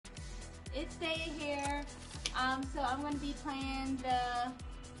it's staying here. So I'm going to be playing the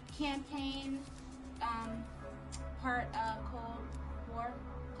campaign part of Cold War,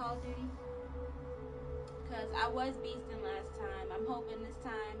 Call of Duty. Because I was beasting last time. I'm hoping this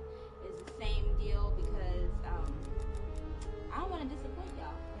time is the same deal because I don't want to disappoint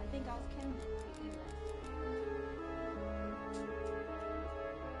y'all. I think I was killing it.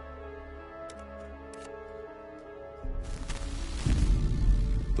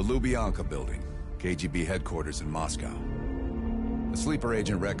 The Lubyanka building, KGB headquarters in Moscow. The sleeper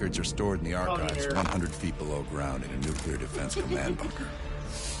agent records are stored in the archives 100 feet below ground in a nuclear defense command bunker.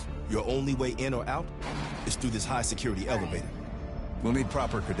 Your only way in or out is through this high-security elevator. We'll need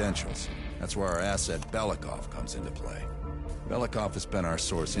proper credentials. That's where our asset Belikov comes into play. Belikov has been our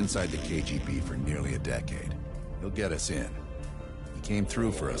source inside the KGB for nearly a decade. He'll get us in. He came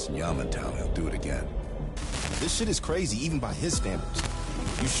through for us in Yamantau. He'll do it again. This shit is crazy, even by his standards.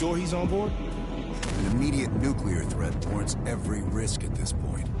 You sure he's on board? An immediate nuclear threat warrants every risk at this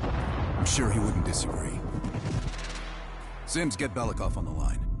point. I'm sure he wouldn't disagree. Sims, get Belikov on the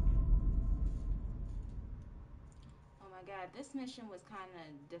line. Oh my god, this mission was kind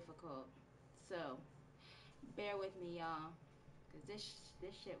of difficult. So, bear with me, y'all. Because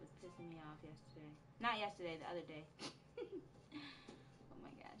this shit was pissing me off yesterday. Not yesterday, the other day. Oh my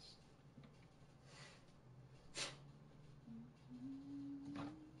gosh.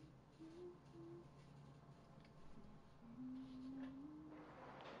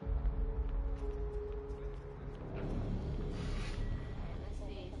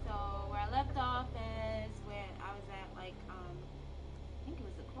 Left off as when I was at like I think it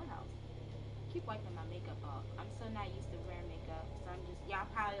was the courthouse. I keep wiping my makeup off. I'm so not used to wearing makeup, so I'm just y'all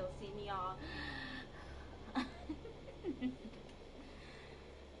probably will see me all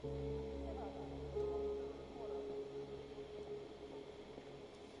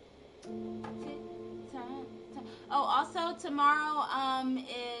Oh, also tomorrow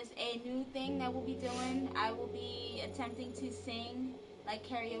is a new thing that we'll be doing. I will be attempting to sing like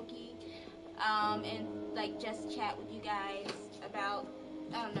karaoke and like just chat with you guys about,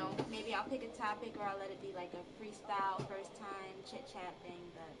 I don't know, maybe I'll pick a topic or I'll let it be like a freestyle first time chit chat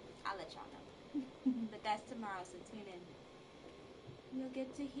thing, but I'll let y'all know. But that's tomorrow, so tune in. You'll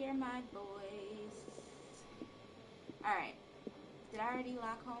get to hear my voice. Alright. Did I already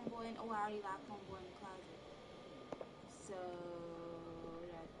lock homeboy in? Oh, I already locked homeboy in the closet. So,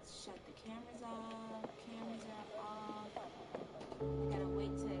 let's shut the cameras off. Cameras are off. I gotta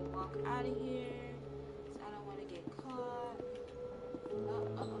wait till I walk out of here, so I don't want to get caught.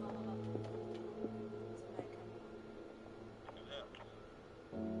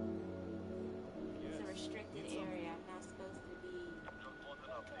 It's a restricted area. I'm not supposed to be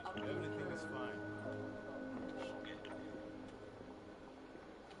up in. Everything is fine.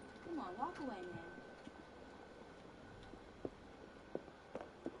 Come on, walk away, man.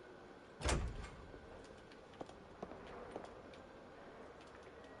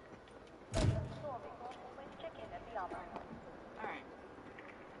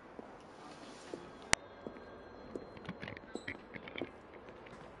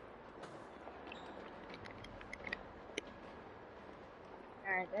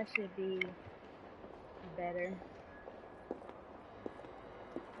 Alright, that should be better.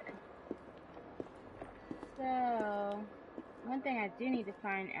 So, one thing I do need to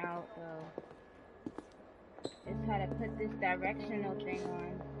find out though is how to put this directional thing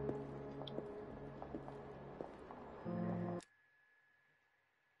on.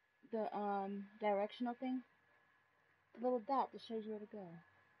 The directional thing? The little dot that shows you where to go.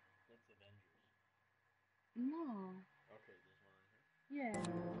 That's Avengers. No. Okay, there's one in here? Yeah.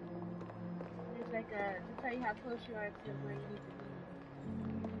 There's like to tell you how close you are to where you need to be.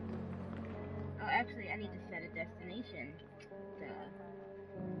 Oh, actually, I need to set a destination.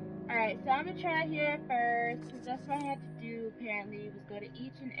 Duh. Alright, so I'm gonna try here first, because that's what I had to do, apparently, was go to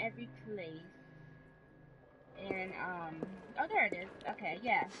each and every place. And, oh, there it is. Okay,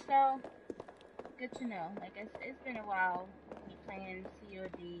 yeah, so, good to know. Like, it's been a while, me playing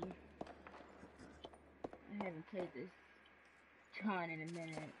COD. I haven't played this ton in a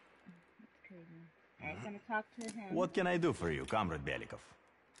minute. It's crazy. Alright, so I'm gonna talk to him. What can I do for you, Comrade Belikov?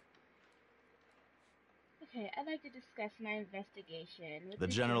 Okay, I'd like to discuss my investigation. The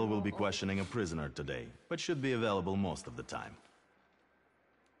general will be questioning a prisoner today, but should be available most of the time.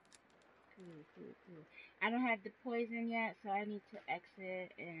 Cool. I don't have the poison yet, so I need to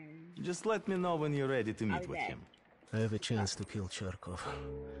exit and... Just let me know when you're ready to meet with him. I have a chance to kill Charkov.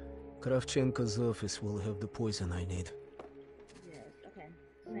 Kravchenko's office will have the poison I need. Yes, okay.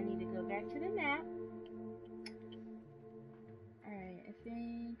 So I need to go back to the map. Alright, I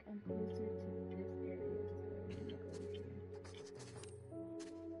think I'm closer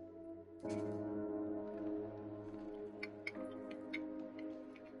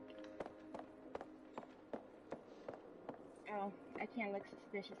can't look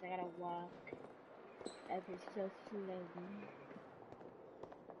suspicious. I gotta walk ever so slowly.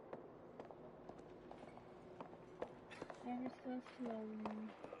 Ever so slowly.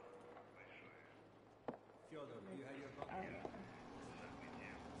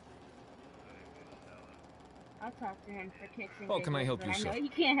 I'll talk to him for kicks and How can I giggles, help but you, I know sir? he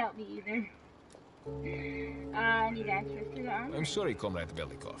can't help me either. I need access to the armory. I'm sorry, Comrade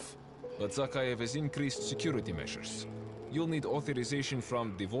Belikov, but Zakhaev has increased security measures. You'll need authorization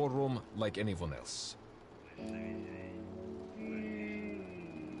from the war room like anyone else.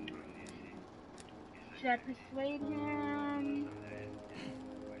 Should I persuade him?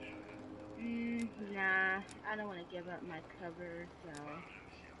 Nah, I don't want to give up my cover, so...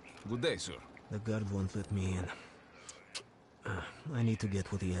 Good day, sir. The guard won't let me in. I need to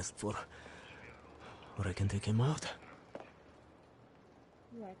get what he asked for. Or I can take him out.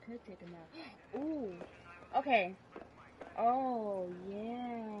 Ooh, I could take him out. Ooh, okay. Oh,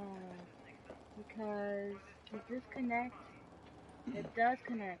 yeah. Because does this connect? It does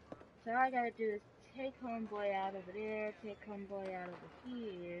connect. So all I gotta do is take homeboy out over there, take homeboy out over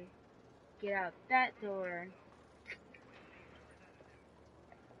here, get out that door.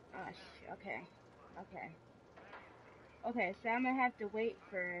 Oh, okay. Okay, so I'm gonna have to wait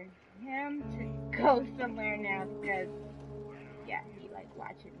for him to go somewhere now because, yeah, he like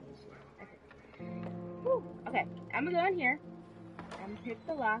watching me and shit. Okay. Whew. Okay, I'm gonna go in here. I'm gonna pick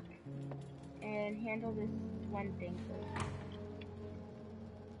the lock and handle this one thing first.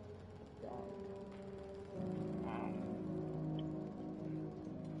 So,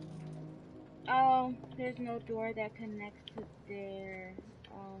 oh, there's no door that connects to there.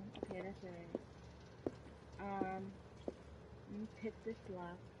 Oh, okay, that's alright. Let me pick this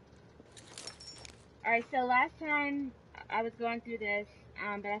lock. Alright, so last time I was going through this,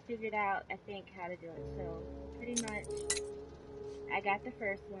 but I figured out, I think, how to do it. So, pretty much, I got the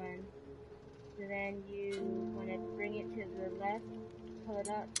first one. So then you want to bring it to the left, pull it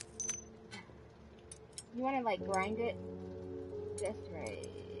up. You want to, like, grind it just right.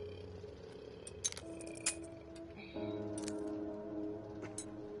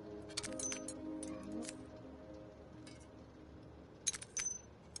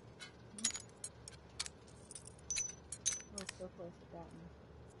 So close to that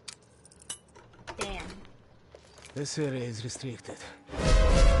one. Damn. This area is restricted.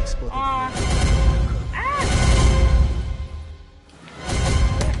 Spotted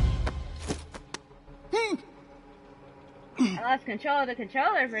I lost control of the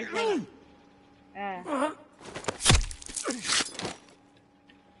controller for a second.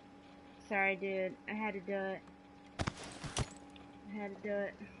 Sorry, dude. I had to do it.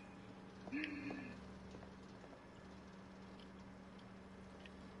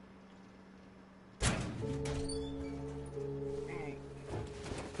 Alright.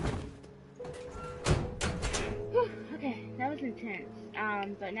 Okay, that was intense.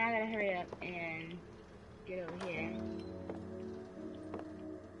 But now I gotta hurry up and get over here.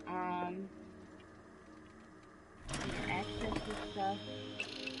 Access this stuff.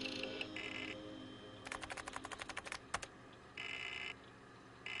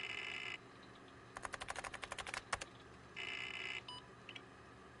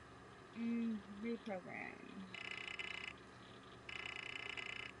 Reprogram.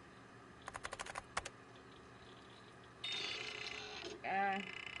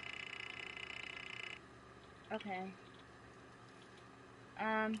 Okay.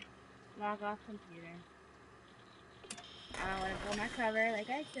 Log off computer. I want to pull my cover, like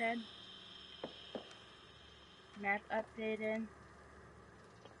I said. Map updated.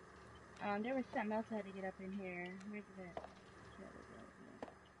 There was something else I had to get up in here. Where's it?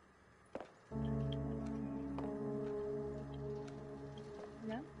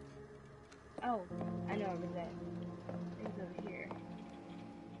 No? Oh, I know it was that. It was over here.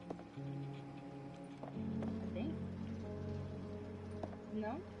 I think.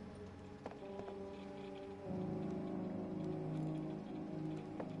 No?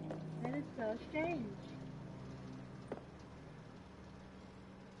 That is so strange.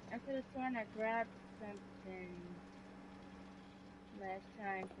 I could have sworn I grabbed something last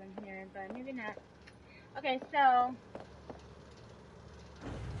time from here, but maybe not. Okay, so I'm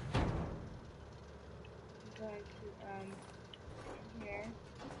going to here.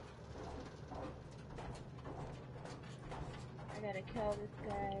 I gotta kill this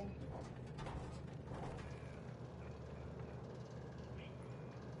guy.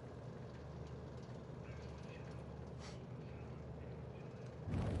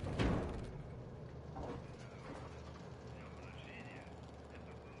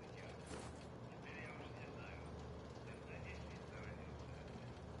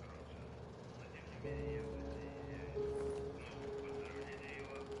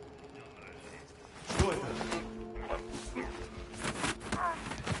 Что это?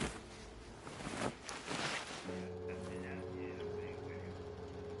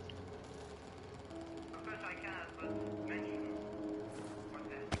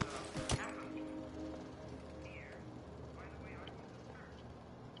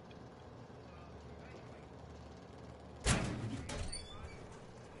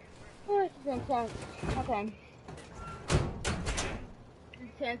 Oh, it's intense. Okay. It's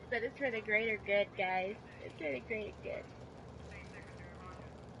intense, but it's for the greater good, guys. It's for the greater good.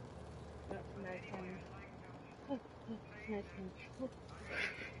 Oh, somebody's coming. Oh, oh, somebody's coming. Oh.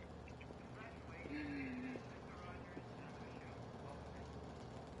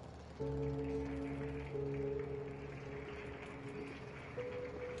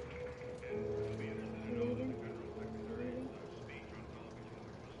 Leaving? Leaving?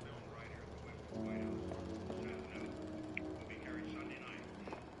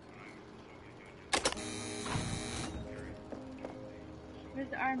 Where's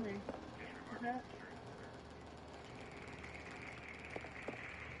the armor? Is that?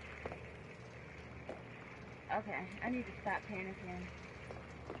 Okay, I need to stop panicking.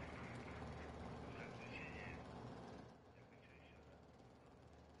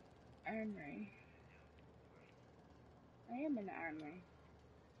 Armory. I am in the armory.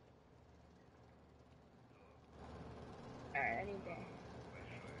 Alright, I need that.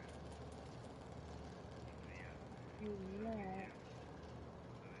 Do that.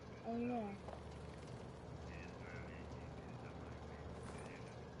 Oh yeah.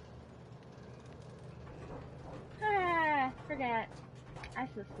 Ah, forgot. I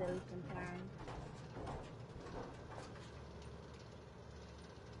feel silly sometimes.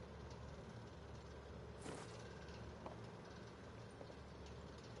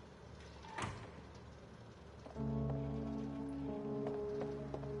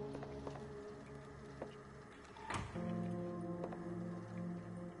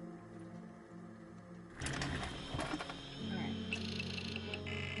 Alright.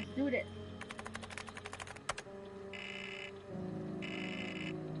 Let's do this.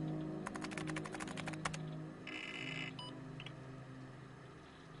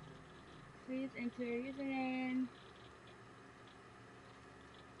 Please enter username.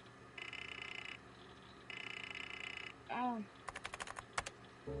 Oh.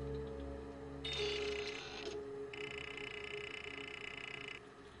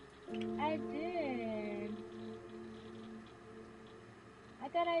 I did. I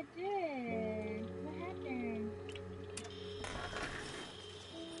thought I did. What happened?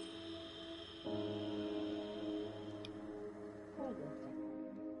 Hold on a second.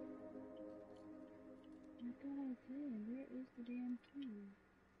 I thought I did. Where is the damn key?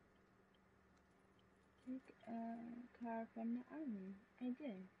 Take a car from the army. I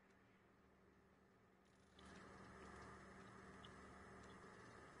did.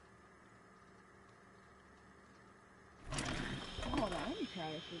 Hold on, let me try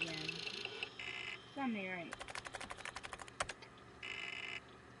this again. Something right.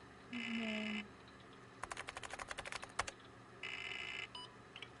 Username.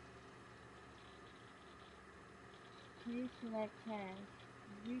 Please select task.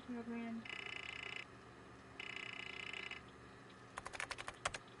 Reprogram.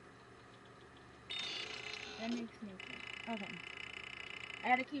 That makes no sense. Okay. I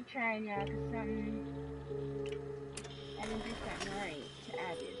gotta keep trying, y'all, because something. I didn't do something right,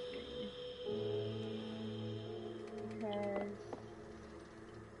 obviously. Because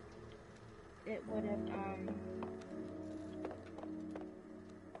it would have,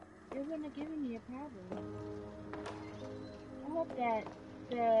 it wouldn't have given me a problem. I hope that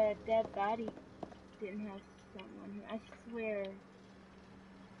the dead body didn't have someone here. I swear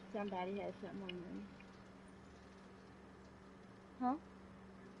somebody has something on them. Huh?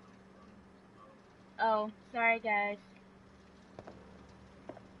 Oh, sorry guys.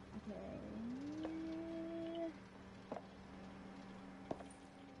 Okay.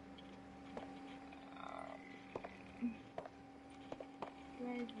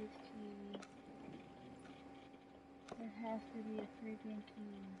 Where is this key? There has to be a freaking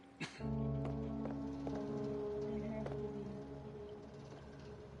key. There has to be.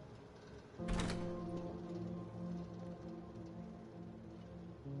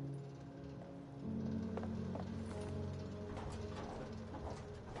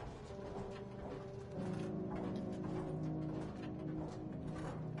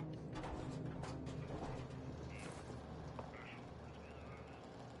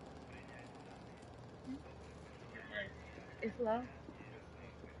 It's low?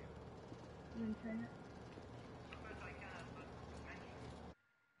 You can turn it.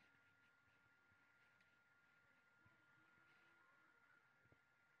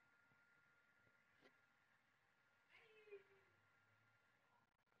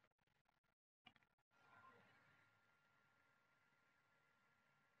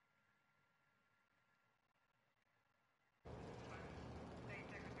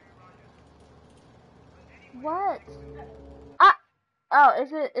 What? Ah! Oh,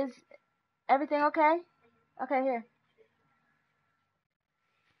 is everything okay? Okay, here.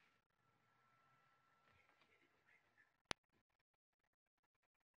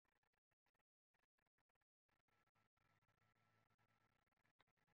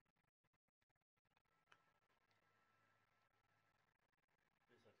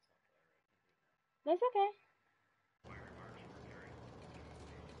 That's okay.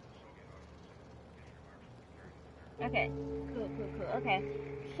 Okay, cool. Okay,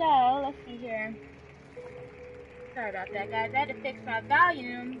 so let's see here. Sorry about that, guys. I had to fix my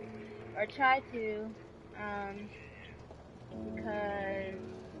volume, or try to,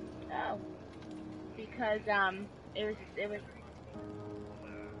 because it was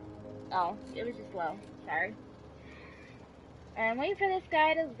just low. Sorry. I'm waiting for this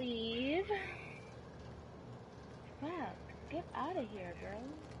guy to leave. Wow, get out of here, bro.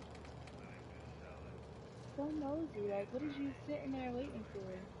 So nosy. Like, what is you sitting there waiting for?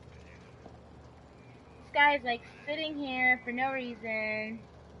 This guy's like sitting here for no reason,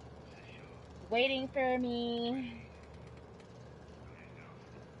 waiting for me.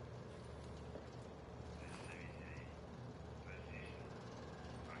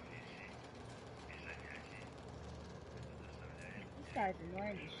 This guy's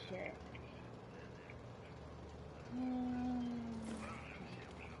annoying as shit.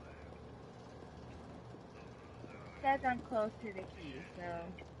 Says I'm close to the key, so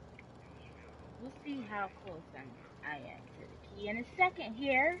we'll see how close I am to the key in a second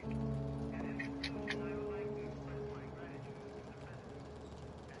here.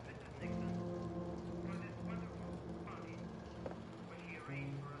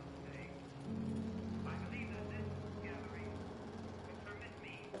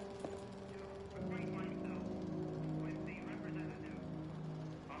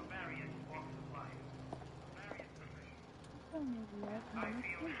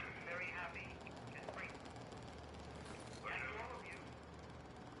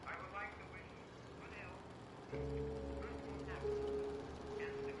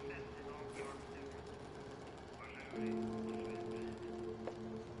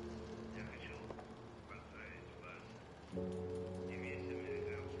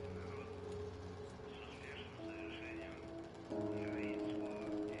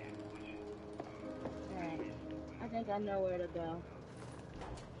 I think I know where to go.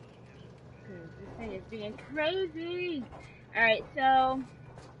 Cause this thing is being crazy. Alright, so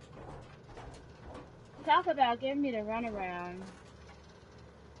talk about giving me the runaround.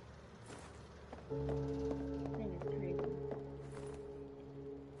 This thing is crazy.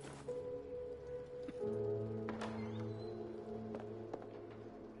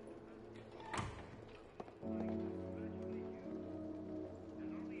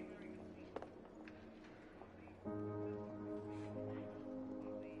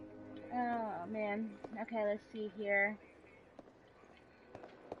 Oh man. Okay, let's see here.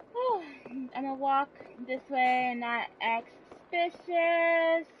 Whew. I'm gonna walk this way and not act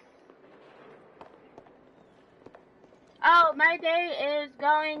suspicious. Oh, my day is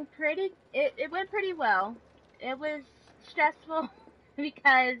going it went pretty well. It was stressful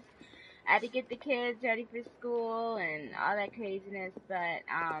because I had to get the kids ready for school and all that craziness, but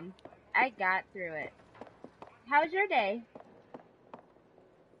I got through it. How was your day?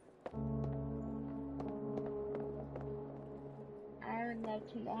 I would love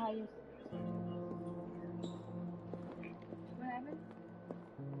to know how you. What happened?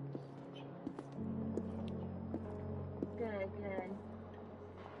 Good.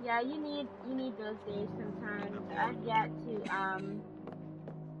 Yeah, you need those days sometimes. I've yet to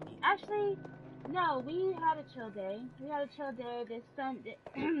actually no, we had a chill day. We had a chill day this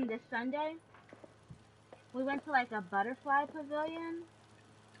this Sunday. We went to like a butterfly pavilion,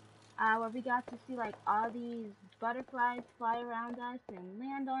 where we got to see like all these butterflies fly around us and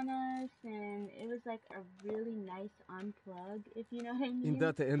land on us, and it was like a really nice unplug, if you know what I mean. In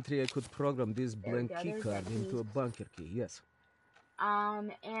data entry, I could program this blank key card into a bunker key, yes.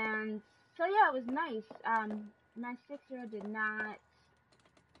 And so yeah, it was nice. My 6-year-old did not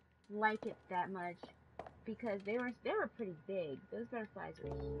like it that much because they were pretty big. Those butterflies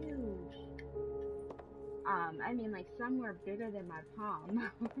were huge. I mean, like, some were bigger than my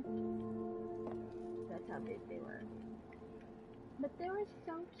palm. That's how big they were. But they were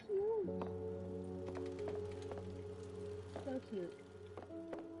so cute. So cute.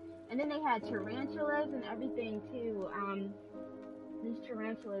 And then they had tarantulas and everything too. These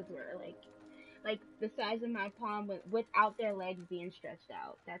tarantulas were like the size of my palm without their legs being stretched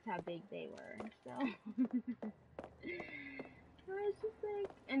out. That's how big they were. So I was just like,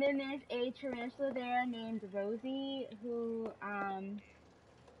 and then there's a tarantula there named Rosie,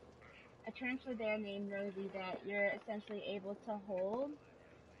 that you're essentially able to hold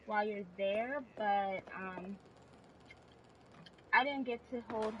while you're there, but I didn't get to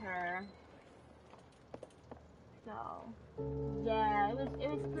hold her. So yeah, it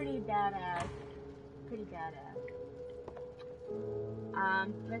was pretty badass. Pretty badass.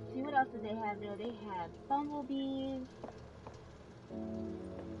 Let's see, what else did they have there? They had bumblebees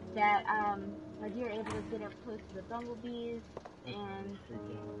that like you're able to get up close to the bumblebees, and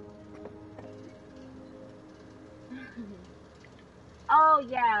oh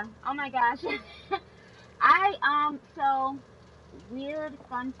yeah, oh my gosh. So weird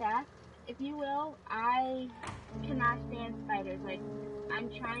fun fact, if you will, I cannot stand spiders. Like, I'm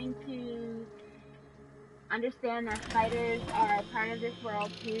trying to understand that spiders are part of this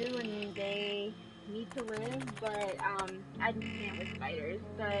world too, and they need to live, but I just can't with spiders.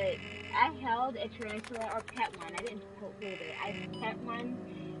 But I held a tarantula, or pet one. I didn't hold it. I pet one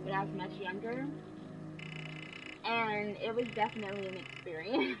when I was much younger, and it was definitely an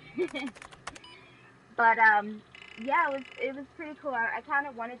experience. But yeah, it was pretty cool. I kind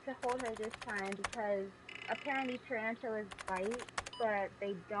of wanted to hold her this time because apparently tarantulas bite, but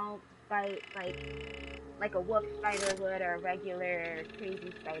they don't bite like a wolf spider would or a regular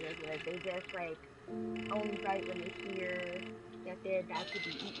crazy spider would. They just like only bite when they hear that they're about to be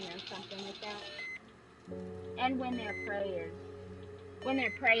eaten or something like that. And when their prey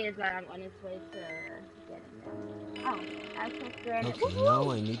is on its way to getting them. Oh, I took granite. Okay,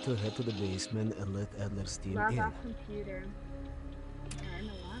 now I need to head to the basement and let Adler steam Log in. off computer. And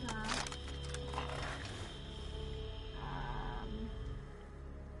log off.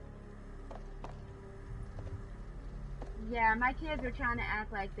 Yeah, my kids were trying to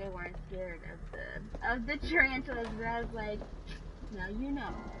act like they weren't scared of the tarantulas, but I was like, now you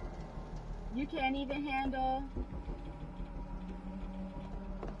know. You can't even handle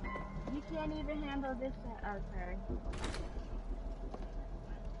this. Oh, sorry.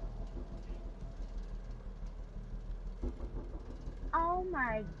 Oh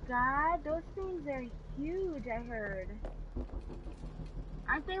my god, those things are huge, I heard.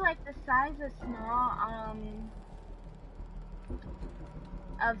 Aren't they like the size of small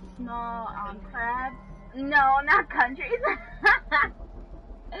crabs? No, not countries.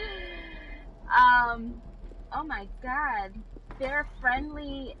 Oh my god. They're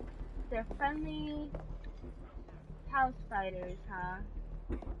friendly house spiders, huh?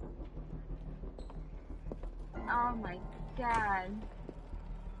 Oh my god.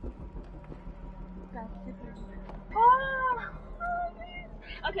 That's super. Oh!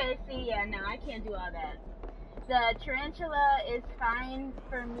 Okay, see, yeah, no, I can't do all that. The tarantula is fine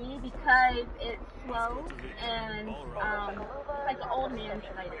for me because it's slow and it's like an old man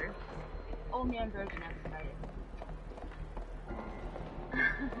spider. Old man version of a spider.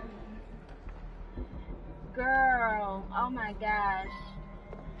 Girl, oh my gosh.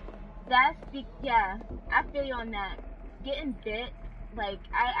 Yeah, I feel you on that. Getting bit, like,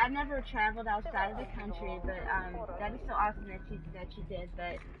 I've never traveled outside of the country, but that is so awesome that you did,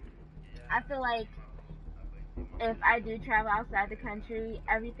 but I feel like if I do travel outside the country,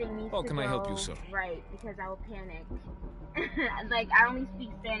 everything needs to can go I help you, sir? right, because I will panic. Like, I only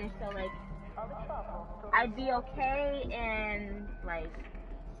speak Spanish, so, like, I'd be okay in, like,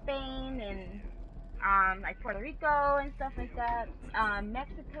 Spain and, like, Puerto Rico and stuff like that.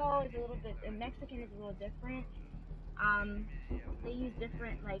 Mexico is a little bit, Mexican is a little different. They use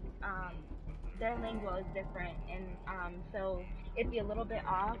different, like, their lingo is different, and, so it'd be a little bit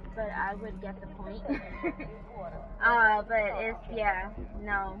off, but I would get the point. But it's, yeah,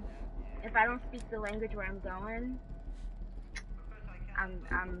 no. If I don't speak the language where I'm going,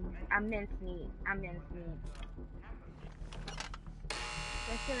 I'm mincemeat. I'm mincemeat.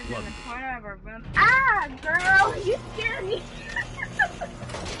 This shit is in the corner of a room. Ah, girl, you scared me.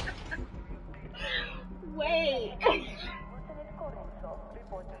 Wait.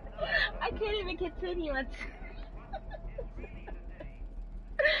 I can't even continue it.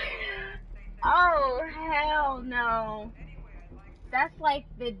 Oh, hell no. That's like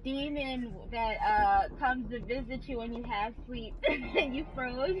the demon that comes to visit you when you have sleep and you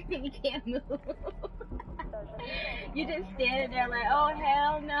froze and you can't move. You just standing there like, oh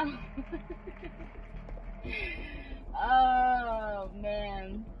hell no. Oh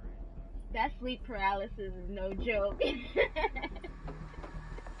man, that sleep paralysis is no joke.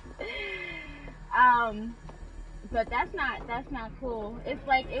 But that's not cool. It's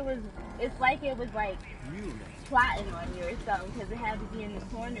like it was like plotting on you or something because it had to be in the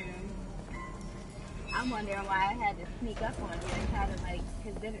corner. I'm wondering why I had to sneak up on you and try to like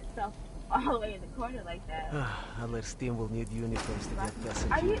present itself all the way in the corner like that. Alert team will need uniforms to get past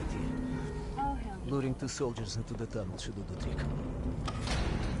Are you? security. Oh hell. Luring 2 soldiers into the tunnel should do the trick.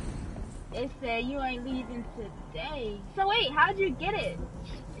 It said you ain't leaving today. So wait, how'd you get it?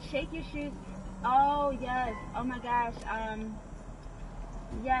 Shake your shoes. Oh yes. Oh my gosh.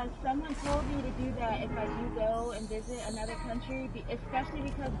 Yes, someone told me to do that if I do go and visit another country, especially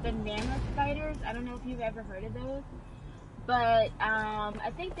because banana spiders. I don't know if you've ever heard of those, but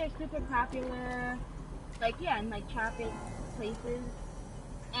I think they're super popular. Like yeah, in like tropic places,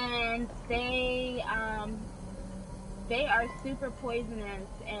 and they are super poisonous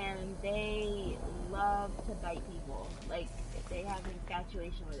and they love to bite people. Like they have an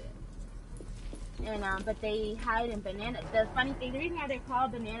infatuation with it. And but they hide in banana. The funny thing, the reason why they're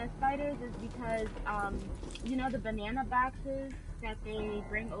called banana spiders is because you know the banana boxes that they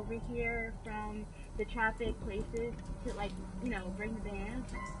bring over here from the tropic places to like bring the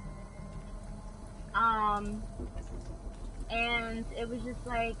bananas. And it was just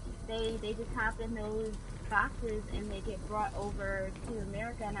like they just hop in those boxes and they get brought over to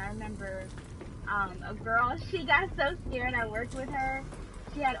America. And I remember a girl, she got so scared. I worked with her.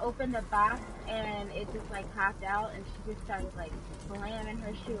 She had opened the box and it just like popped out and she just started like slamming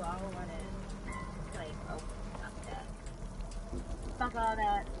her shoe all on it. Like, oh, fuck that. Fuck all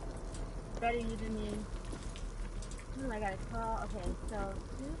that. Better you than me. Ooh, I gotta call. Okay, so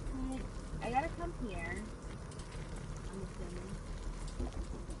I gotta come here. I'm assuming.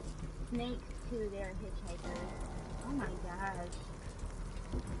 Snakes too, they're hitchhikers. Oh my gosh.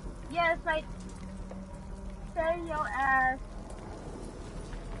 Yeah, it's like, stay your ass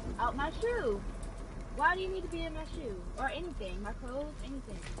out my shoe. Why do you need to be in my shoe? Or anything. My clothes,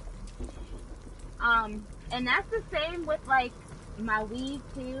 anything. And that's the same with like my weed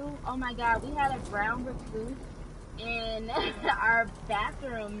too. Oh my god, we had a brown recluse in our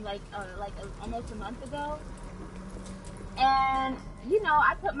bathroom like almost a month ago. And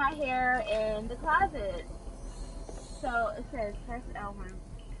I put my hair in the closet. So it says press L1.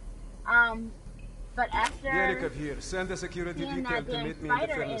 But after Delicate here. Send the security detail to meet me in the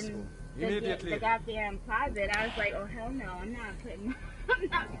furnace room. Immediately. The goddamn closet. I was like, oh hell no, I'm not putting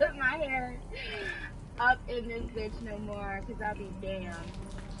my hair up in this bitch no more, cause I'll be damned.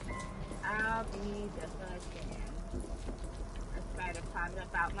 I'll be the fuck damned. A spider popped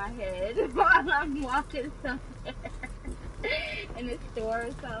up out my head while I'm walking somewhere in a store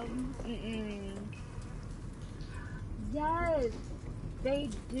or something. Yes, they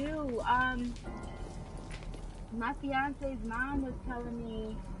do. My fiance's mom was telling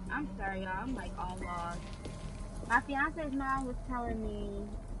me, I'm sorry y'all, I'm like all lost. My fiance's mom was telling me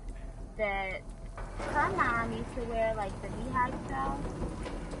that her mom used to wear like the beehive style.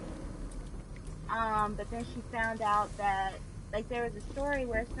 But then she found out that like there was a story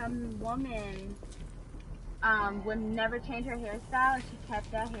where some woman would never change her hairstyle and she kept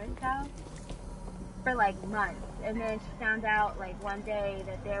that hairstyle for like months, and then she found out like one day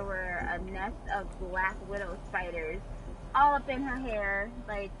that there were a nest of black widow spiders all up in her hair,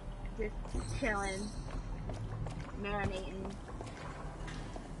 like just chilling, marinating.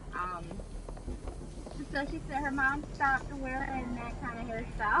 So she said her mom stopped wearing that kind of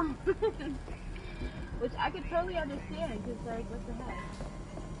hairstyle, which I could totally understand because like what the heck.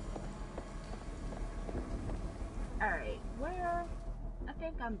 All right, where? I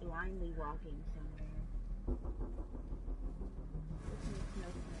think I'm blindly walking somewhere.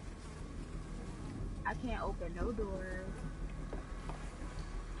 I can't open no doors.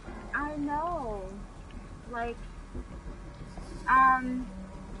 I know. Like,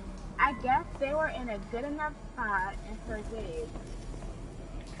 I guess they were in a good enough spot in her wig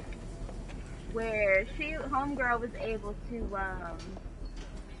where homegirl was able to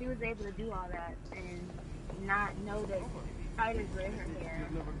do all that and not know that spiders were in her hair.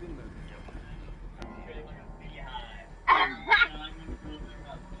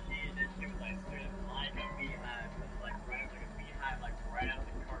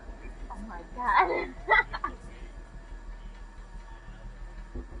 Oh my god.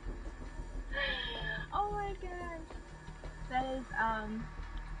 Oh my gosh.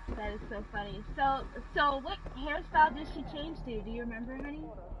 That is so funny. So what hairstyle did she change to? Do you remember, honey?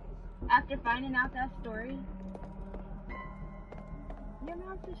 After finding out that story, your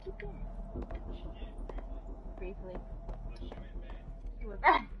mom said she did. Briefly.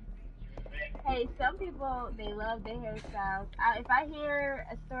 Hey, some people, they love their hairstyles. If I hear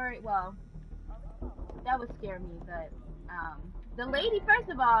a story, well, that would scare me, but the lady, first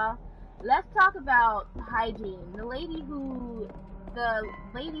of all, let's talk about hygiene. The lady who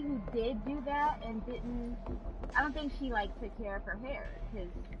did do that and didn't, I don't think she like took care of her hair,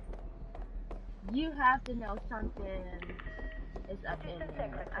 because you have to know something is up in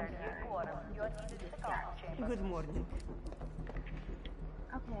there. I'm sorry. Good morning.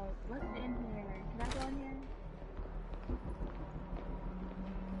 Okay, what's in here? Can I go in here?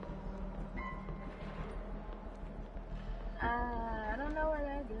 I don't know where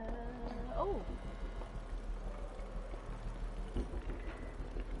that goes. Oh.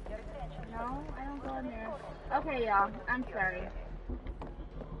 No, I don't go in there. Okay, y'all. I'm sorry.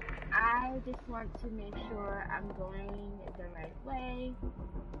 I just want to make sure I'm going the right way.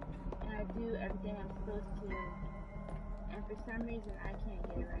 And I do everything I'm supposed to. And for some reason, I can't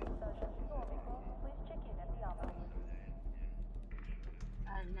get it right.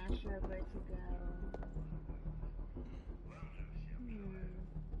 I'm not sure where to go.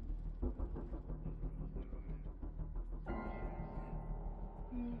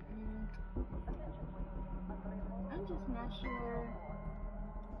 I'm just not sure.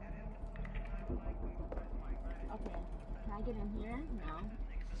 Okay, can I get in here? No.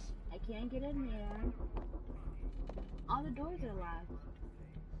 I can't get in here. All the doors are locked.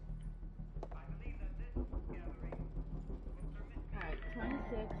 Alright,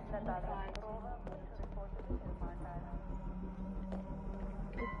 26, 25.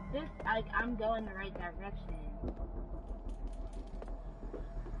 It's this, like, I'm going the right direction.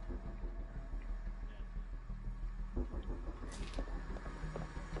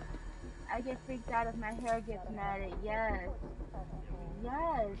 I get freaked out if my hair gets matted. Yes.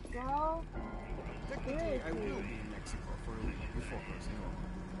 Yes, girl. Technically, I will be in Mexico for a week before closing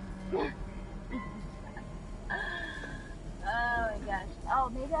over. Oh my gosh. Oh,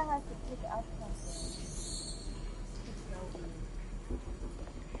 maybe I have to pick up something.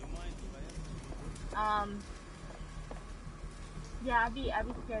 Yeah, I'd be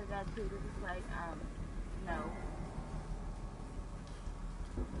scared of that too. This is like, no.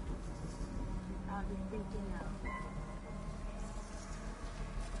 I'll be freaking out.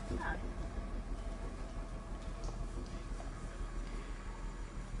 Huh.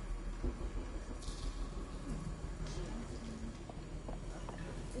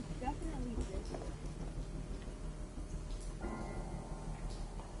 It's definitely this.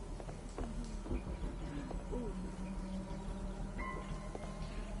 Ooh.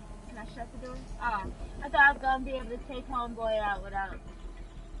 Can I shut the door? Oh, I thought I was gonna be able to take homeboy out without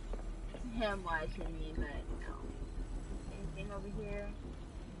him watching me, but no. Anything over here?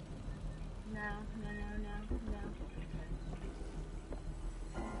 No.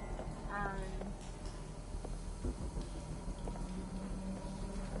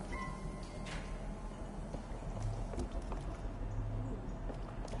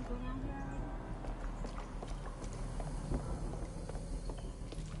 Go down here.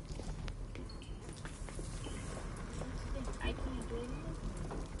 I can't do it.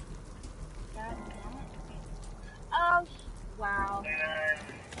 Got that. Oh, wow.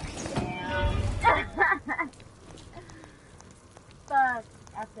 Damn. Fuck.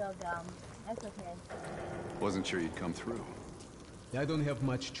 I feel dumb. That's okay. Wasn't sure you'd come through. I don't have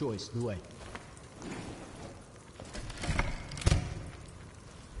much choice, do I?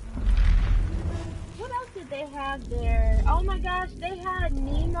 What else did they have there? Oh my gosh, they had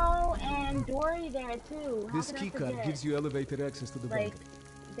Nemo and Dory there too. How This could I keycard forget? gives you elevated access to the Like, bank.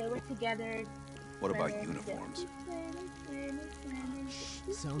 they were together. What about together. uniforms?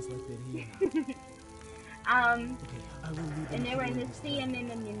 Sounds like they're here. Okay, I will leave them And they were in to the this sea time. and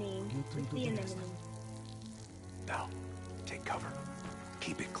then the knee. You two The do sea the and then rest. the knee. Now, take cover.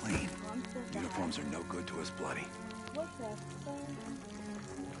 Keep it clean. Oh, I'm so sorry. Uniforms are no good to us bloody. What the fuck?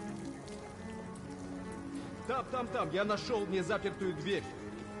 Там, я нашел незапертую дверь.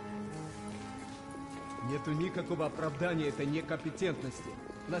 Нету никакого оправдания этой некомпетентности.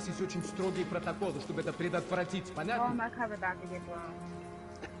 У нас есть очень строгие протоколы, чтобы это предотвратить. Oh, Понятно? my cover about to get blown.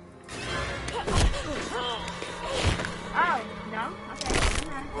 Oh, no?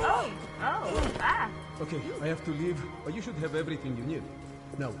 Okay. Ah. Okay, I have to leave, but you should have everything you need.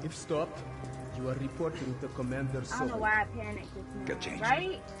 Now, if stopped, you are reporting to Commander I don't know Sobel. why I panicked this minute. Good change.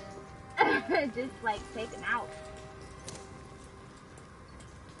 Right? Just like take him out.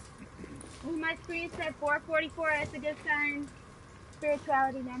 Ooh, my screen said 444. That's a good sign.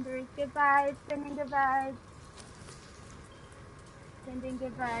 spirituality members. Good vibes, sending good vibes. Sending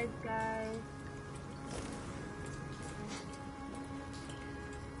good vibes, guys.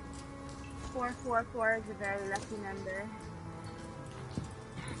 "444" is a very lucky number.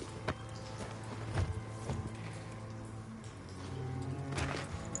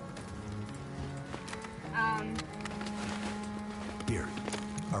 Here,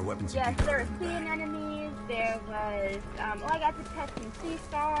 our weapons. Yes, there were seeing enemies. There was, I got to touch some sea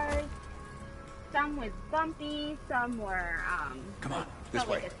stars. Some was bumpy. Some were, come on, this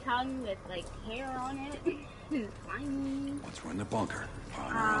way. Like a tongue with like hair on it. Slimy. Once we're in the bunker.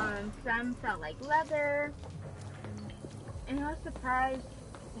 Some felt like leather. And I was surprised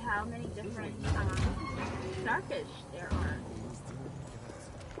how many different starfish there are.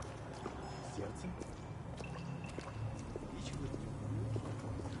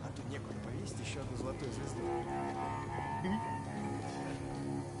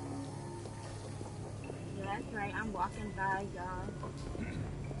 Yeah, that's right. I'm walking by, y'all.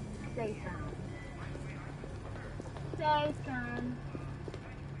 Say something. Say something.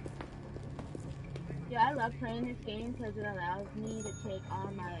 Yeah, I love playing this game because it allows me to take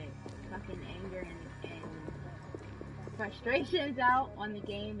all my fucking anger and frustrations out on the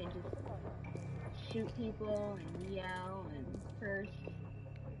game and just shoot people and yell and curse.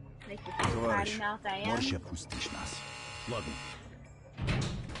 Make the potty mouth I am.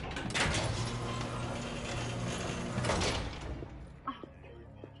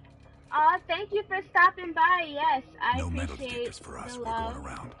 Oh, thank you for stopping by. Yes, I appreciate the love,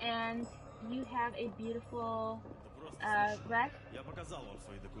 and you have a beautiful rest.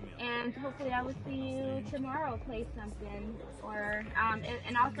 And hopefully, I will see you tomorrow. Play something, or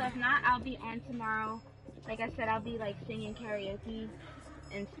and also if not, I'll be on tomorrow. Like I said, I'll be like singing karaoke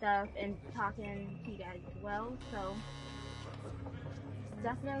and stuff and talking to you guys as well. So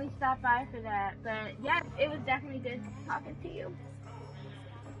definitely stop by for that. But yes, it was definitely good talking to you.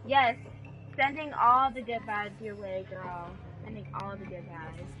 Yes, sending all the good vibes your way, girl. Sending all the good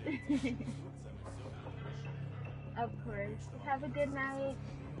vibes. Of course. Have a good night.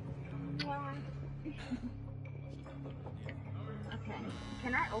 Mwah. Okay.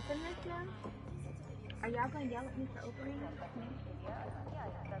 Can I open this now? Are y'all gonna yell at me for opening it?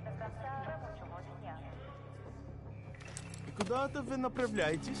 Куда-то вы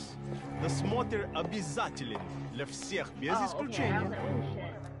направляетесь? Досмотр обязателен для всех, без исключения.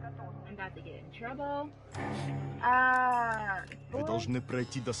 I'm about to get in trouble. Вы должны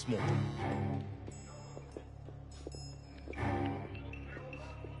пройти досмотр.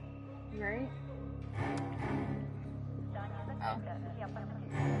 Right? Oh.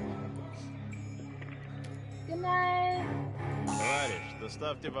 Good night. Товарищ,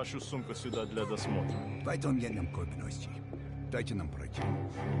 доставьте вашу сумку сюда для досмотра. Дайте нам пройти.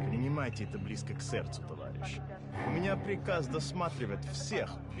 Принимайте это близко к сердцу, товарищ. У меня приказ досматривать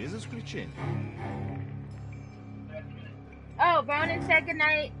всех, без исключения. Oh, Ronan said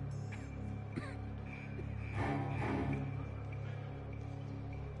goodnight.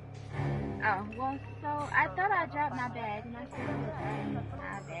 Oh, well, so I thought I dropped my bag, and I said,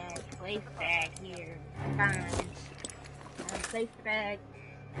 my bag, place bag here, fine. Place bag.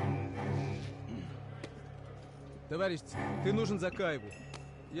 Товарищ, ты нужен Закаеву.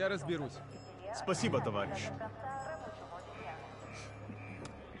 Я разберусь. Спасибо, товарищ.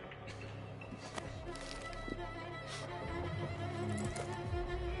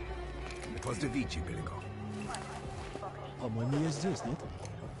 Поздравите, Беляков. По-моему, я здесь, нет?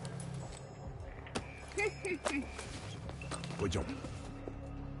 Пойдем.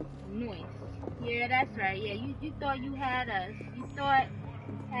 Nice. Yeah, that's right. Yeah, you thought you had us. You thought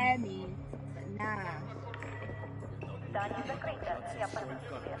you had me, but nah.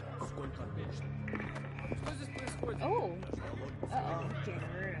 Oh. Uh-oh, it's getting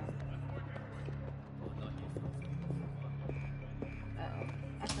real. Uh-oh.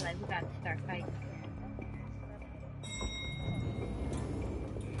 I feel like we got to start fighting.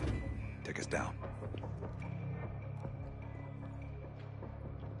 Take us down.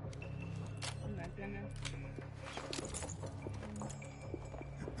 Oh my goodness.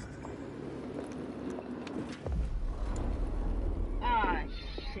 Ah,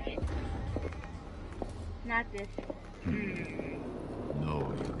 shit. Not this.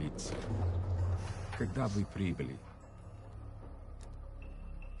 Новый рыцарь. Когда вы прибыли?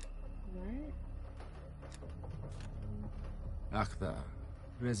 What? Ах да,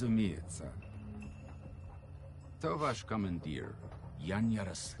 разумеется. Кто ваш командир? Я не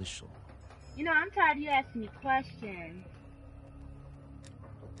расслышал. You know, I'm tired of you asking me questions.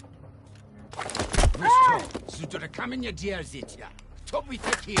 Вы что, сюда ко мне дерзите?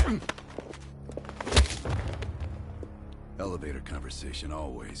 Elevator conversation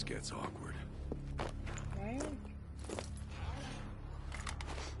always gets awkward. Right?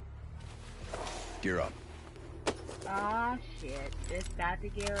 Gear up. Aw, shit. It's about to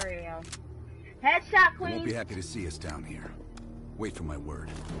get real. Headshot, You won't be queen! happy to see us down here. Wait for my word.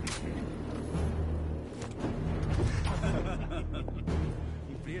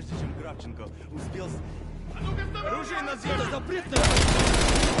 И прежде чем Кравченко успел... Оружие на землю! Запретно!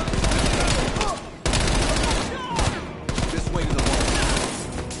 This way to the wall.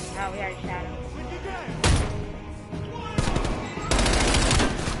 Oh, we already shot him.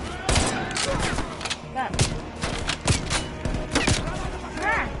 Stop.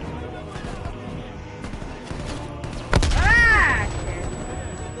 Ah! Ah!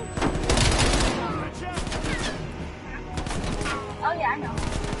 Oh, yeah, I know.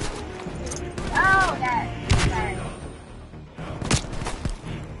 Oh, that. Sorry.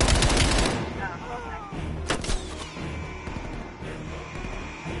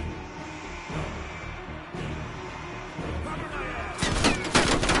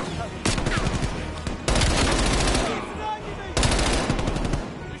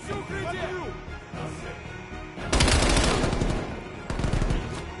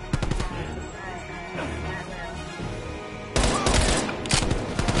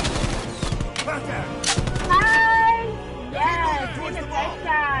 Oh, okay. Hi! Yes, take a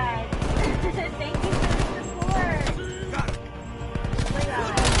headshot. Thank you for the support.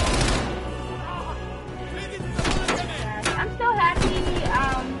 I'm so happy to see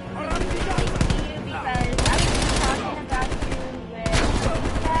you because I was talking about you with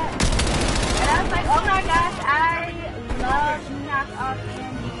chat, and I was like, oh my gosh, I love Knockoff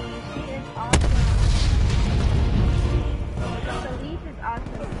Candy. She is awesome. The leaf is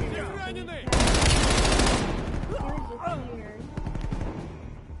awesome too. He was just here.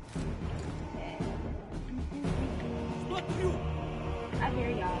 Okay. I hear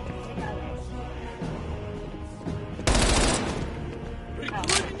y'all.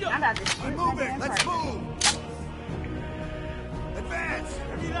 Oh, I'm about to shoot my damn Let's partner. move! Advance!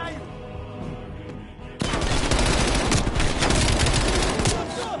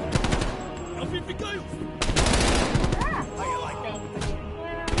 Ah, How you like thank you.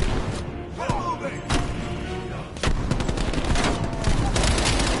 Get moving!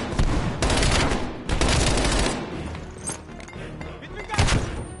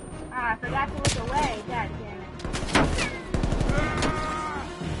 Ah, I forgot to look away. God damn it.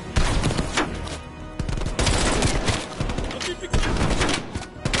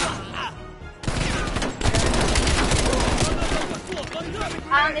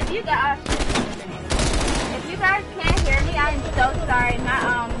 If you guys, if you guys can't hear me, I'm so sorry. My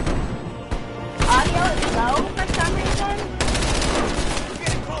audio is low for some reason.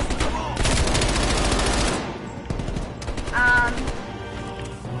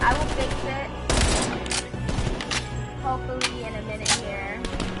 I will fix it. Hopefully in a minute here.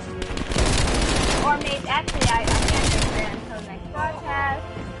 Or maybe, actually, I can't fix it until next broadcast.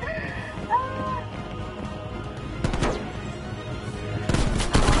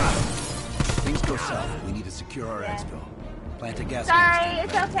 Things go south. We need to secure our expo. Plant a gas Sorry,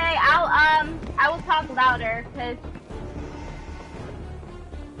 it's okay. I will talk louder because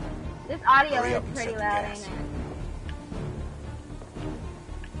this audio Hurry is up and pretty set the loud, gas. ain't it?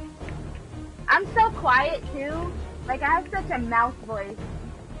 I'm so quiet too. Like I have such a mouth voice.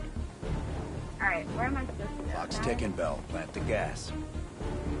 All right, where am I supposed to go? Clock's Now? ticking, Bell. Plant the gas.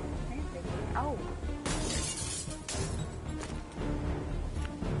 Oh.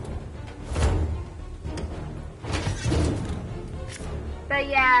 But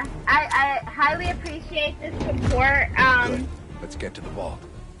yeah, I highly appreciate the support. Good. Let's get to the vault.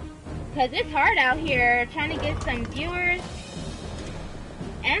 Cause it's hard out here trying to get some viewers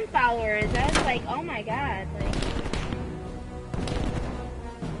and followers. I was like, oh my god, like.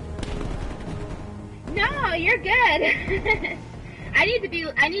 No, you're good. I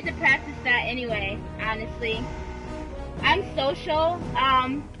need to practice that anyway, honestly. I'm social,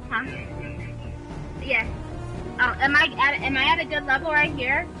 huh? Yeah. Oh, am I at a good level right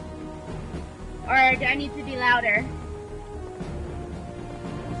here? Or do I need to be louder?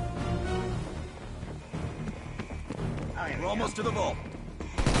 We're almost to the vault.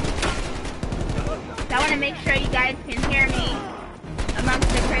 So I want to make sure you guys can hear me amongst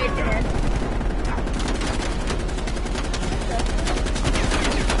the craziness.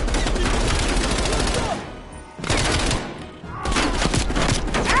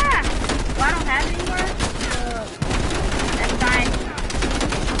 Ah! Well, I don't have any more? That's fine.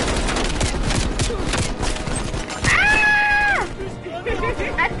 Ah!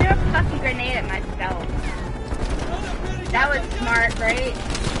 right?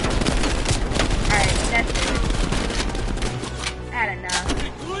 Alright, that's it. I had enough.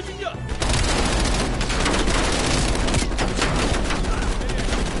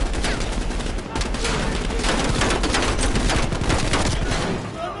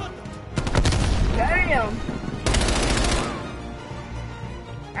 Damn!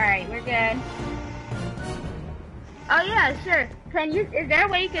 Alright, we're good. Oh yeah, sure. Is there a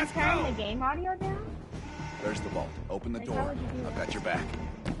way you can turn the game audio down? There's the vault. Open the door. I've got your back.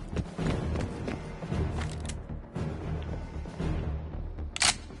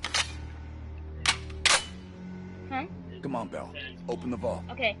 Huh? Come on, Belle. Open the vault.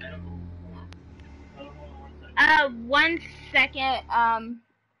 Okay. 1 second.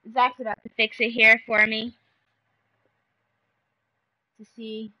 Zach's about to fix it here for me. To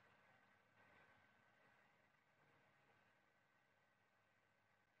see.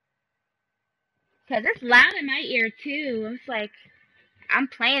 Because it's loud in my ear, too. It's like, I'm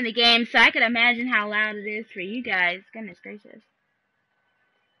playing the game, so I could imagine how loud it is for you guys. Goodness gracious.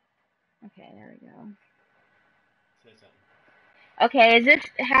 Okay, there we go. Say something. Okay, is this,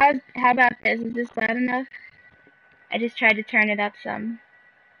 how about this? Is this loud enough? I just tried to turn it up some.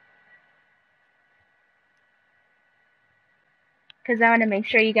 Because I want to make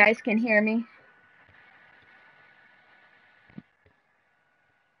sure you guys can hear me.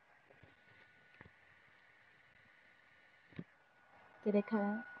 Did it cut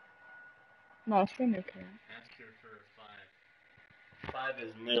out? No, it didn't cut out. Ask her for a 5. 5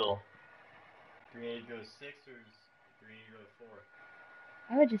 is middle. Do you need to go 6 or do you need to go 4?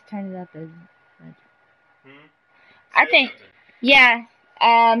 I would just turn it up as... I think, yeah.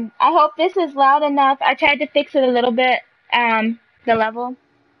 I hope this is loud enough. I tried to fix it a little bit, the level.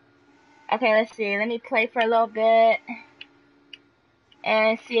 Okay, let's see. Let me play for a little bit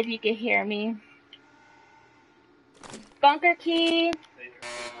and see if you can hear me. Bunker Key,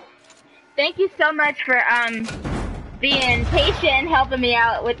 thank you so much for being patient, helping me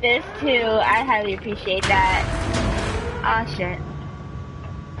out with this too. I highly appreciate that. Aw, shit.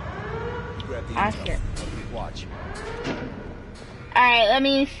 Aw, shit. Watch. Alright, let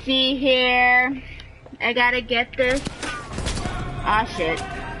me see here. I gotta get this. Aw, shit.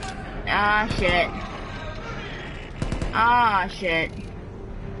 Aw, shit. Aw, shit.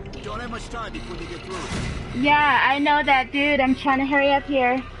 You don't have much time before you get through. Yeah, I know that, dude. I'm trying to hurry up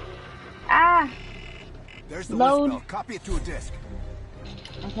here. Ah. There's the load. List, copy it to a disk.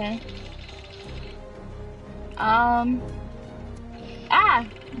 Okay.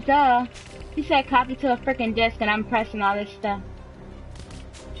 Duh. He said copy to a freaking disk, and I'm pressing all this stuff.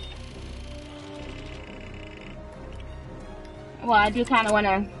 Well, I do kind of want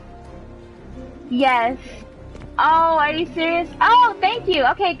to... Yes. Oh, are you serious? Oh, thank you.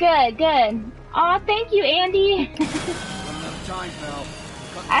 Okay, good, good. Oh, thank you, Andy.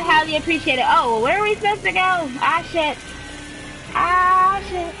 I highly appreciate it. Oh, where are we supposed to go? Ah, shit. Ah,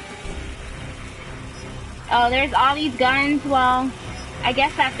 shit. Oh, there's all these guns. Well, I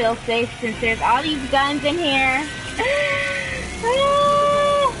guess I feel safe since there's all these guns in here.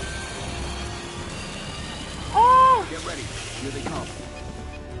 Oh. Get ready. Here they come.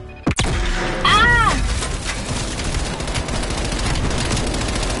 Ah!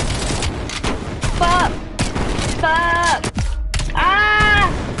 Fuck! Fuck! Ah!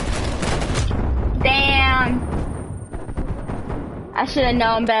 Damn! I should have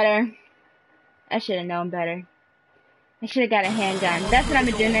known better. I should have known better. I should have got a handgun. That's what I'm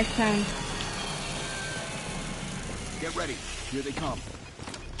gonna do next time. Get ready. Here they come.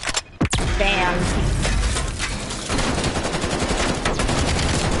 Bam.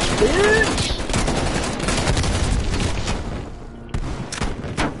 Bitch!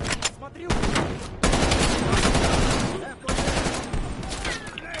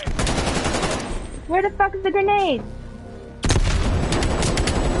 Where the fuck is the grenade?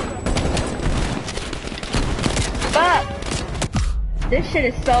 Fuck! This shit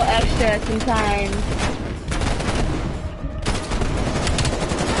is so extra sometimes.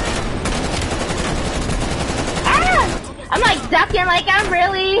 Ah! I'm like ducking like I'm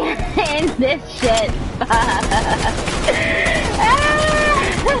really in this shit. Ah!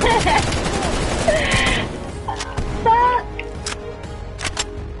 Fuck!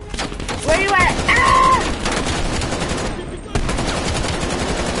 Where you at? Ah!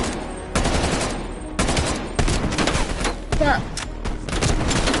 Fuck.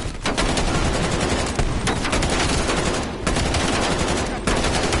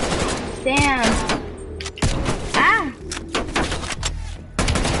 Damn. Ah!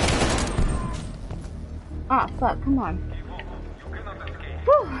 Oh, fuck, come on.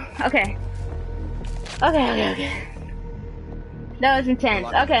 Whew. Okay. Okay. That was intense.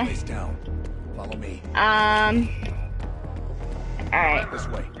 Okay. Follow me. Alright. This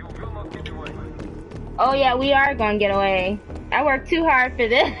way. Oh yeah, we are gonna get away. I worked too hard for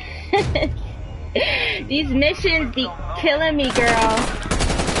this. These missions be killing me, girl.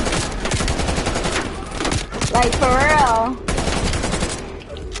 Like, for real.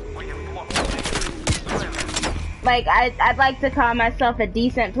 Like, I'd like to call myself a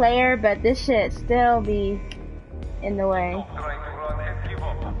decent player, but this shit still be in the way.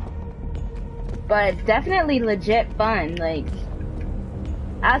 But definitely legit fun. Like,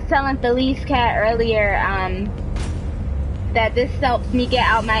 I was telling Felice Cat earlier, that this helps me get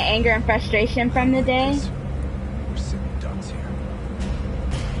out my anger and frustration from the day. We're sitting ducks here.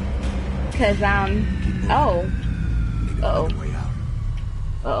 Cause,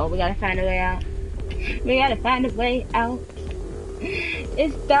 Uh-oh, we gotta find a way out. We gotta find a way out.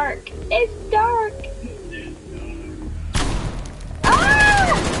 It's dark. It's dark.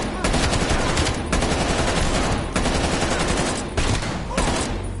 Ah!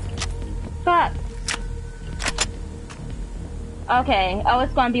 Fuck. Okay. Oh,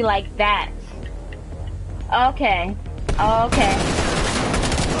 it's gonna be like that. Okay. Okay.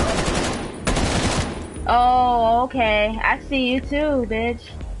 Oh, okay. I see you too, bitch.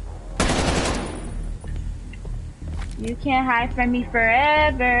 You can't hide from me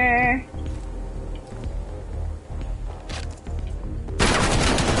forever.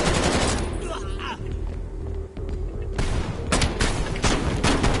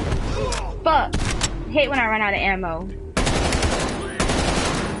 Fuck. Hate when I run out of ammo.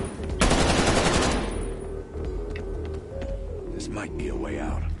 This might be a way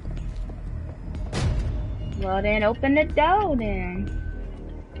out. Well then, open the door then.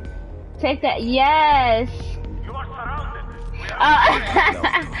 Take that. Yes. You are surrounded.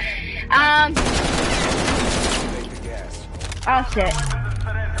 Oh shit.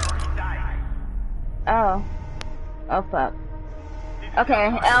 Oh. Oh fuck. Okay,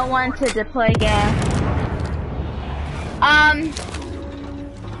 L1 to deploy gas.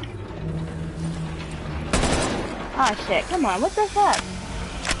 Oh shit, come on, what the fuck?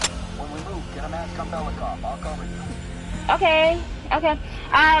 When we move, get a mask on Belikov. I'll cover you. Okay, okay.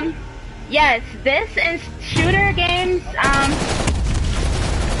 Yes, this and shooter games,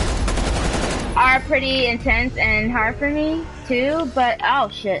 are pretty intense and hard for me, too, but, oh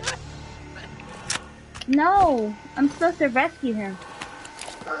shit. No, I'm supposed to rescue him.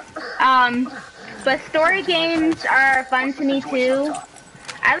 But story games are fun to me, too.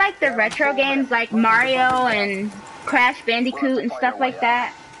 I like the retro games like Mario and Crash Bandicoot and stuff like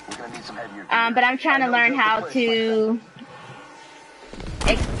that. But I'm trying to learn how to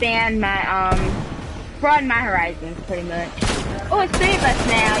expand my, broaden my horizons, pretty much. Oh, it's 3 of us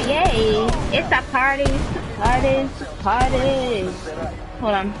now, yay! It's a party, parties, parties.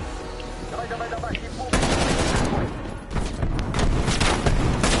 Hold on.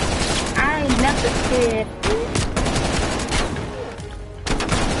 I ain't never scared.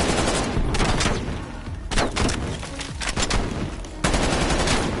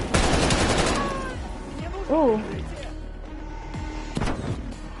 Ooh.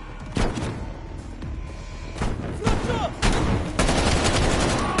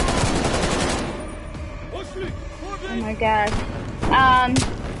 Oh my god.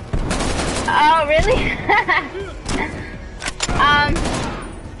 Oh really?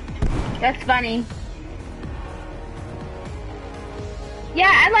 That's funny.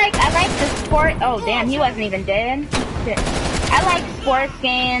 Yeah, I like the sport. Oh damn, he wasn't even dead. Shit. I like sports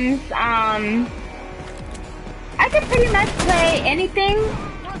games. I can pretty much play anything.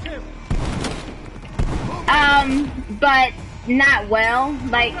 But not well.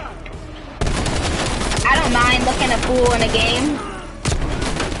 Like, I don't mind looking a fool in a game,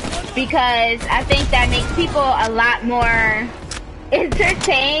 because I think that makes people a lot more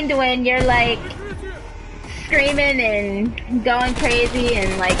entertained when you're like screaming and going crazy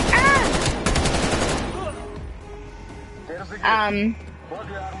and like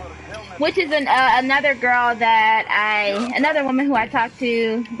which is another girl that another woman who I talked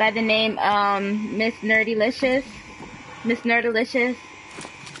to by the name Miss Nerdylicious.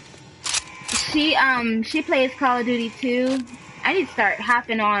 She plays Call of Duty 2. I need to start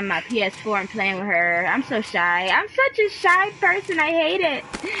hopping on my PS4 and playing with her. I'm so shy. I'm such a shy person. I hate it.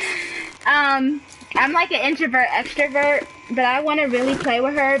 I'm like an introvert extrovert, but I want to really play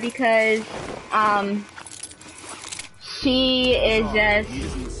with her because she is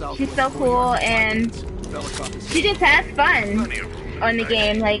she's so cool and she just has fun on the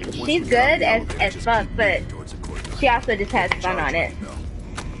game. Like, she's good as fuck, but she also just has fun on it.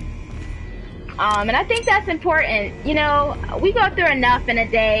 And I think that's important. You know, we go through enough in a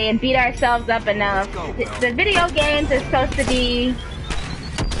day and beat ourselves up enough. The video games are supposed to be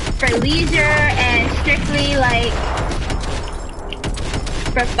for leisure and strictly like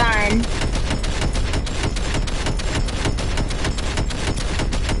for fun.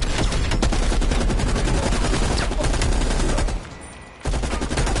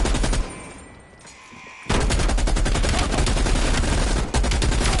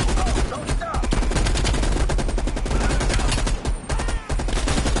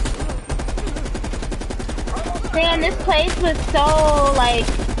 Man, this place was so like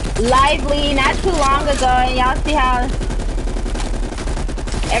lively not too long ago, and y'all see how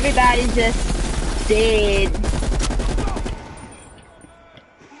everybody just did.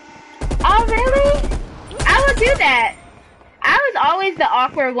 Oh really? I would do that. I was always the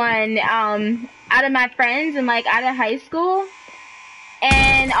awkward one out of my friends and like out of high school.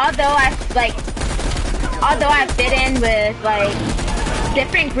 And although I fit in with like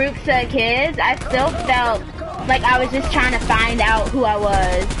different groups of kids, I still felt like I was just trying to find out who I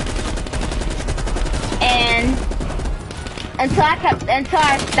was. And until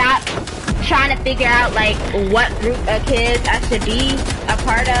I stopped trying to figure out like what group of kids I should be a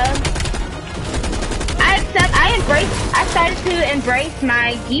part of, I started to embrace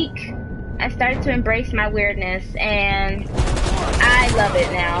my geek. I started to embrace my weirdness, and I love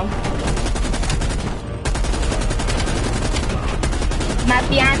it now. My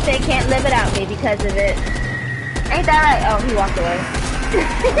fiance can't live without me because of it. Ain't that right? Oh, he walked away.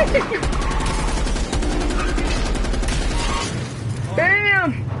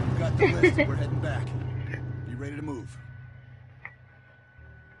 Damn! Got the list. We're heading back. You ready to move?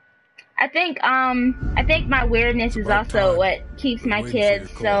 I think my weirdness is also what keeps my kids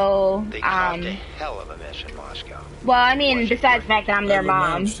so They caused a hell of a mess in Moscow. well, I mean, besides the fact that I'm their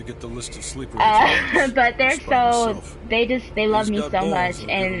mom, To get the list of sleeper but they're so they love me so much,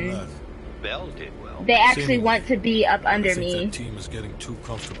 and Bell did well. they actually want to be up under me, team is getting too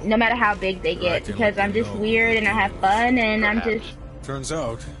comfortable. no matter how big they get, because I'm just weird and I have fun, and I'm just Turns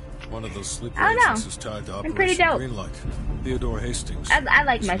out, one of those sleeper I don't know. agents is tied to I'm pretty Operation dope. Greenlight. Theodore Hastings. I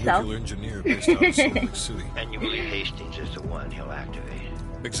like is a myself. nuclear engineer based out of Salt Lake City. And you believe Hastings is the one he'll activate.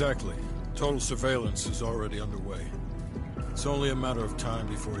 Exactly. Total surveillance is already underway. It's only a matter of time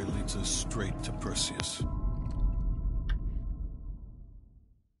before he leads us straight to Perseus.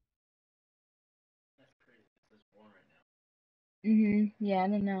 Yeah, I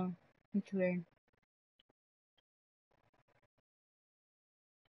don't know. It's weird.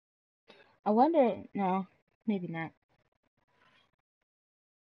 I wonder, no, maybe not.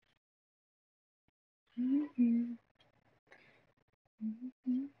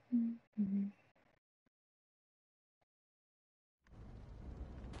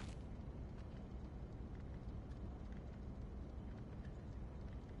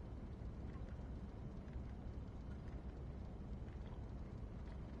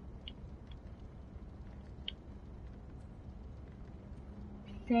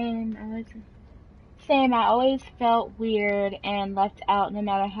 Same, I always felt weird and left out no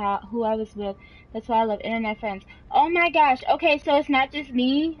matter who I was with. That's why I love internet friends. Oh my gosh, okay, so it's not just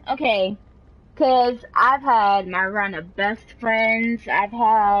me? Okay, because I've had my run of best friends. I've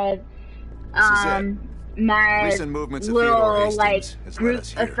had, my Recent movements of little, Theodore Hastings like, has led group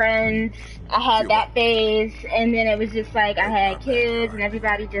us of here. friends. I had that phase, and then it was just like I had kids, and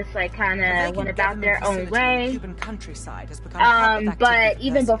everybody just like kind of went about their own way. But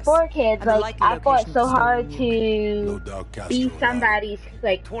even before kids, like I fought so hard to be somebody's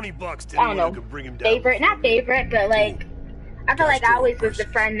like I don't know favorite, not favorite, but like I feel like I always was the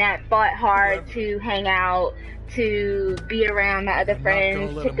friend that fought hard to hang out, to be around my other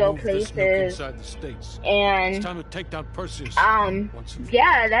friends, to go places, and It's time to take down Perseus.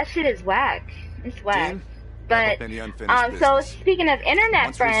 yeah, that shit is whack. It's whack. But so speaking of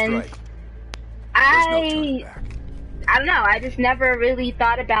internet friends, I don't know. I just never really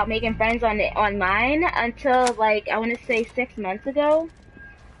thought about making friends online until like I want to say 6 months ago,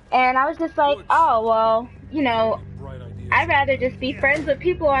 and I was just like, oh well, you know, I'd rather just be friends with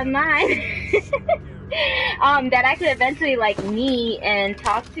people online that I could eventually like meet and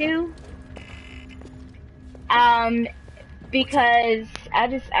talk to. Because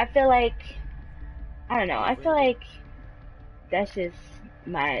I feel like, I don't know, I feel like that's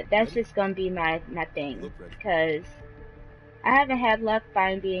just gonna be my thing, because I haven't had luck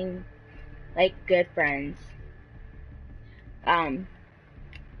finding like good friends.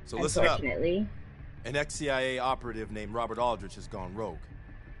 So listen up. Unfortunately. An ex-CIA operative named Robert Aldrich has gone rogue.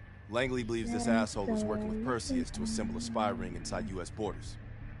 Langley believes this asshole was working with Perseus to assemble a spy ring inside U.S. borders.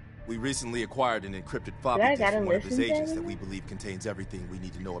 We recently acquired an encrypted floppy disk from one of his agents that we believe contains everything we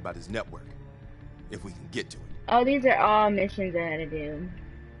need to know about his network. If we can get to it. Oh, these are all missions I had to do.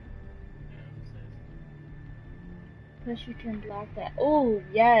 Plus you can block that. Oh,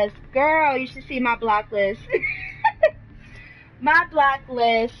 yes. Girl, you should see my block list. My block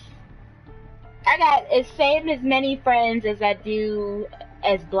list. I got as same as many friends as I do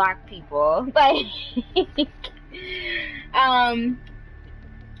as block people. Like,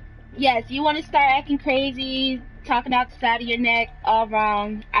 yes, you want to start acting crazy, talking out the side of your neck, all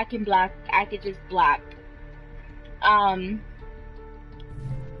wrong. I can block. I could just block.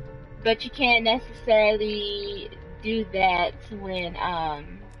 But you can't necessarily do that when, do I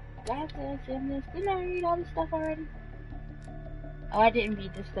have to send this? Didn't I read all this stuff already? Oh, I didn't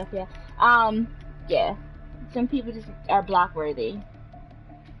read this stuff yet. Yeah. Some people just are block worthy.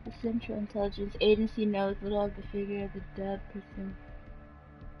 The Central Intelligence Agency knows little of the figure of the dead person.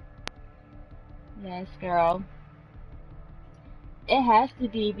 Yes, girl. It has to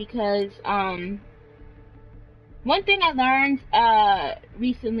be because, one thing I learned,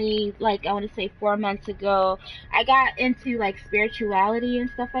 recently, like, I want to say 4 months ago, I got into, like, spirituality and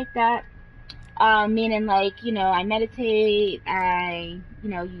stuff like that. Meaning, like, you know, I meditate, I, you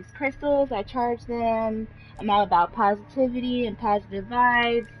know, use crystals, I charge them, I'm all about positivity and positive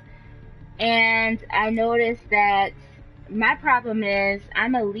vibes, and I noticed that my problem is,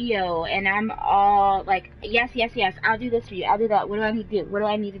 I'm a Leo, and I'm all, like, yes, yes, yes, I'll do this for you, I'll do that, what do I need to do, what do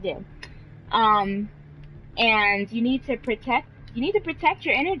I need to do, and you need to protect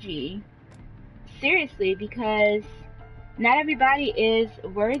your energy, seriously, because not everybody is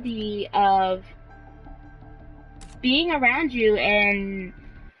worthy of being around you and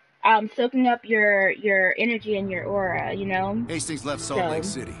soaking up your energy and your aura, you know? Hastings left Salt Lake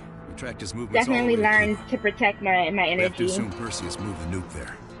City. We tracked his movements definitely all the way learned to protect my energy. We have to assume Perseus moved the nuke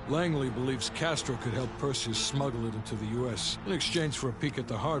there. Langley believes Castro could help Perseus smuggle it into the U.S. in exchange for a peek at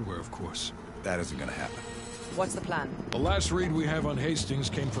the hardware, of course. That isn't going to happen. What's the plan? The last read we have on Hastings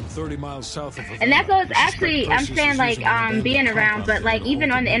came from 30 miles south of Havana. And that goes, actually, I'm saying, like, being around, but, like, even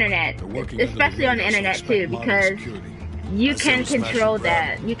on the internet, especially on the internet, too, because you can control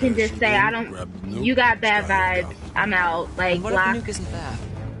that. You can just say, you got bad vibes, I'm out, like, block. What if the nuke isn't there?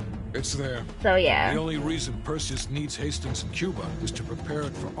 It's there. So, yeah. The only reason Perseus needs Hastings in Cuba is to prepare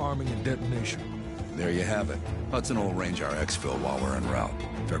it for arming and detonation. There you have it. Hudson will arrange our exfil while we're en route.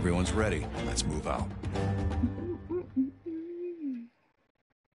 If everyone's ready, let's move out.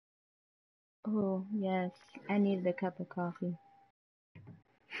 Oh, yes. I needed a cup of coffee.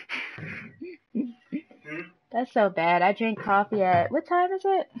 That's so bad. I drink coffee at... What time is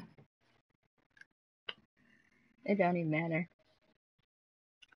it? It don't even matter.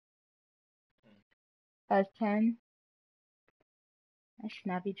 It's 10. I should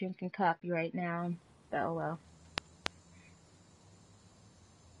not be drinking coffee right now. But oh well.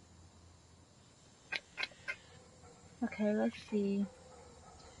 Okay, let's see.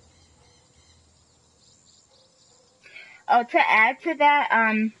 Oh, to add to that,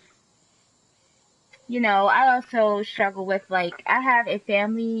 you know, I also struggle with, like, I have a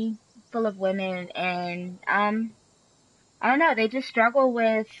family full of women, and, I don't know, they just struggle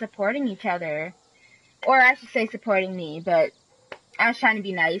with supporting each other. Or I should say supporting me, but I was trying to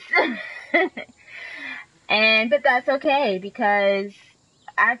be nice. But that's okay, because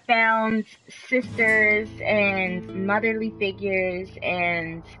I found sisters and motherly figures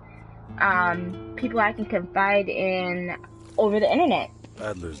and people I can confide in over the internet.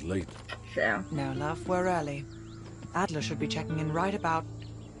 Adler's late. So. No, love, we're early. Adler should be checking in right about...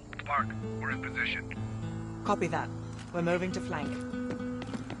 Park, we're in position. Copy that. We're moving to flank.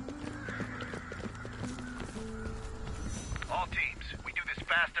 All teams, we do this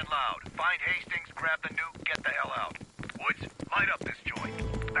fast and loud. Find Hastings, grab the nuke, get the hell out. Woods, light up this joint.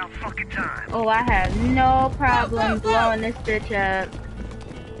 About fucking time. Oh, I have no problem blowing this bitch up.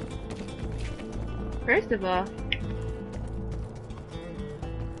 First of all,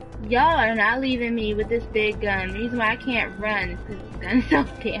 y'all are not leaving me with this big gun. The reason why I can't run is because this gun is so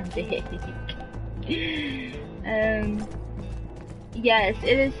damn big. Yes,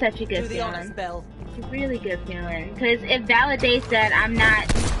 it is such a good feeling. It's a really good feeling. Because it validates that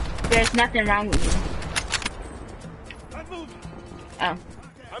there's nothing wrong with me. I'm moving. Oh.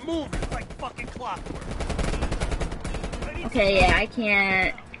 I'm moving like fucking clockwork. Okay, yeah, I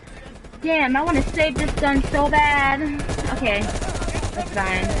can't. Damn, I want to save this gun so bad. Okay, that's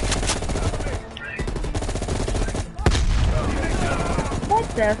fine. What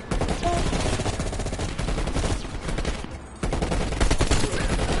the fuck?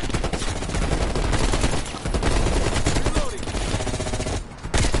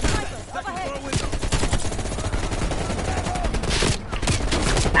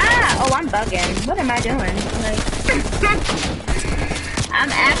 I'm bugging. What am I doing? Like, I'm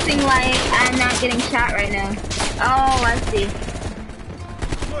acting like I'm not getting shot right now. Oh, I see.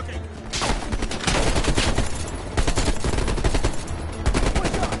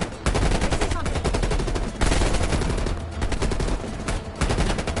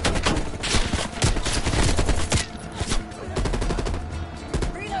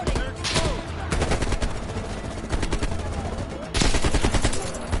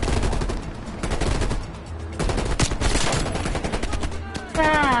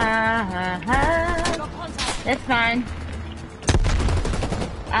 That's fine.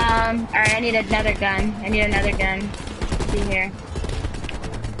 Alright, I need another gun. I need another gun. Let's see here.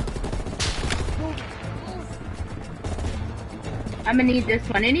 I'm gonna need this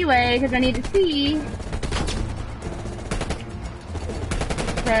one anyway, because I need to see.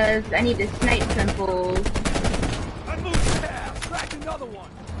 Because I need to snipe some fools. I moved fast. Crack another one.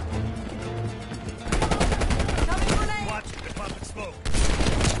 Watch the public smoke.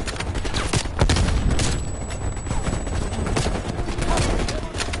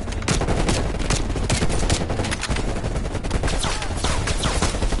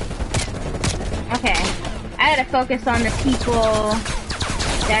 Okay, I gotta focus on the people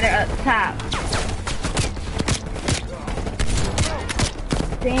that are up top.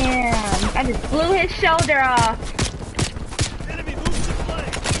 Damn, I just blew his shoulder off. Enemy moves to play.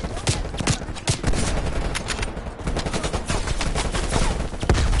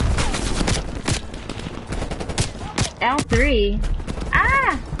 L3.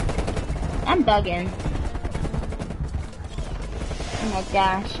 Ah! I'm bugging. Oh my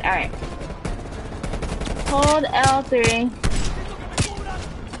gosh, alright. Hold L3.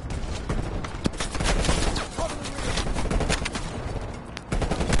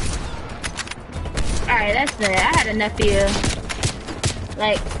 Alright, that's it. I had enough of you.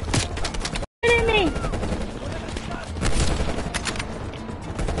 Like, what at me?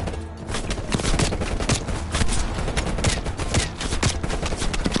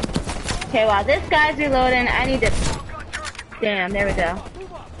 Okay, while this guy's reloading, I need to... Damn, there we go.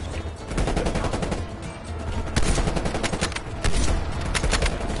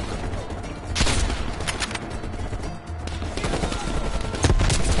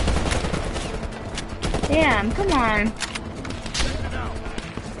 Damn, come on.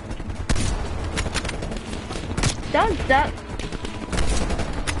 Don't duck.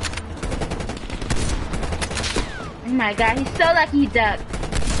 Oh my god, he's so lucky he ducked.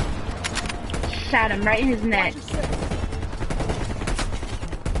 Shot him right in his neck.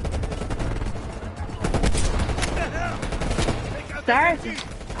 Sorry.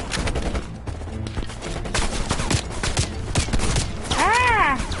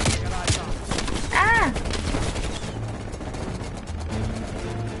 Ah! Ah!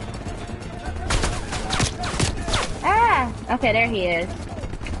 Ah! Okay, there he is.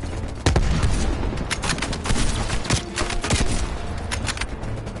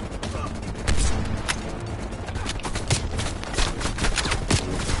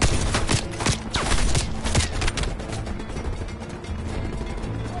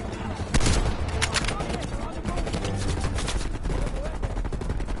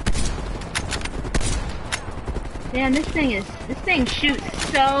 Man, this thing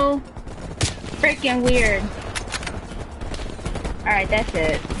shoots so freaking weird. Alright, that's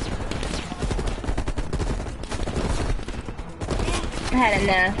it. I had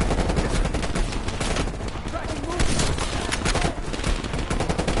enough.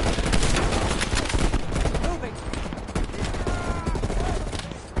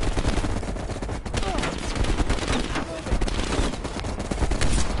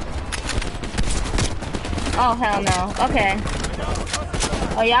 Oh, hell no. Okay.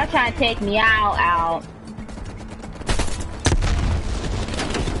 Oh, y'all trying to take me out.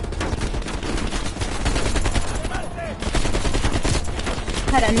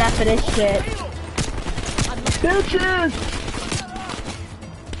 Had enough of this shit. Bitches!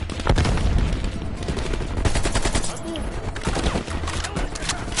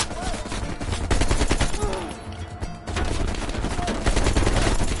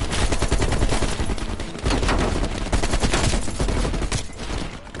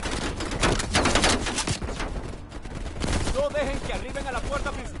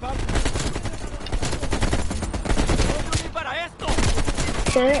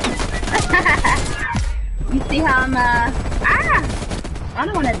 You see how I'm, I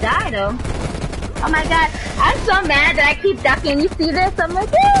don't want to die, though. Oh my god, I'm so mad that I keep ducking. You see this? I'm like,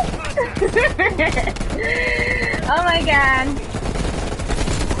 oh my god.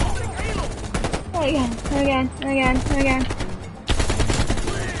 Again.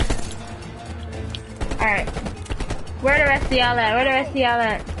 Where the rest of y'all at? Where the rest of y'all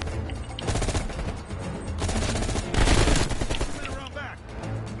at?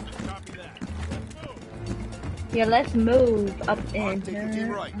 Yeah, let's move up in here.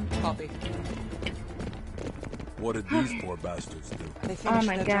 Copy. What did these poor bastards do? Oh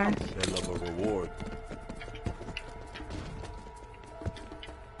my gosh. They love a reward.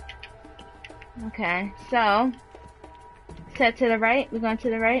 Okay, so set to the right. We're going to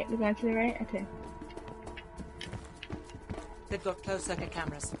the right. We're going to the right. Okay. They've got closed circuit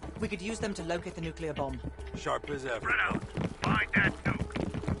cameras. We could use them to locate the nuclear bomb. Sharp as ever. Find that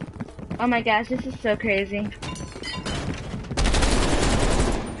nuke. Oh my gosh, this is so crazy.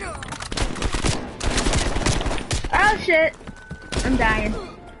 Oh shit! I'm dying.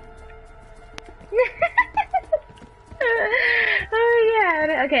 Oh my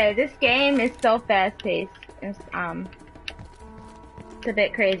god. Okay, this game is so fast paced. It's a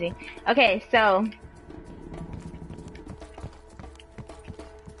bit crazy. Okay, so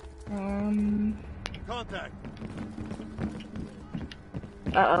Contact.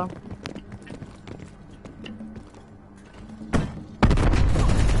 uh-oh.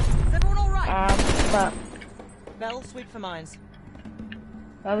 Is everyone alright? Fuck. Bell, sweep for mines.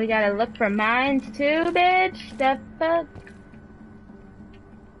 Well, we gotta look for mines too, bitch. The fuck?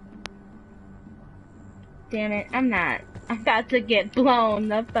 Damn it, I'm not. I'm about to get blown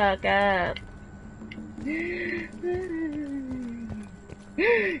the fuck up.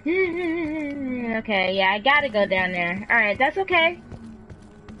 Okay, yeah, I gotta go down there. Alright, that's okay.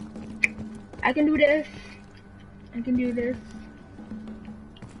 I can do this. I can do this.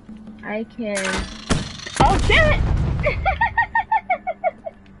 I can... Oh, shit!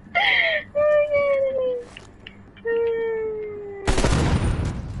 Oh my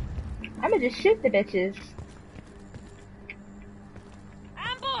god. I'ma just shoot the bitches.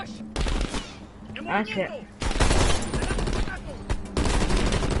 Ambush! Oh shit.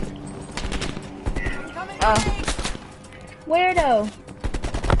 Oh. Weirdo.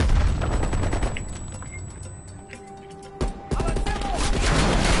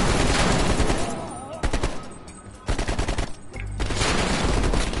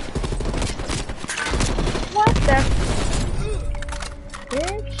 What the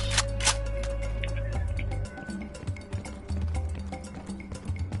bitch?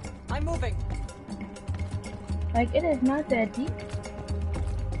 I'm moving. Like, it is not that deep.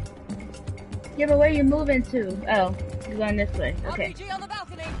 Yeah, but where you moving to? Oh, you're going this way. Okay. RPG on the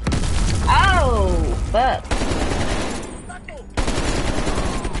balcony. Oh, fuck.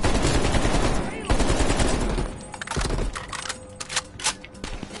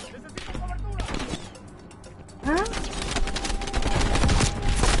 Huh?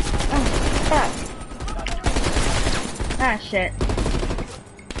 Oh, fuck. Ah, shit.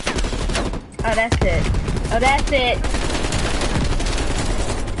 Oh, that's it. Oh, that's it.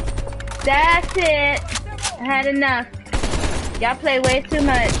 That's it. I had enough. Y'all play way too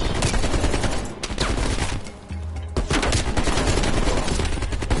much.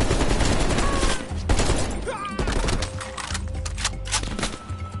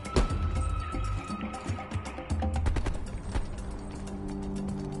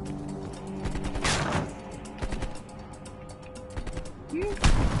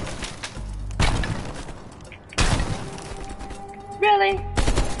 Really?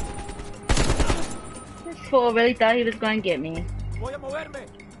 This fool really thought he was going to get me. Voy a moverme.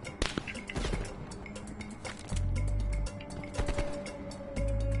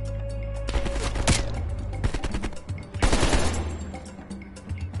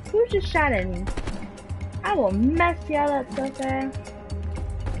 Who just shot at me? I will mess y'all up so fast.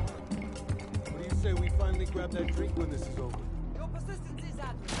 What do you say we finally grab that drink when this is over? Your persistence is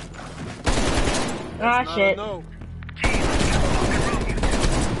at. Ah, shit. No.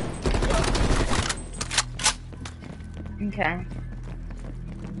 Okay.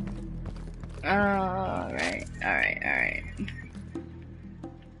 Alright.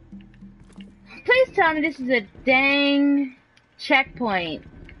 Please tell me this is a dang checkpoint.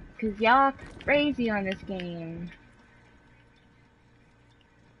 Cause y'all crazy on this game.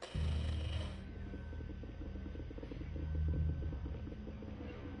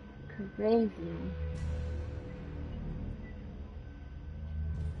 Crazy.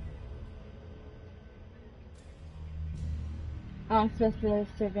 Oh, I'm supposed to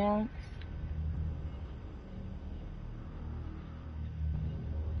surveillance.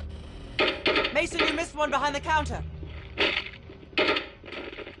 Mason, you missed one behind the counter.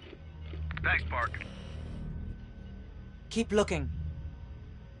 Thanks, Park. Keep looking.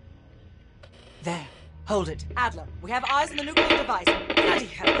 There. Hold it. Adler, we have eyes on the nuclear device. Bloody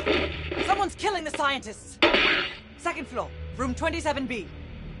hell. Someone's killing the scientists. Second floor, room 27B.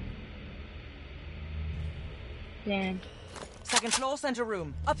 Damn. Second floor, center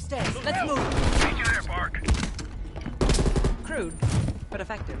room. Upstairs. Let's move. Meet you there, Park. Crude, but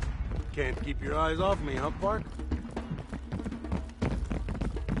effective. Can't keep your eyes off me, huh, Park?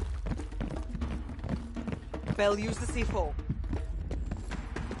 Bell, use the C4.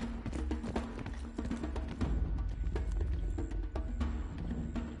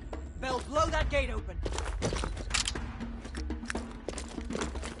 Bell, blow that gate open.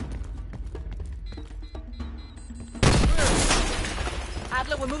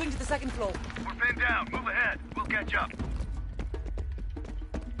 Adler, we're moving to the second floor. We're pinned down. Move ahead. We'll catch up.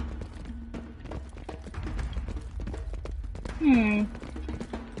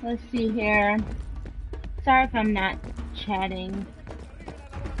 Let's see here. Sorry if I'm not chatting.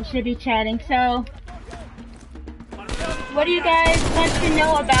 I should be chatting. So, what do you guys want to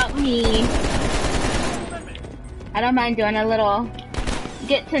know about me? I don't mind doing a little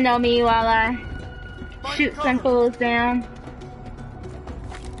get to know me while I shoot some fools down.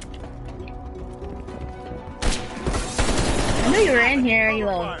 I knew you were in here, you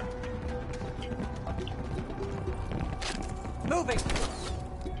little... Moving.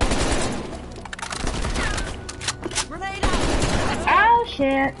 Grenade out. Oh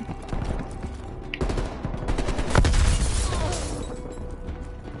shit.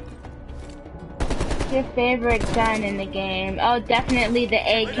 What's your favorite gun in the game? Oh, definitely the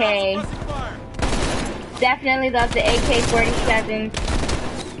AK. Definitely love the AK-47.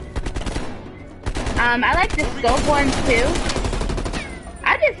 I like the scope ones too.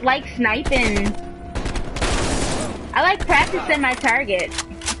 I just like sniping. I like practicing my target.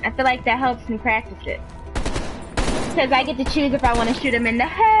 I feel like that helps me practice it. Because I get to choose if I want to shoot him in the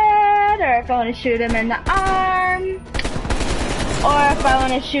head, or if I want to shoot him in the arm, or if I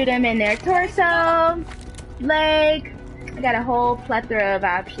want to shoot him in their torso, leg. I got a whole plethora of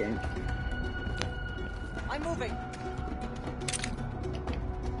options. I'm moving.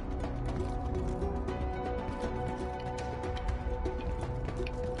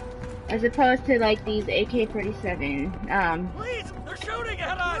 As opposed to like these AK-47, Please, they're shooting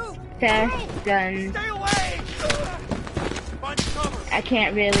at us. fast guns. Stay away. I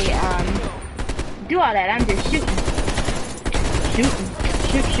can't really do all that. I'm just shooting.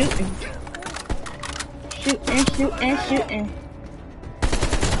 Shooting.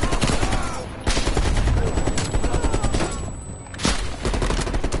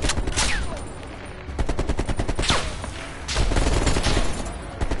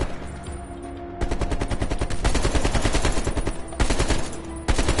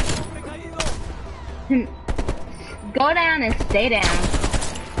 Go down and stay down.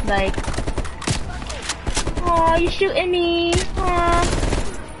 Like, oh, you shooting me?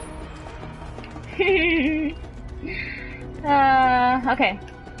 Okay.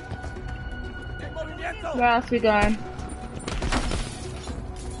 Where else we going?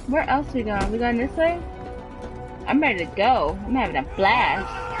 Where else we going? We going this way? I'm ready to go. I'm having a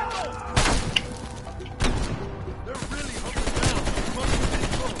blast.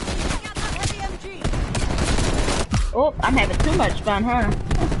 Oh, I'm having too much fun, huh?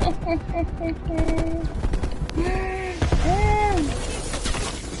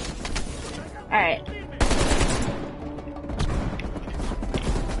 Alright.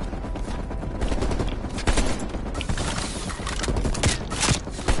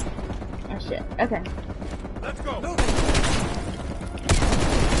 Oh shit, okay. Let's go.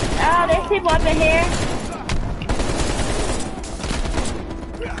 Oh, there's people up in here.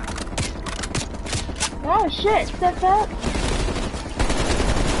 Oh shit, step up.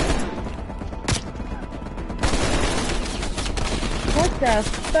 What the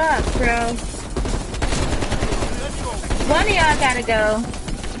fuck, bro? One of y'all gotta go.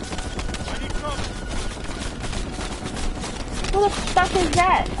 Who the fuck is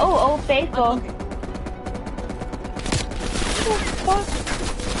that? Oh, Old Faithful. What the fuck?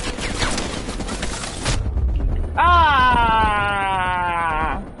 Ah!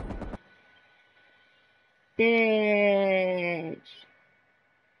 Bitch.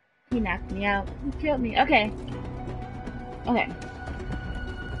 He knocked me out. He killed me. Okay. Okay.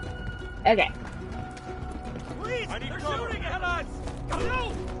 Okay. Please, they're shooting at us.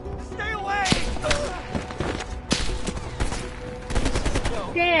 No, stay away.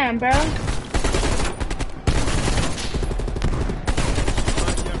 Damn, bro.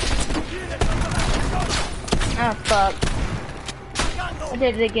 Oh, fuck. I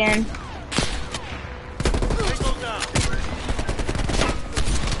did it again.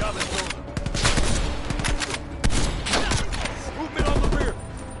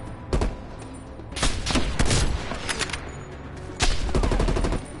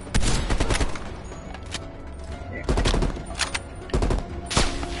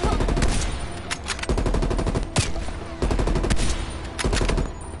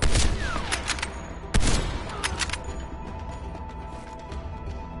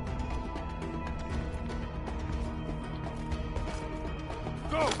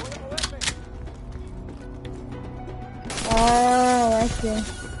 see.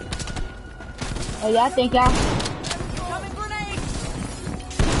 Oh, yeah, thank y'all.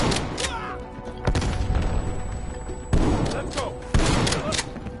 Let's go.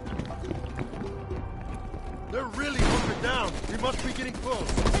 They're really hunkered down. We must be getting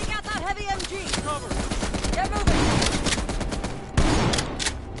close. Take out that heavy MG. Cover. Get moving.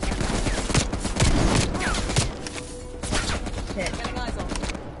 Shit. Getting eyes on.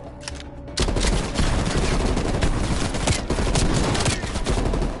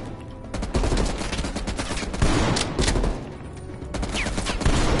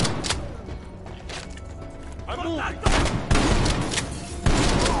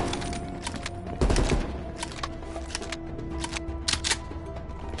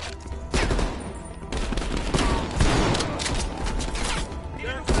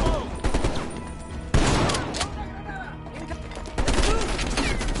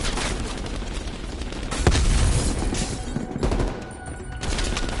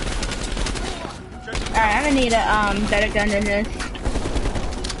 Alright, I'm gonna need a better gun than this.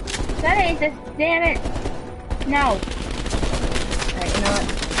 That ain't this, damn it! No. Alright, you know what?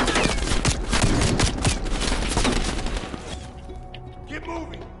 Get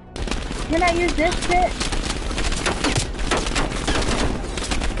moving. Can I use this shit?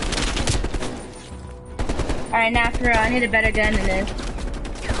 Alright, now for real, I need a better gun than this.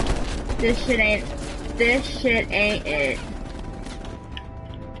 This shit ain't it.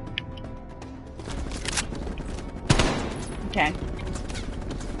 Okay.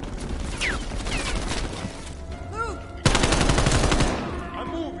 I'm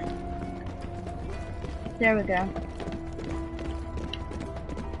moving. There we go.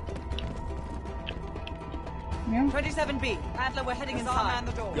 No? 27B. Adler, we're heading inside.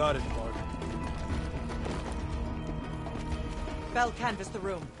 The door. Got it, Bart. Bell, canvass the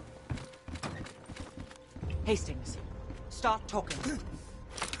room. Hastings, start talking.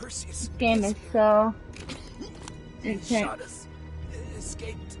 This game is so intense.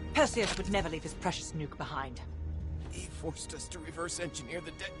 Escaped. Perseus would never leave his precious nuke behind. He forced us to reverse engineer the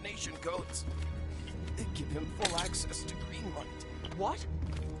detonation codes. They give him full access to Greenlight. What?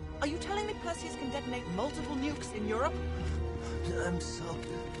 Are you telling me Perseus can detonate multiple nukes in Europe? I'm so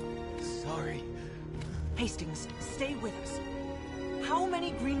sorry. Hastings, stay with us. How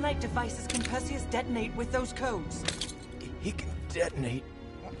many Greenlight devices can Perseus detonate with those codes? He can detonate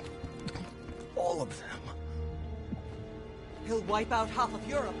all of them. He'll wipe out half of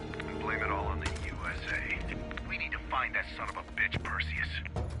Europe. Blame it all on the USA. We need to find that son of a bitch, Perseus.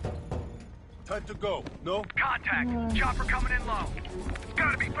 Time to go. No? Contact! Chopper coming in low. It's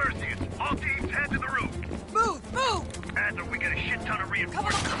gotta be Perseus. All teams head to the roof. Move! Move! Adler, we got a shit ton of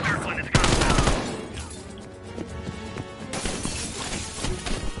reinforcements circling this compound.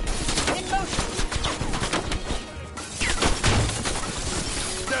 In motion!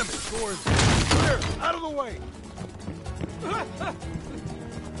 Damn it, doors. Clear! Out of the way!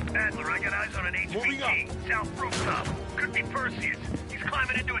 Adler, I got eyes on an HVT. South rooftop. Could be Perseus. He's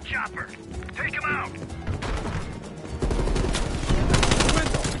climbing into a chopper. Take him out!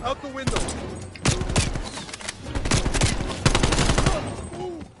 Window! Out the window!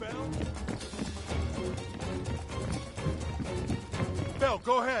 Move, Bell! Bell,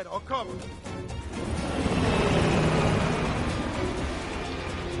 go ahead. I'll cover.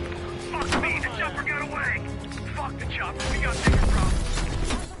 Fuck me! The chopper got away! Fuck the chopper. We got bigger problems.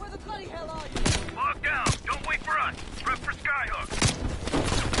 Where the bloody hell are you? Lock down. Don't wait for us. Prep for Skyhook.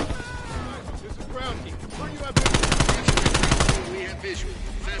 This is ground team. Where you have visual? We have visual.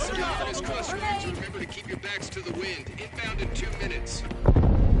 Fasten your harness crossroads. Remember to keep your backs to the wind. Inbound in 2 minutes.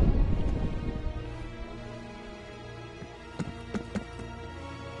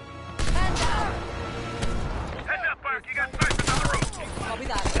 Heads up, Burke. You got snipers on the roof. Copy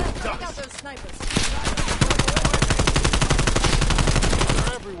that. Take out those snipers.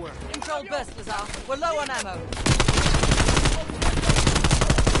 They're everywhere. Control burst, Lazar. We're low on ammo.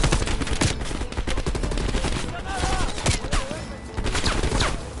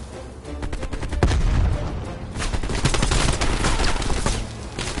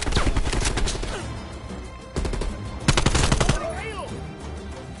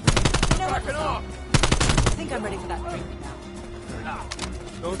 I think I'm ready for that drink now.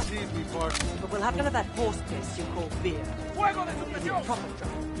 Don't tease me, Bart. But we'll have none of that horse piss you call beer. It's a proper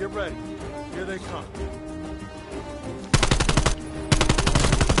drink. Get ready. Here they come.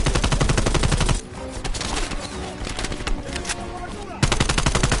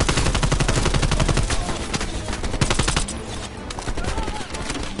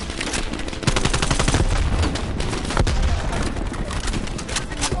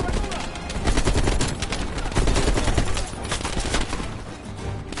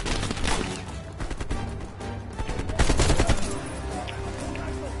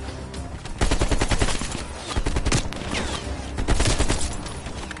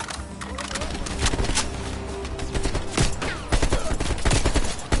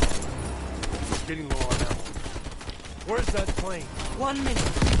 Getting low on ammo. Where's that plane? 1 minute.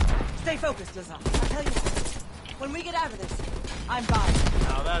 Stay focused, Lazar. I'll tell you what. When we get out of this, I'm buying.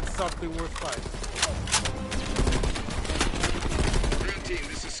 Now that's something worth fighting. Ground team,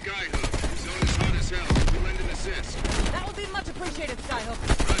 this is Skyhook. The zone is hot as hell. We'll lend an assist. That would be much appreciated, Skyhook.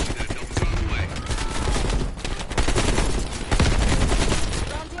 Roger that. Help is on the way.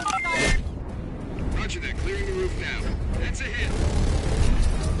 Ground team, Skyhook. Roger that. Clearing the roof now. That's a hit.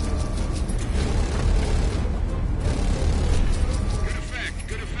 Good effect.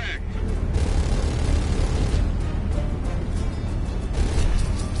 Good effect.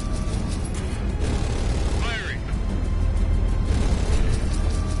 Firing.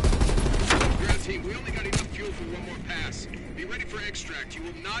 Ground team, we only got enough fuel for one more pass. Be ready for extract. You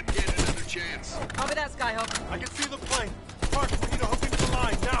will not get another chance. Copy that, Skyhook. I can see the plane. Park, we need to hook into the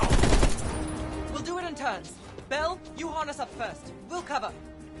line now. We'll do it in turns. Bell, you harness up first. We'll cover.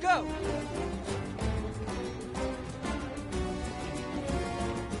 Go!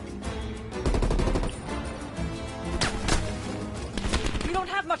 We don't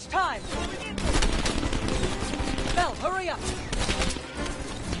have much time! Bell, hurry up!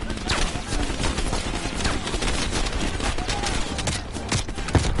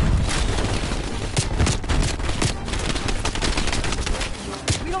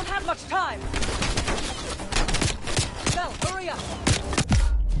 We don't have much time! Bell, hurry up!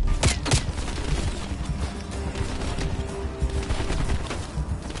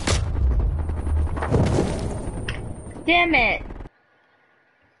 Damn it!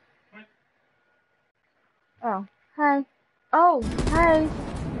 Oh, hi. Oh, hi.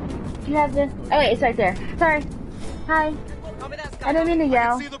 You have the... Oh wait, it's right there. Sorry. Hi. I didn't mean to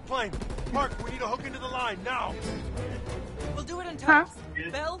yell. I can see the plane. Park, we need to hook into the line now. We'll do it in Huh?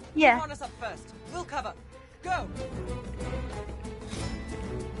 turns. Bell, Yeah. you harness up first. We'll cover. Go!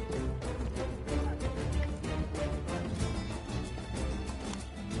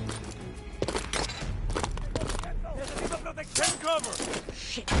 Take cover.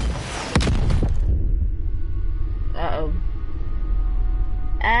 Shit. Uh-oh.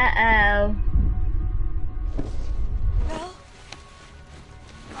 Uh-oh. Bell?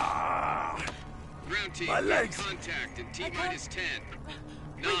 Ground team, My legs. contact in T-minus 10.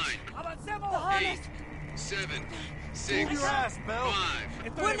 9. The harness! 8. 7. Move 6. your ass, Bell.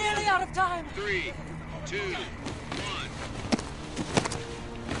 5. We're nearly out of time! 3. 2. 1.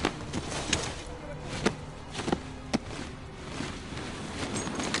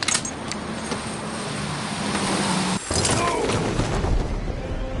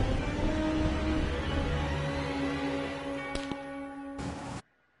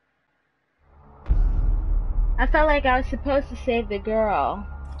 I felt like I was supposed to save the girl.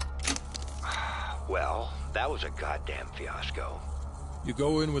 Well, that was a goddamn fiasco. You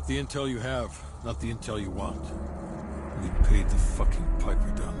go in with the intel you have, not the intel you want. We paid the fucking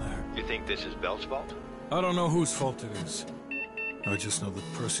piper down there. You think this is Bell's fault? I don't know whose fault it is. I just know that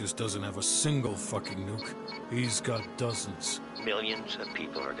Perseus doesn't have a single fucking nuke. He's got dozens. Millions of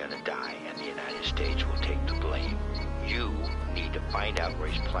people are gonna die, and the United States will take the blame. You need to find out where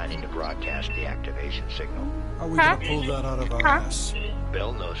he's planning to broadcast the activation signal. How are we gonna pull that out of our ass?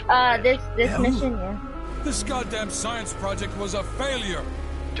 Bell knows where it is. This mission, yeah. This goddamn science project was a failure!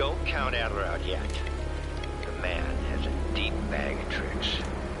 Don't count Adler out yet. The man has a deep bag of tricks.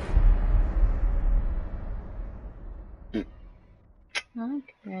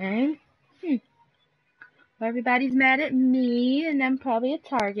 Okay. Well, everybody's mad at me, and I'm probably a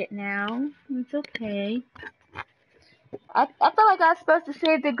target now. It's okay. I felt like I was supposed to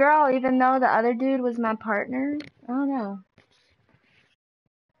save the girl, even though the other dude was my partner. I don't know.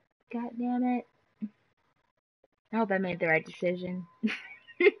 God damn it. I hope I made the right decision.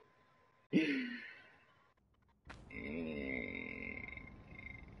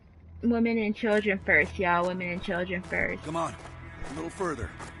 Women and children first, y'all. Women and children first. Come on, a little further.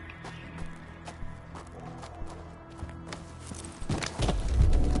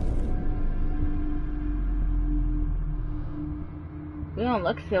 We don't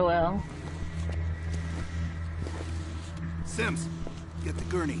look so well. Sims, get the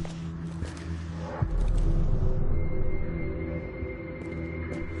gurney.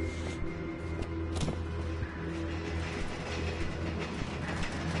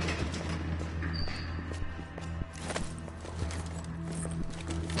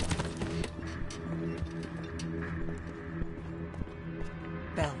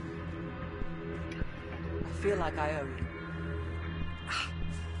 Bell. I feel like I owe you.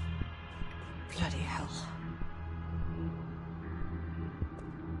 Bloody hell.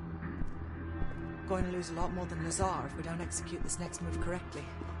 Going to lose a lot more than Lazar if we don't execute this next move correctly.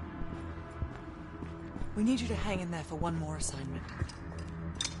 We need you to hang in there for one more assignment.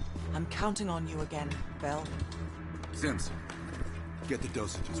 I'm counting on you again, Bell. Sims, get the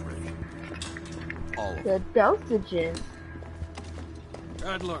dosages ready. All of them. The dosages?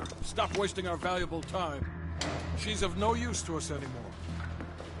 Adler, stop wasting our valuable time. She's of no use to us anymore.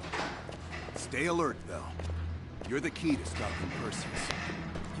 Stay alert, Bell. You're the key to stopping Perseus.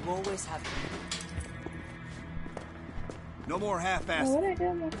 You always have been. No more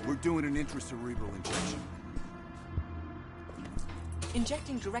half-assed. We're doing an intracerebral injection.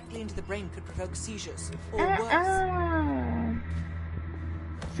 Injecting directly into the brain could provoke seizures, or worse.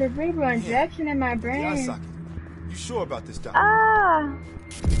 Cerebral injection in my brain. Yasaki, you sure about this, Doctor?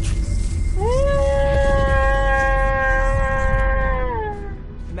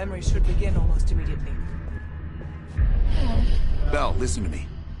 Memory should begin almost immediately. Bell, listen to me.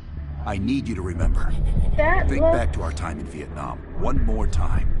 I need you to remember. Think back to our time in Vietnam. One more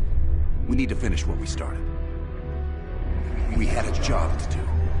time. We need to finish what we started. We had a job to do.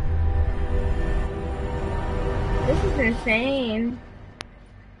 This is insane.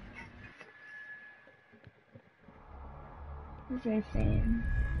 This is insane.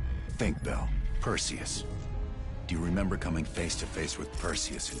 Think, Bell. Perseus. Do you remember coming face to face with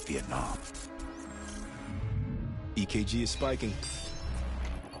Perseus in Vietnam? EKG is spiking.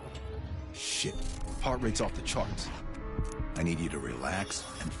 Shit. Heart rate's off the charts. I need you to relax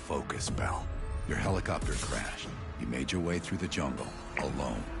and focus, Bell. Your helicopter crashed. You made your way through the jungle,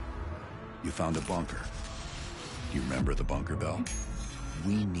 alone. You found a bunker. Do you remember the bunker, Bell?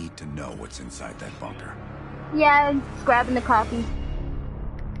 We need to know what's inside that bunker. Yeah, I'm just grabbing the coffee.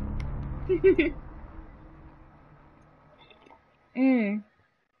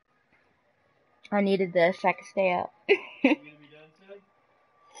 I needed this so I could stay up.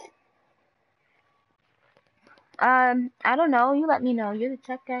 I don't know. You let me know. You're the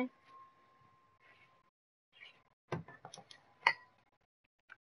tech guy.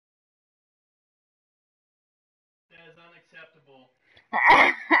 That is unacceptable.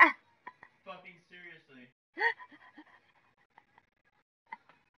 Fucking seriously.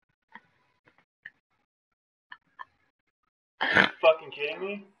 Are you fucking kidding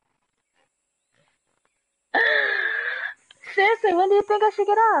me? Seriously, when do you think I should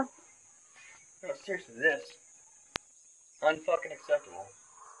get off? No, seriously, this. Unfucking acceptable.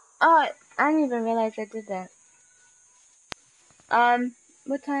 Oh, I didn't even realize I did that.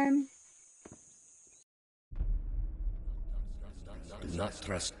 What time? Do not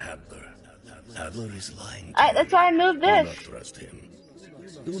trust Adler. Adler is lying. That's why I moved this. Do not trust him.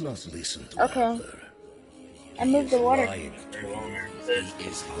 Do not listen to Adler. I moved the water. He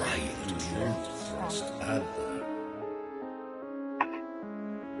is lying to you. Trust Adler.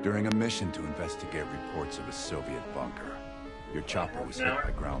 During a mission to investigate reports of a Soviet bunker, your chopper was hit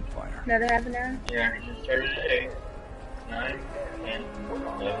by ground fire. Another half an hour? Yeah, it started at 8, 9, 10,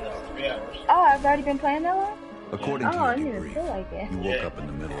 11, that's 3 hours. Oh, I've already been playing that long? According to your debrief, like it. you woke up in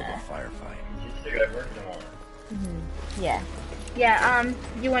the middle of a firefight. Yeah. Yeah,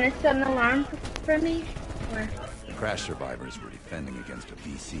 you want to set an alarm for me? Or? The crash survivors were defending against a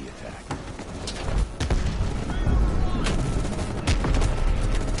VC attack.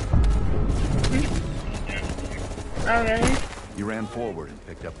 Oh, really? You ran forward and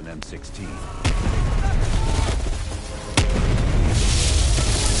picked up an M16.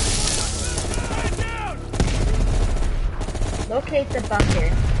 Locate the bunker.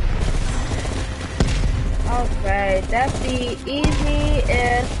 Alright, that'd be easy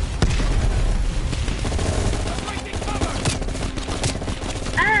if...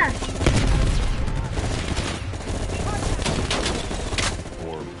 Ah!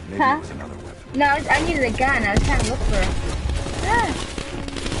 Or maybe it was another weapon. No, I needed a gun. I was trying to look for it. Ah!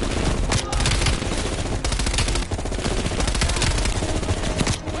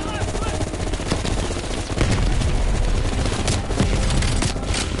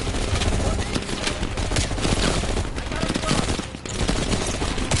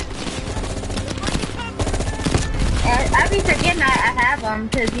 I be forgetting I have them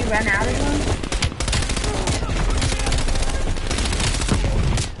because you run out of them.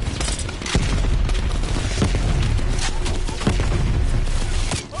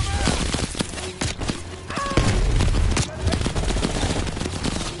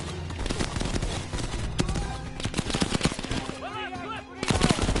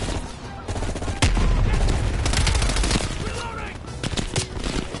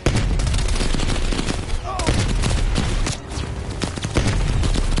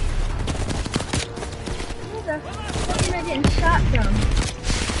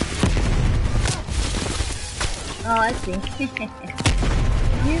 Oh, I see.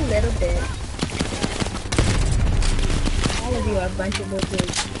 You little bitch. you are a bunch of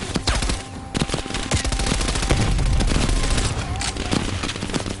witches.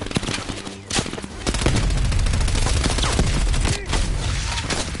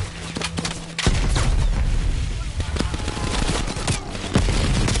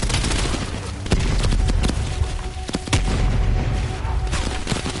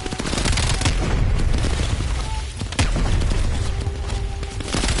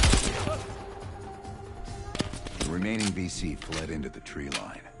 Fled into the tree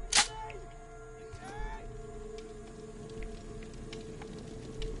line.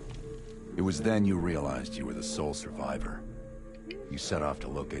 It was then you realized you were the sole survivor. You set off to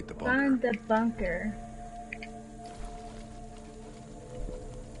locate the bunker. Find the bunker.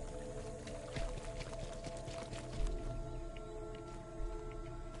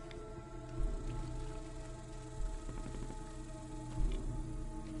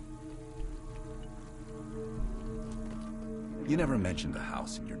 You never mentioned the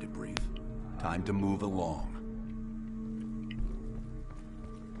house in your debrief. Time to move along.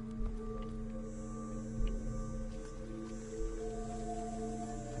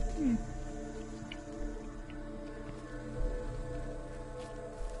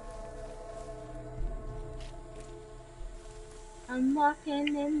 I'm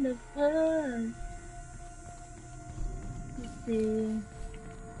walking in the woods. Let's see.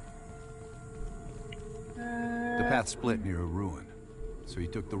 The path split near a ruin, so you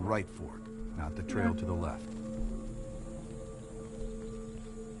took the right fork, not the trail to the left.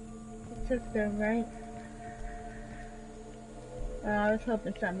 I took the right. I was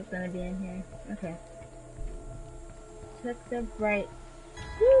hoping something was gonna be in here. Okay. Took the right.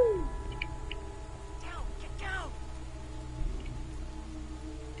 Woo! Down! Get down!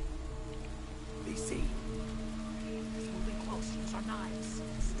 They see. It's moving close. Use our knives.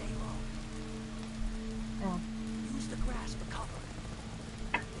 Stay low. Oh. Use the grass for cover.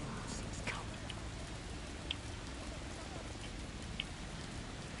 Then Lucy's cover.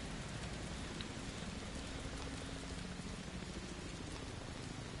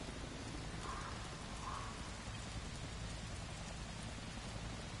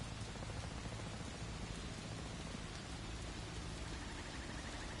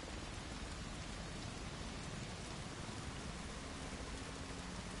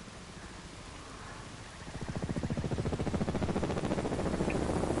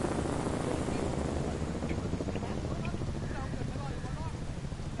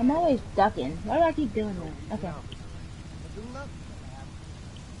 I'm always ducking. Why do I keep doing that? Okay.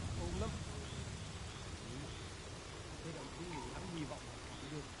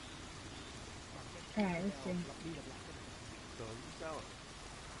 Alright, let's see.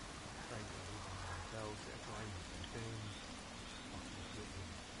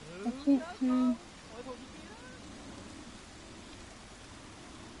 I can't turn.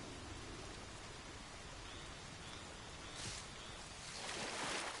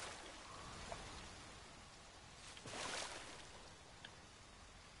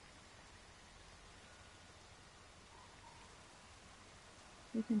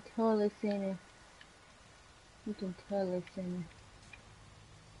 You can totally see me. You can totally see me.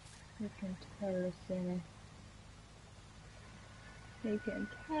 You can totally see me. You can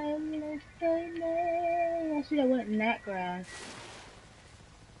totally see me. I should have went in that grass.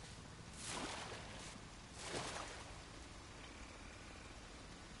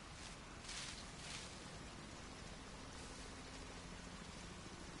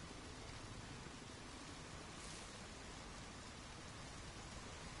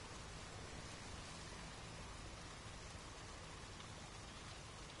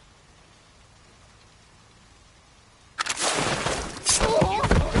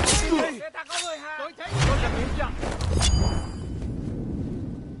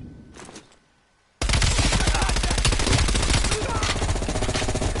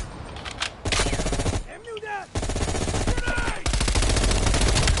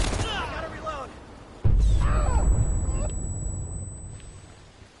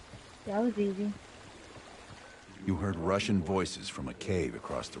 That was easy. You heard Russian voices from a cave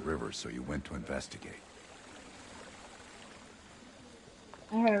across the river, so you went to investigate.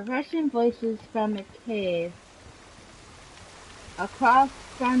 I heard Russian voices from a cave across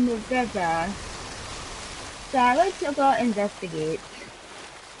from the river, so I went to go investigate.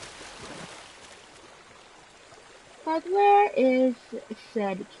 But where is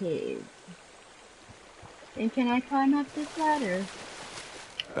said cave? And can I climb up this ladder?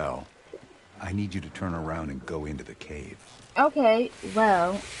 Belle, I need you to turn around and go into the cave. Okay,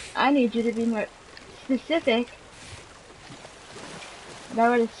 well, I need you to be more specific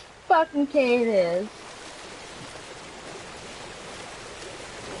about where this fucking cave is.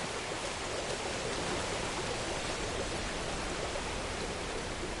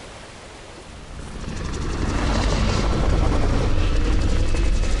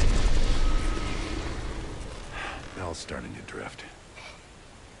 drift.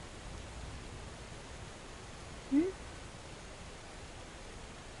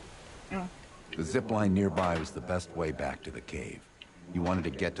 Oh. The zip line nearby was the best way back to the cave. You wanted to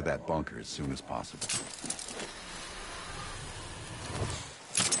get to that bunker as soon as possible.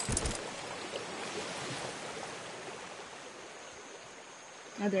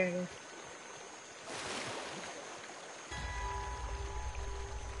 Oh, there it is.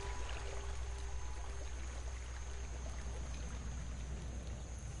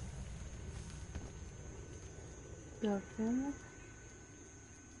 Go fast.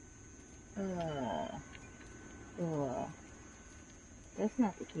 That's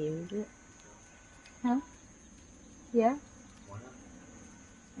not the cave, is it? Huh? Yeah?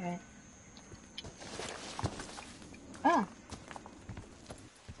 Alright. Oh.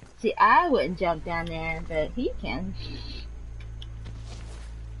 See, I wouldn't jump down there, but he can.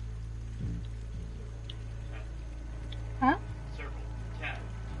 Huh? Circle. Tab.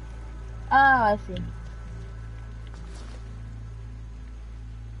 Oh, I see.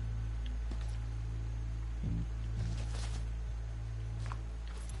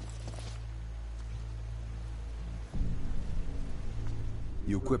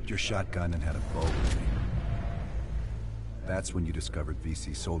 You equipped your shotgun and had a bow with you. That's when you discovered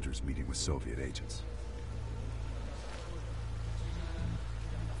VC soldiers meeting with Soviet agents.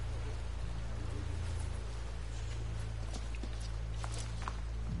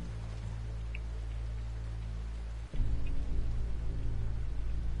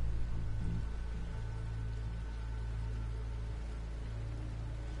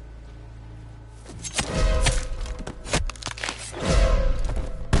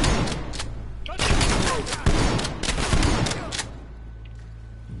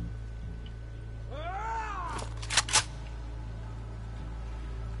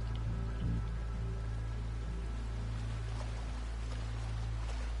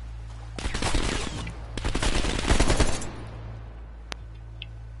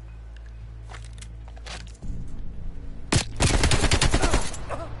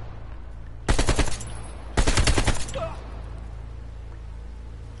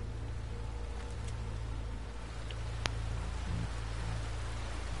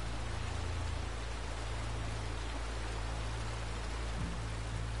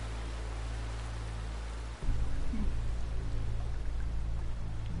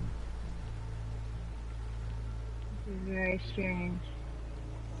 Very strange.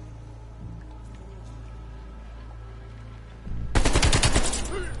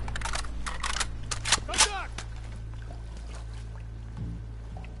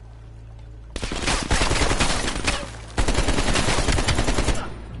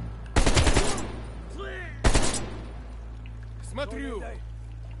 Смотрю.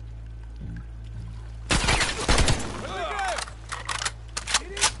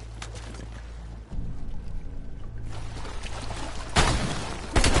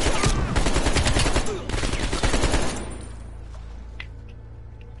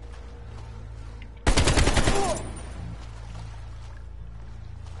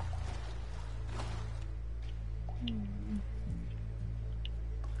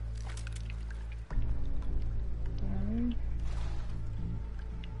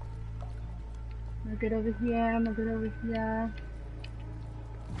 Get over here, I'm gonna get over here.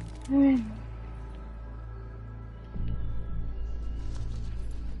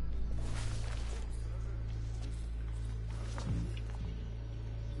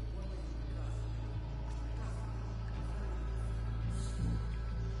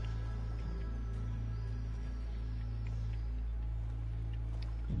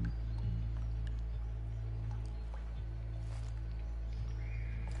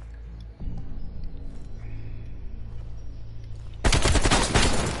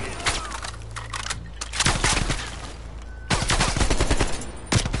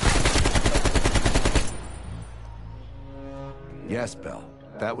 Yes, Bell.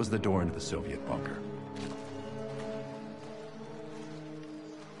 That was the door into the Soviet bunker.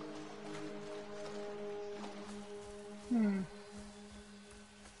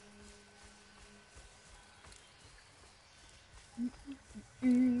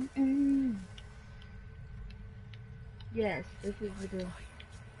 Yes, this is the door.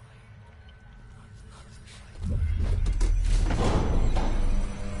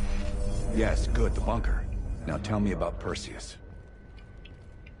 Yes, good, the bunker. Now tell me about Perseus.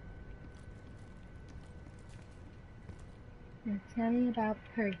 Now tell me about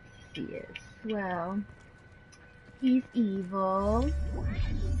Perseus. Well, he's evil.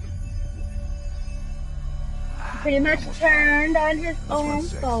 Pretty much turned on his own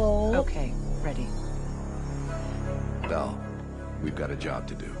soul. Okay, ready. Bell. We've got a job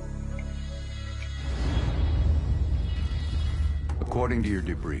to do. According to your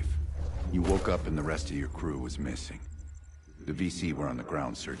debrief, you woke up and the rest of your crew was missing. The VC were on the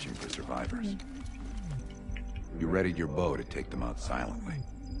ground searching for survivors. You readied your bow to take them out silently.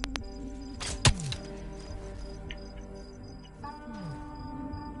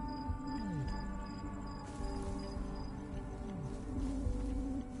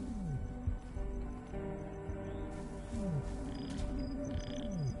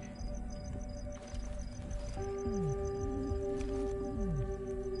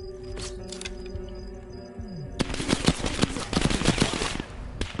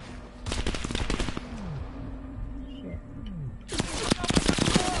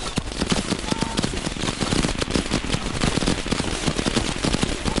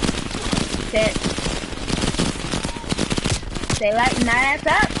 They lighting my ass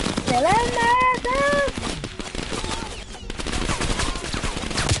up. They lighting my ass up.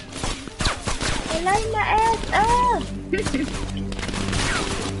 They lighting my ass up.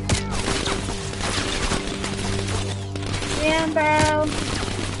 Damn, bro.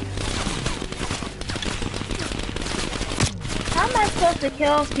 How am I supposed to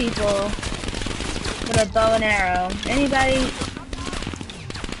kill people with a bow and arrow? Anybody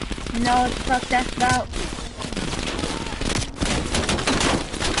know what the fuck that's about?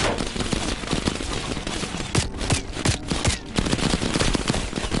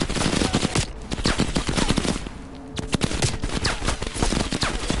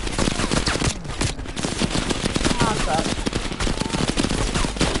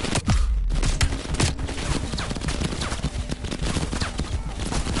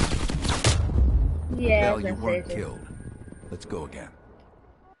 Bell, you weren't killed. Let's go again.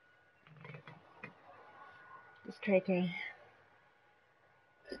 It's tricky.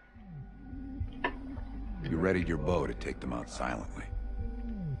 You readied your bow to take them out silently.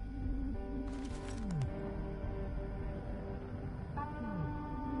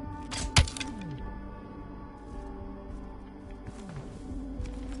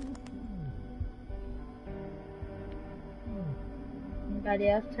 Anybody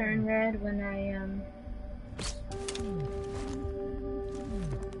else turn red when I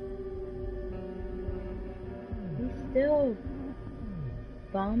He's still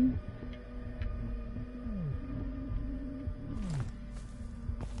bum.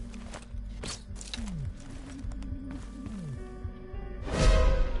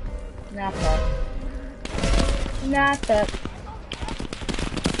 Not that. Not that.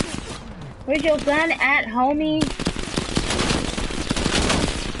 Where's your gun at, homie?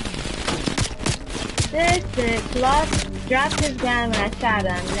 This bitch dropped his gun when I shot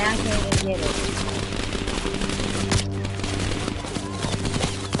him. Now I can't even get it.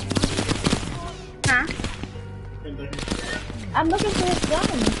 Huh? I'm looking for his gun.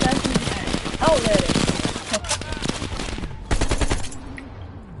 Oh, there it is.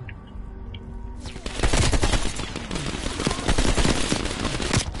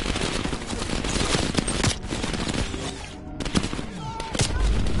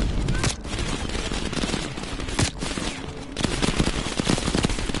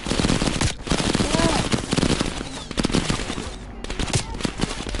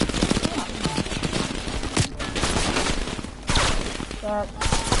 I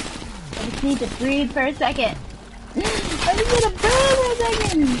just need to breathe for a second. I just need to breathe for a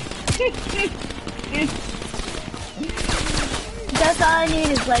second. That's all I need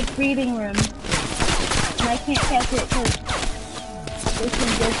is like breathing room. And I can't catch it because there's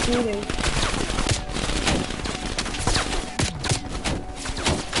some good shooters.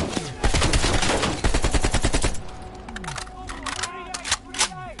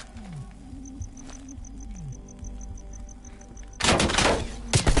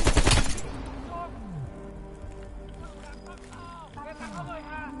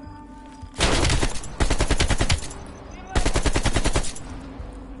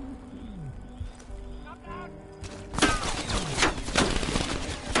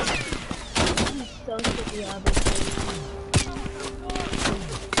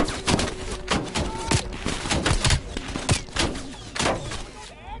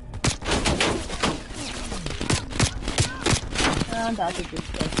 I'm about to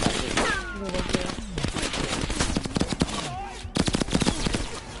just go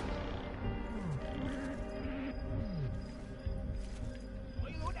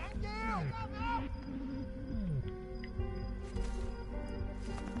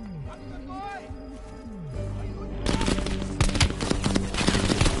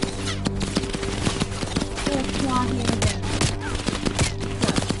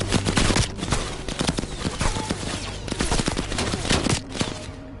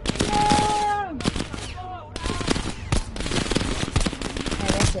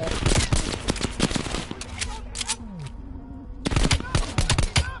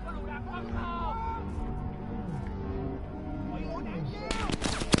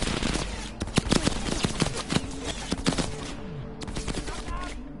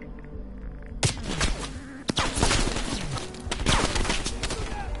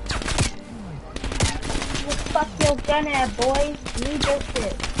gun at, boys? Need your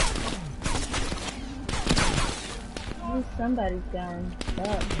shit. Use somebody's gun.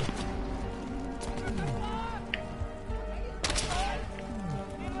 Fuck.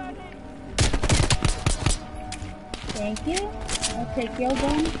 Thank you. I'll take your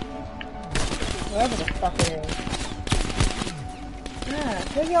gun. Wherever the fuck it is. Yeah,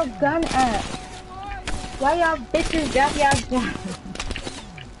 where your gun at? Why y'all bitches drop y'all gun?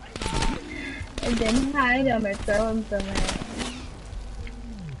 And then hide them or throw them somewhere.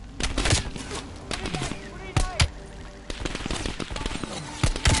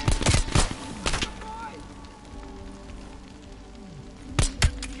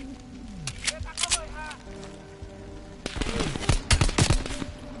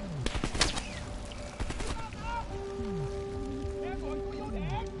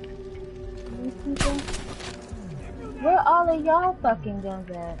 Where all of y'all fucking guns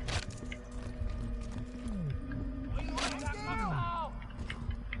at?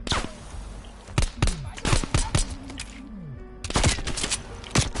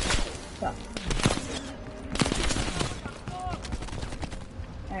 Fuck.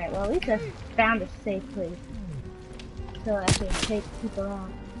 Alright, well at least I found a safe place. So I can take people out.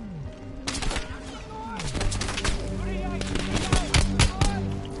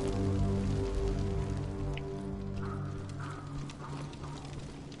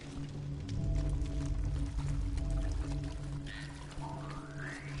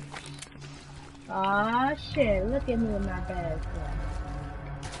 Aw shit, look at me with my bag.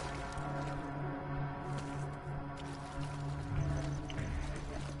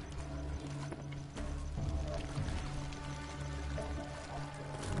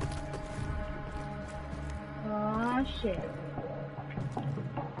 Aw shit.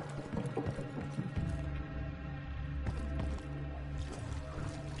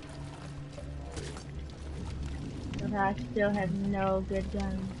 But I still have no good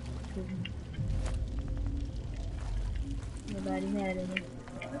guns. Nobody had any.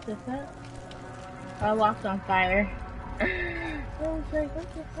 What the fuck? I walked on fire. I was like,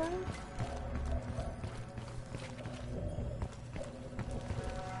 what the fuck?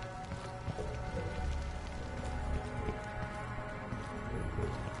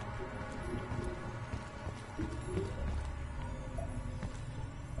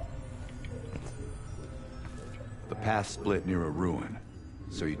 The path split near a ruin,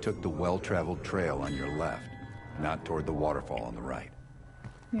 so you took the well-traveled trail on your left, not toward the waterfall on the right.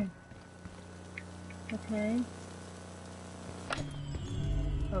 Okay.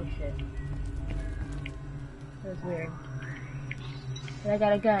 Oh shit. That was weird. But I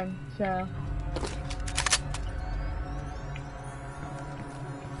got a gun, so...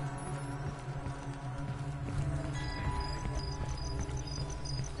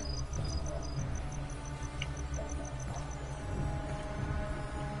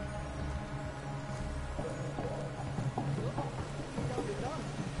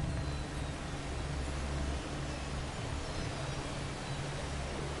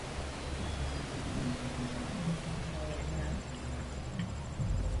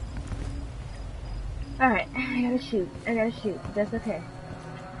 Alright, I gotta shoot. That's okay.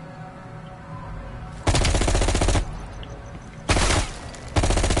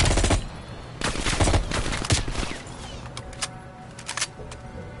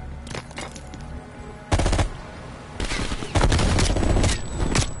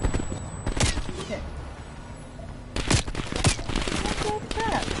 Okay. What the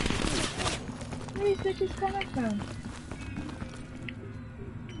fuck? Where are these bitches coming from?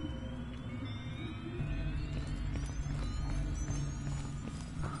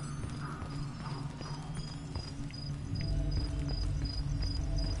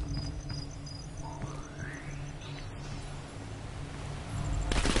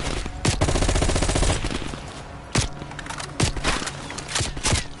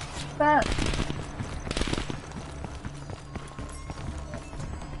 Fuck.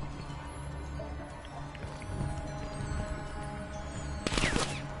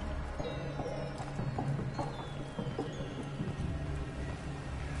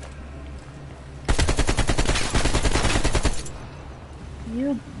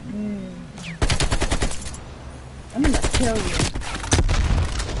 You, I'm gonna kill you.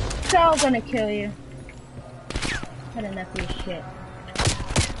 So gonna kill you. Had enough of your shit.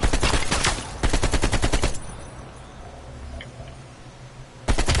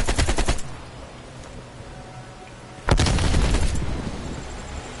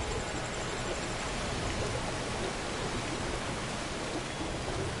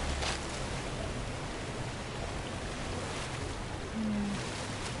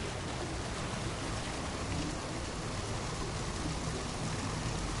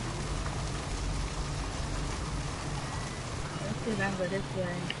 see if I can go this way.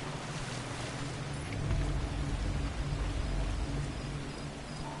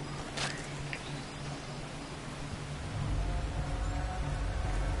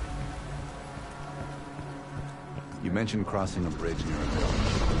 You mentioned crossing a bridge near a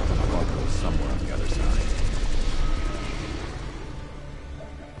village. Walker's somewhere on the other side.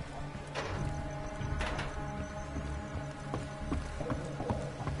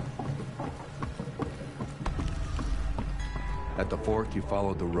 At the fork, you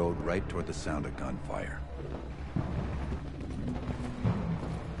followed the road right toward the sound of gunfire.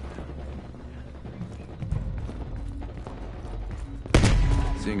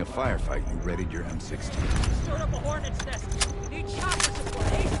 Seeing a firefight, you readied your M16. Stored up a hornet's nest. Need chopper support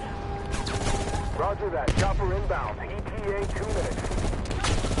ASAP. Roger that. Chopper inbound. ETA 2 minutes.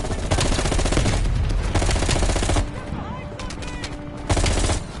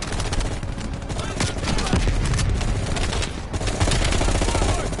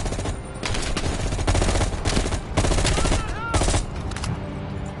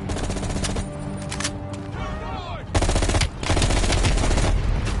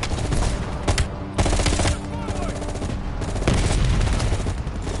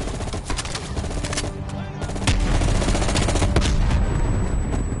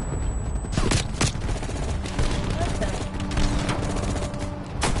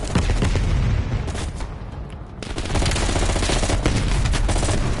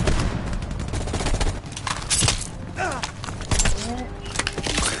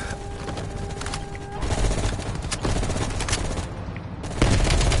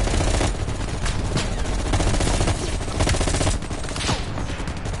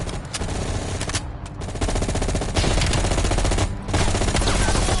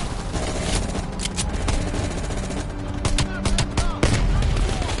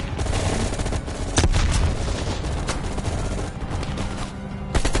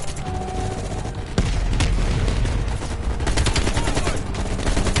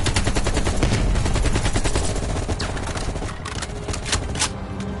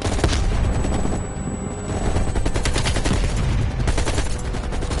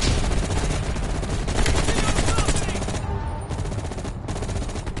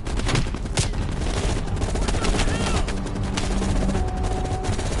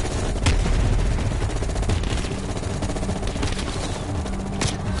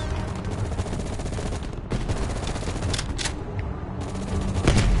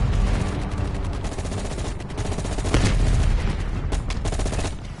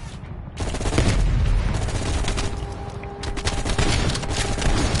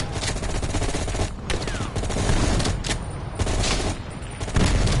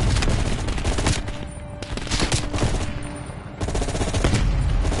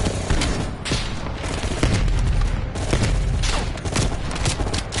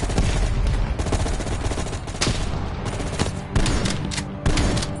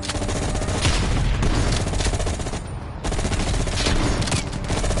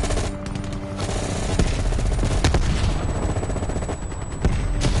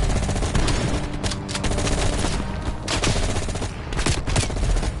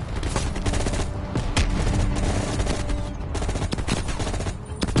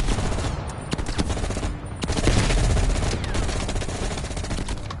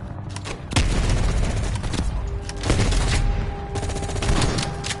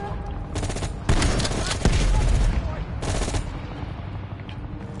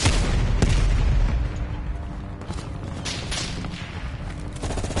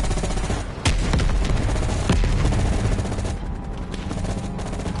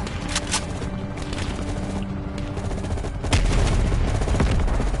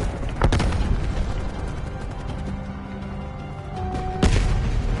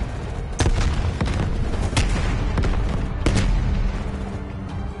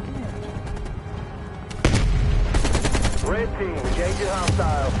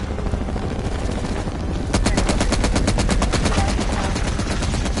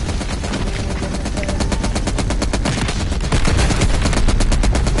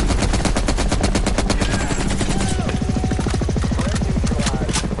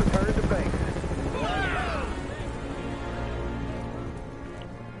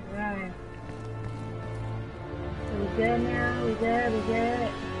 good now? We good? We good?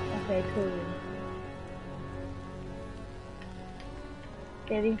 Okay, cool.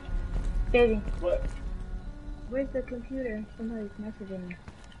 Baby? Baby? What? Where's the computer? Somebody's messaging me.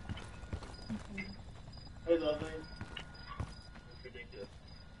 Okay. Hey, lovely. It's ridiculous.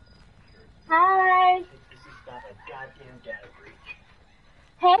 Hi! This is not a goddamn data breach.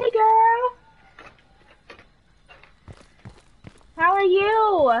 Hey, girl! are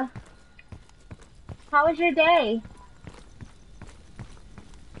you? How was your day?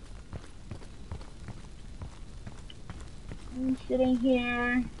 I'm sitting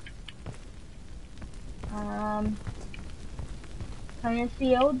here. Playing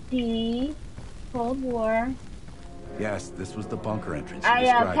COD, Cold War. Yes, this was the bunker entrance.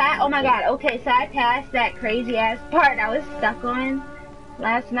 Oh my god, okay, so I passed that crazy ass part I was stuck on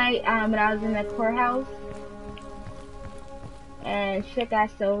last night when I was in the courthouse. And shit got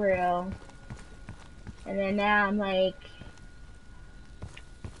so real. And then now I'm like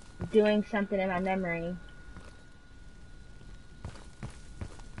doing something in my memory.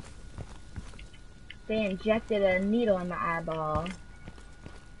 They injected a needle in my eyeball.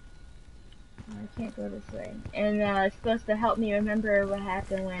 I can't go this way. And it's supposed to help me remember what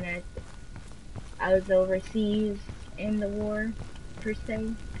happened when I was overseas in the war, per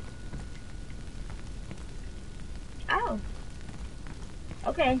se. Oh.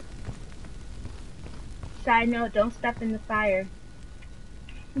 Okay. Side note, don't step in the fire.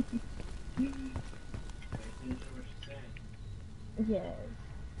 Yes.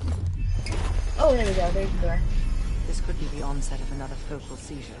 Oh, there we go. There's the door. This could be the onset of another focal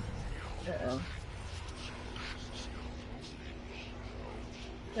seizure. Uh-oh.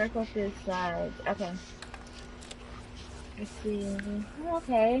 Circle through sides. Okay. Let's see.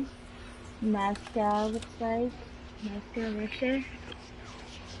 Okay. Moscow looks like. Moscow, Russia.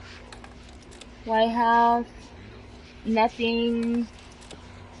 White House. Nothing.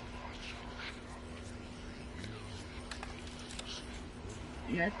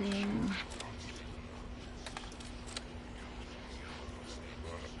 Nothing.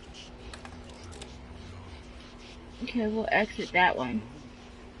 Okay, we'll exit that one.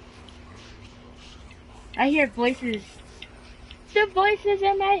 I hear voices. The voices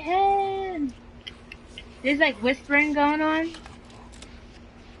in my head. There's like whispering going on.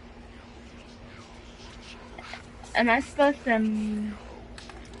 Am I supposed to...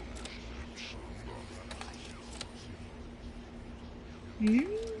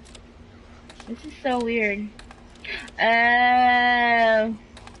 This is so weird.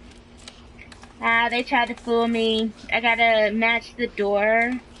 They tried to fool me. I gotta match the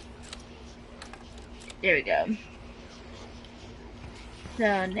door. There we go.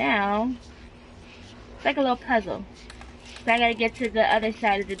 So now, it's like a little puzzle. So I gotta get to the other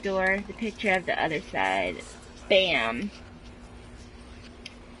side of the door, the picture of the other side. Bam.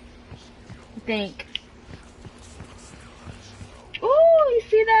 I think. Ooh, you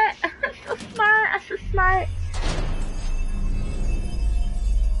see that? I'm so smart. I'm so smart.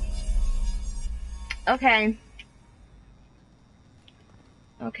 Okay.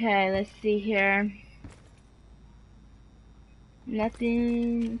 Okay, let's see here.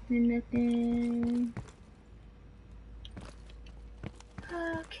 Nothing.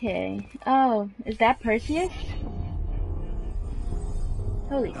 Okay. Oh, is that Perseus?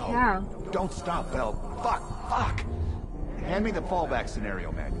 Holy cow. Don't stop, Belle. Fuck! Hand me the fallback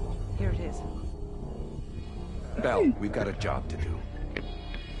scenario manual. Here it is. Belle, we've got a job to do.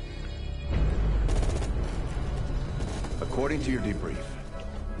 According to your debrief,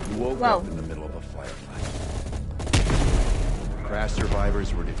 you woke up in the middle of a firefight. Crash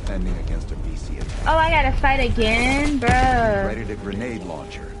survivors were defending against a VC attack. Oh, I gotta fight again, bro. Ready to grenade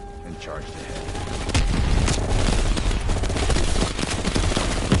launcher and charged ahead.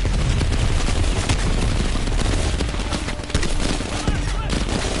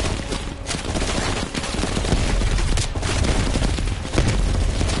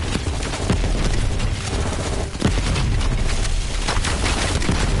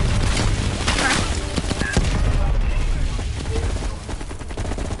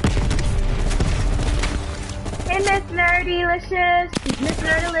 Miss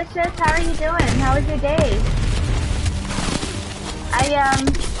Nerdalicious, how are you doing? How was your day?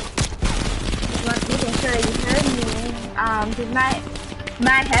 Just making sure you heard me. Cause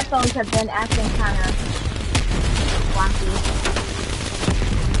my headphones have been acting kind of wonky.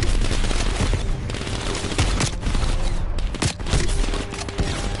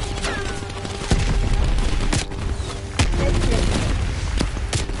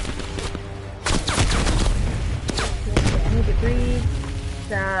 Breathe,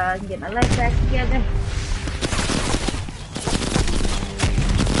 so I can get my legs back together.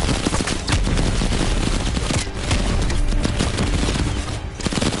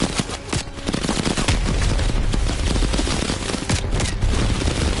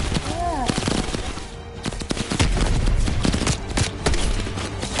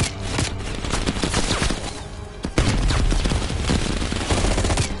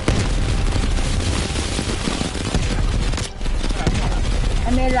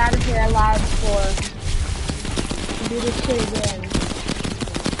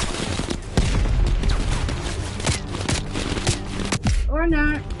 or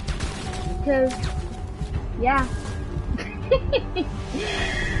not. Because, yeah.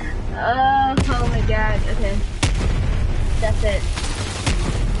 Oh my god, okay. That's it.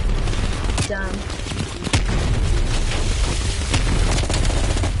 Dumb.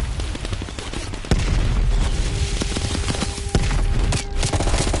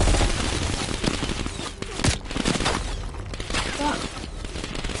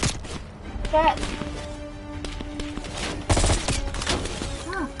 That.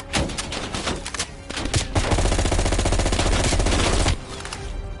 Huh.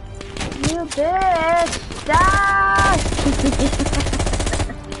 You bitch! Stop!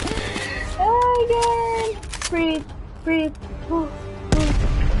 Oh my god! Breathe, breathe. Ooh, ooh.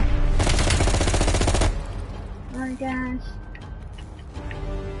 Oh my gosh.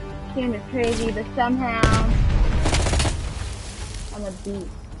 This game is crazy, but somehow I'm a beast.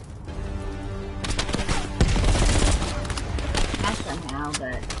 Not somehow,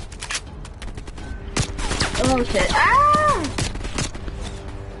 but oh shit! Ah!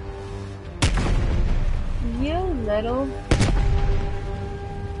 You little.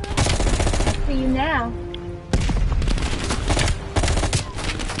 I see you now.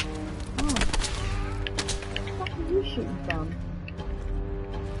 Oh. What are you shooting from?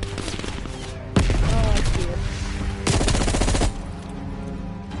 Oh, I see it.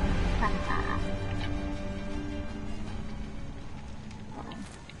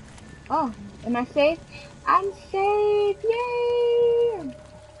 Oh, am I safe? I'm safe! Yay!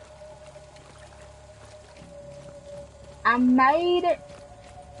 I made it!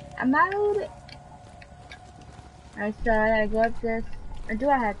 I made it! Alright, so I gotta go up this. Or do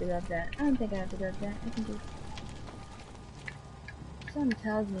I have to go up that? I don't think I have to go up that. I can just... Something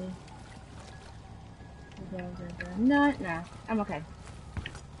tells me. No, no. I'm okay.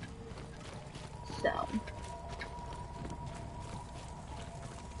 So.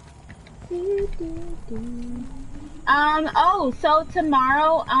 Oh, so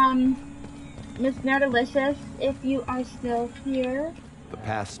tomorrow, Miss Nerdalicious, if you are still here. The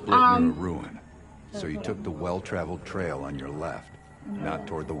path split near a ruin, so you took the well-traveled trail on your left, not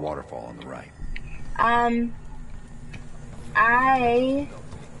toward the waterfall on the right.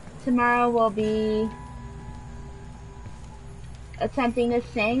 Tomorrow will be attempting to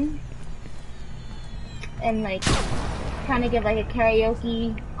sing and like kind of give like a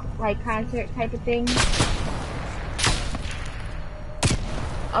karaoke like concert type of thing.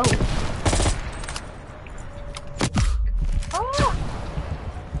 Oh. Oh.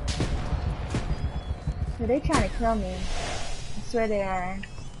 So they're trying to kill me. I swear they are.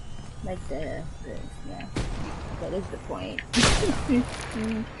 Like yeah. That is the point.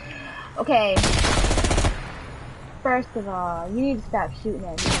 Okay. First of all, you need to stop shooting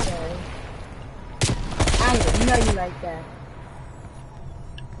at me, because I don't even know you like that.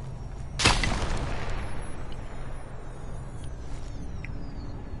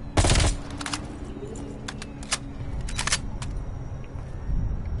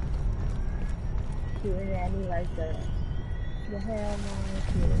 Shooting at me like that. The hell am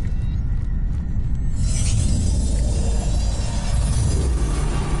I doing?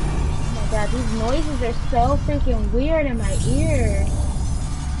 God, these noises are so freaking weird in my ears.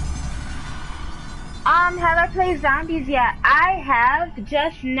 Have I played zombies yet? I have,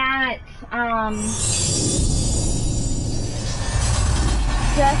 just not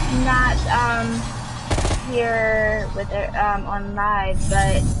here with it, on live,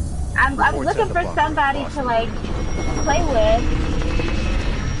 but I'm looking for somebody to like play with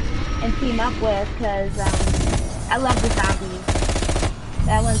and team up with, cause I love the zombies.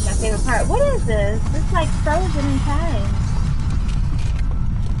 That one's my favorite part. What is this? It's like frozen in time.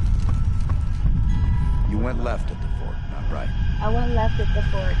 You went left at the fort, not right. I went left at the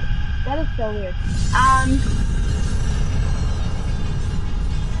fort. That is so weird.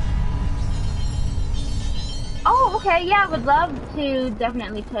 Oh, okay, yeah, I would love to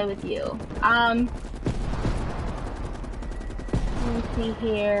definitely play with you. Let me see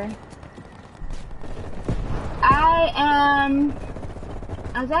here.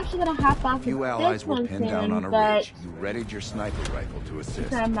 I was actually gonna hop off. Few allies were pinned down on a ridge. You readied your sniper rifle to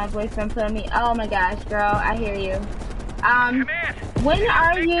assist. My boyfriend put me. Oh my gosh, girl, I hear you. When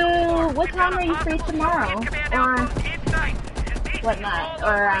are you? What time are you free tomorrow? Or whatnot?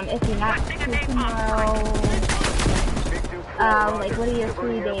 Or if you're not free tomorrow, like what are your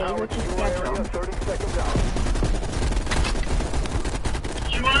free days? What's your schedule?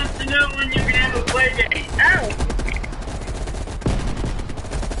 She wants to know when you can have a play date. Oh.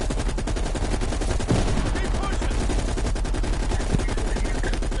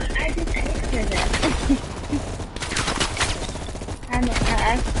 I just answered it. I'm okay.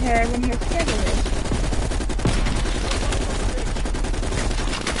 ask her when her schedule is.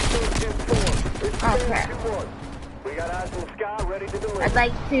 Oh crap. I'd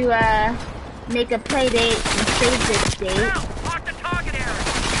like to make a play date and save this date.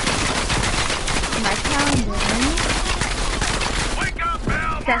 My calendar.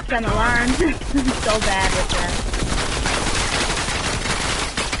 Set some alarms. So bad with that.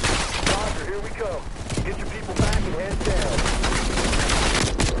 Roger, here we go. Get your people back and head down.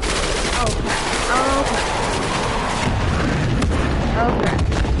 Oh crap. Oh crap. Oh crap.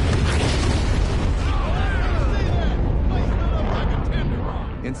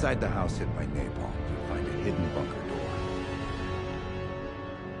 Inside the house hit by napalm, you'll find a hidden bunker door.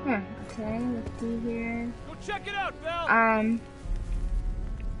 Huh, okay, let's see here. Go check it out, Bell!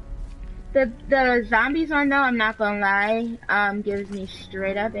 The zombies one though, I'm not gonna lie, gives me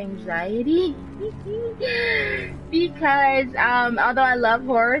straight up anxiety. Because, although I love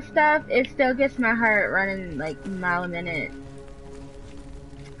horror stuff, it still gets my heart running like a mile a minute.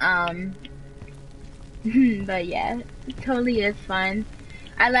 But yeah, it totally is fun.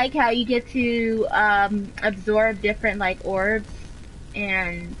 I like how you get to absorb different like orbs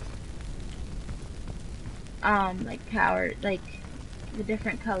and like power, like the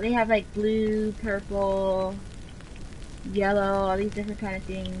different color. They have like blue, purple, yellow, all these different kind of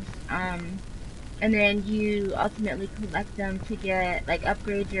things. And then you ultimately collect them to get like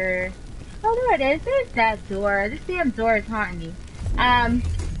upgrade your. Oh, there it is. There's that door. This damn door is haunting me.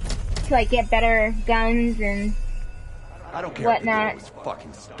 To like get better guns and. I don't care whatnot. if the door was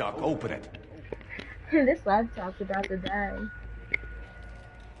fucking stuck. Open it. This laptop's about to die.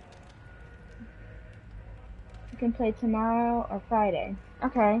 You can play tomorrow or Friday.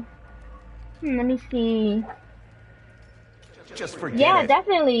 Okay. Let me see. Just forget yeah, it.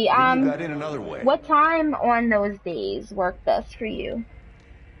 definitely. You got in another way. What time on those days work best for you?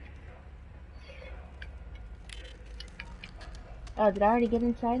 Oh, did I already get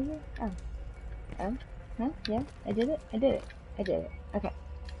inside here? Oh. Oh. Huh? Yeah, I did it. I did it. I did it. Okay.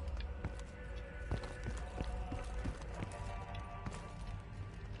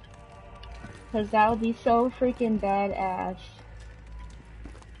 Cause that would be so freaking badass.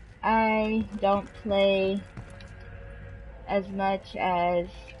 I don't play as much as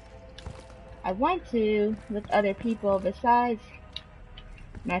I want to with other people besides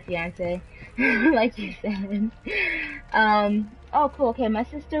my fiance, like you said. Oh cool. Okay, my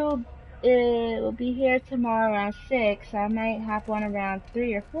sister will be here tomorrow around 6, so I might hop on around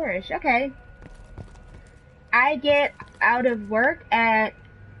 3 or 4ish. Okay. I get out of work at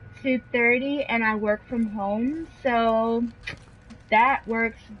 2:30 and I work from home, so that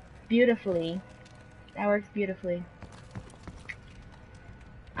works beautifully. That works beautifully.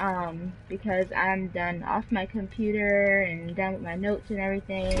 Because I'm done off my computer and done with my notes and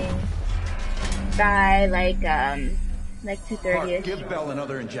everything by like 2:30ish. Give Bell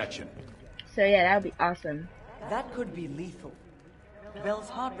another injection. So yeah, that would be awesome. That could be lethal. Bell's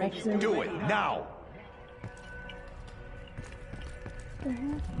heart rate is... Do it, now!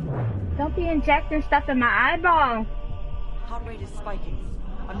 Don't be injecting stuff in my eyeball! Heart rate is spiking.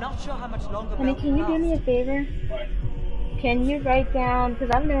 I'm not sure how much longer Honey, Bell can you do me a favor? Can you write down, because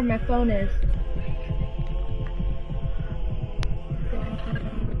I don't know where my phone is.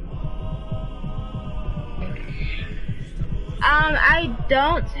 I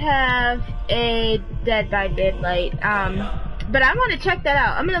don't have a Dead by Daylight, but I want to check that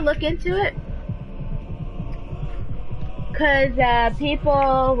out. I'm going to look into it. Because,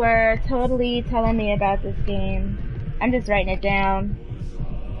 people were totally telling me about this game. I'm just writing it down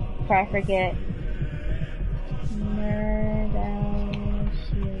before I forget.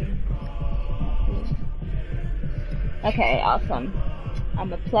 Okay, awesome. I'm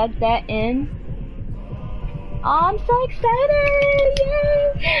gonna plug that in. Oh, I'm so excited!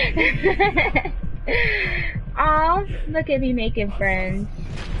 Yay! Oh, look at me making friends.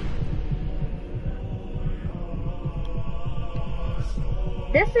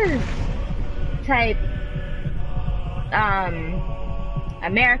 This is type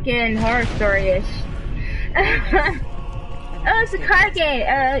American Horror Story-ish. Oh, it's a card game.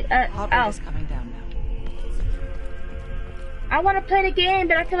 Oh. Coming down now. I want to play the game,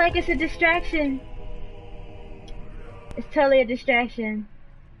 but I feel like it's a distraction. It's totally a distraction.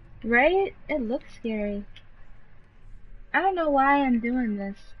 Right? It looks scary. I don't know why I'm doing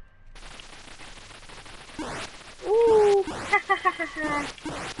this. Ooh.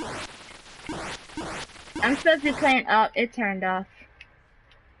 I'm supposed to be playing. Oh, it turned off.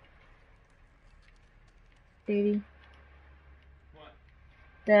 Baby. What?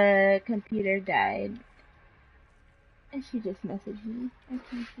 The computer died. And she just messaged me. I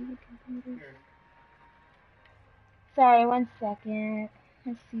can't see the computer. Sorry, 1 second.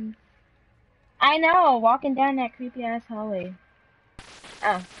 Let's see. I know, walking down that creepy ass hallway.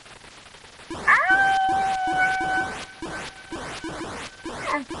 Oh. Ah!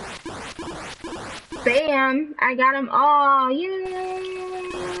 Bam! I got them all. Yay!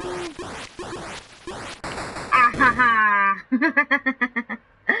 Ah ha ha!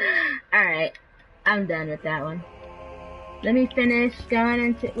 Alright, I'm done with that one. Let me finish going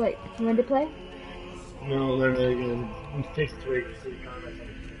into. Wait, you want to play? No, literally again. I'm fixed to where you can see the comments.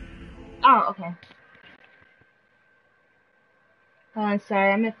 Oh, okay. Oh, I'm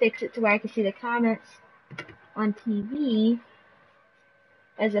sorry. I'm gonna fix it to where I can see the comments on TV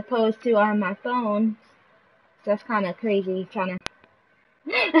as opposed to on my phone. So that's kind of crazy trying to.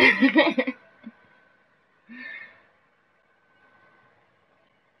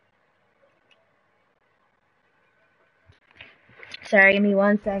 Sorry, give me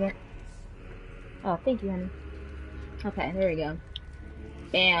 1 second. Oh, thank you, honey. Okay, there we go.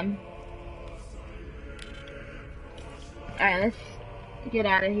 Bam. Alright, let's get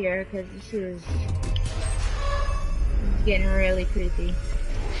out of here because this is getting really creepy.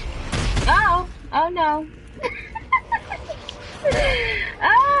 Oh! Oh no!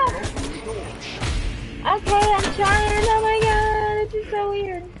 Oh! Okay, I'm trying. Oh my god, this is so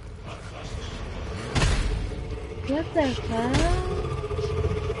weird. What the hell?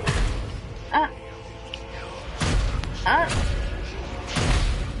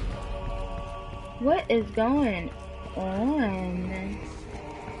 What is going on?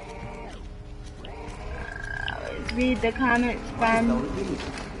 Let's read the comments from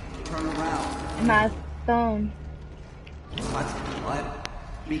my phone. What?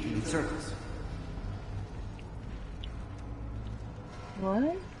 Speaking in circles.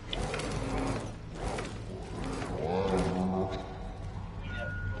 What?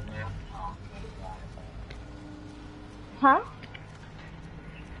 Huh?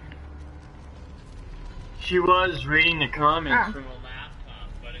 She was reading the comments from a laptop,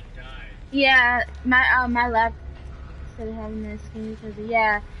 but it died. Yeah, my laptop started having this screen because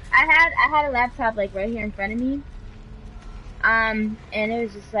I had a laptop like right here in front of me. And it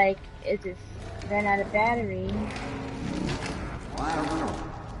was just like it just ran out of battery.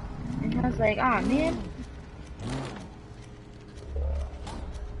 And I was like, oh man.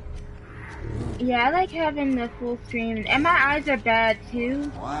 Yeah, I like having the full screen, and my eyes are bad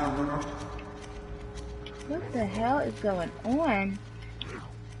too. What the hell is going on?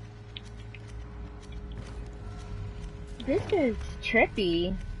 This is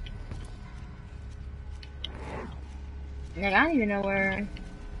trippy. Like, I don't even know where.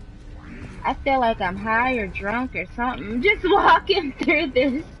 I feel like I'm high or drunk or something just walking through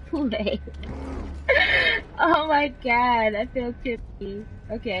this place. Oh my god, I feel tipsy.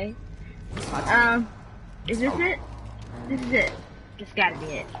 Okay. Is this it? This is it. This gotta be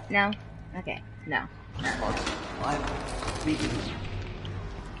it. No? Okay. No.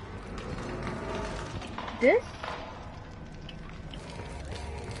 This?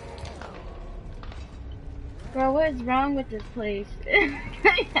 Bro, what is wrong with this place?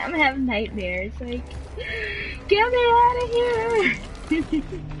 I'm having nightmares. Like, get me out of here!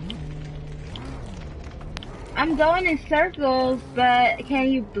 I'm going in circles, but can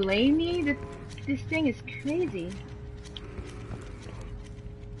you blame me? This thing is crazy.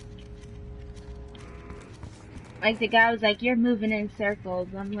 Like, the guy was like, you're moving in circles.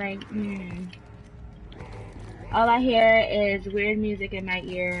 I'm like, All I hear is weird music in my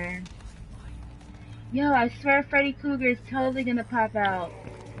ear. Yo, I swear Freddy Krueger is totally gonna pop out.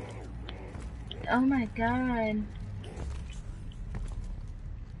 Oh my god.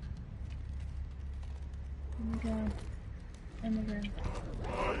 Oh my god. Oh my god.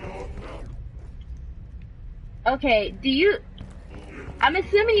 Okay, I'm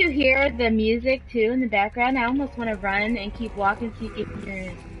assuming you hear the music too in the background. I almost want to run and keep walking so you can hear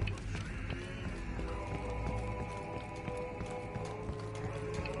it.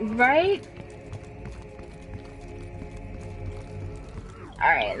 Right?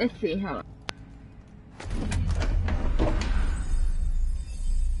 Alright, let's see. Hold on.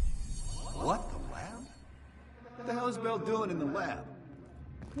 What? The lab? What the hell is Belle doing in the lab?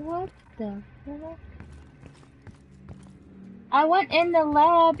 What the fuck? I went in the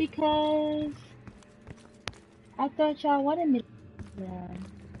lab because I thought y'all wanted me to.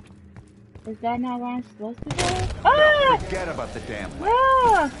 Is that not where I'm supposed to go? Ah! Forget about the damn lab.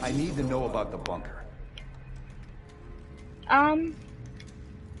 Ah! I need to know about the bunker.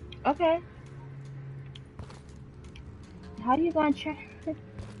 Okay. How do you go and try?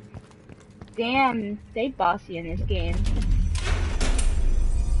 damn, they bossy in this game.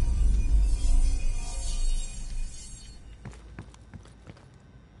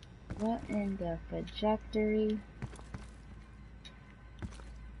 What in the trajectory?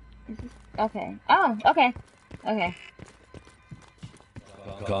 Is this okay? Oh, okay. Okay.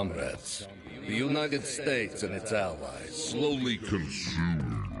 Comrades, the United States and its allies slowly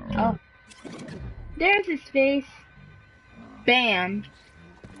consume. Oh. There's his face. Bam.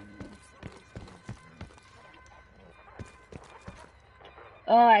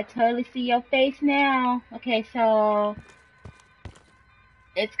 Oh, I totally see your face now. Okay, so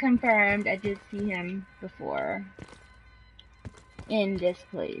it's confirmed. I did see him before. In this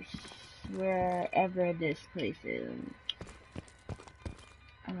place. Wherever this place is.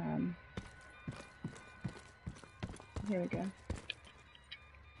 Here we go.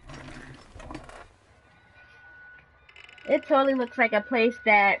 It totally looks like a place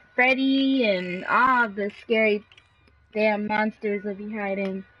that Freddy and all of the scary damn monsters will be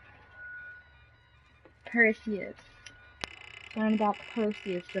hiding. Perseus. Learn about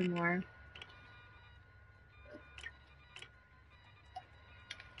Perseus some more.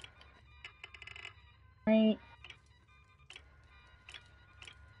 Right.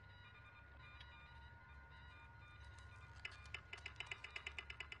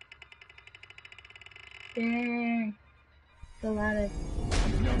 There. It's a lot of...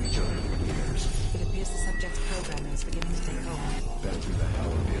 We've known each other for years. It appears the subject's programming is beginning to take hold. Been through the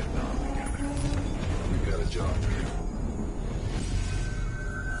hell of Vietnam together. We've got a job for you.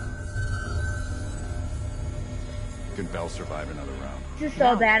 Can Bell survive another round? This is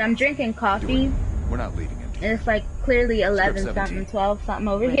so bad. I'm drinking coffee. We're not leading into and it's like clearly 11 something, 12 something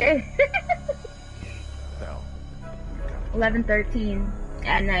over here. Bell. 11:13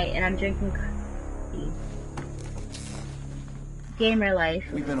 at night, and I'm drinking coffee. Gamer life.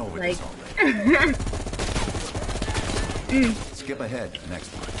 We've been over like... this already. Skip ahead to the next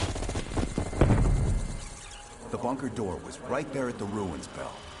one. The bunker door was right there at the ruins,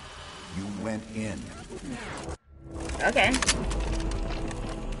 Bell. You went in. Okay.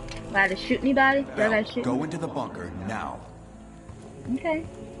 About to shoot anybody? Bell, go into the bunker now. Okay.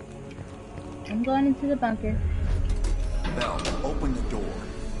 I'm going into the bunker. Bell, open the door.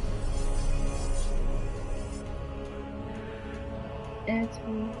 It's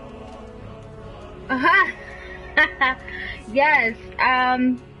aha. Yes.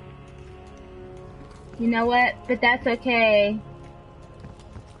 You know what? But that's okay.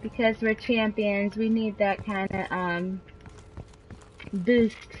 Because we're champions, we need that kind of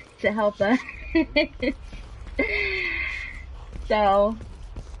boost to help us. So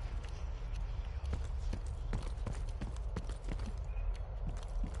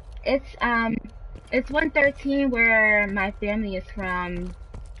it's 113 where my family is from.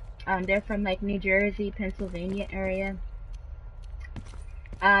 They're from like New Jersey, Pennsylvania area.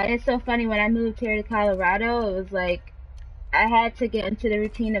 It's so funny, when I moved here to Colorado, it was like I had to get into the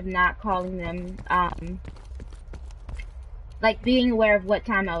routine of not calling them, like being aware of what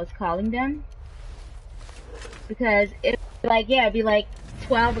time I was calling them, because it like, yeah, it'd be like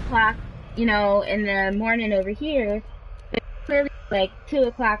 12 o'clock, you know, in the morning over here, but clearly like 2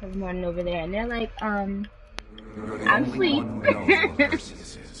 o'clock in the morning over there, and they're like, I'm asleep. I'm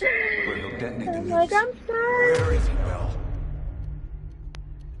like, I'm sorry. Where is he, Bell?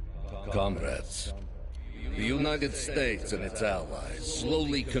 Comrades, the United States and its allies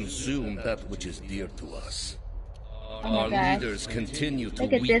slowly consume that which is dear to us. Oh our leaders continue to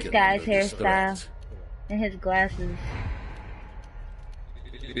look at weaken this guy's under this hairstyle threat. and his glasses.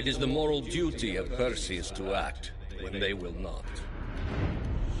 It is the moral duty of Perseus to act when they will not.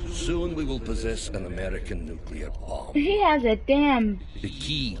 Soon we will possess an American nuclear bomb. He has a damn The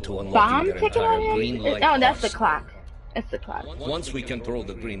key to bomb unlocking their ticking entire on green him? light Oh, that's the arsenal. clock. That's the clock. Once we control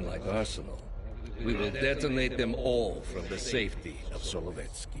the green light arsenal, we will detonate them all from the safety of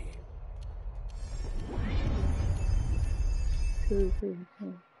Solovetsky. Cool, cool,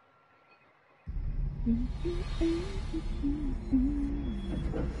 cool.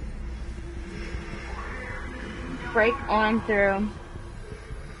 Break on through.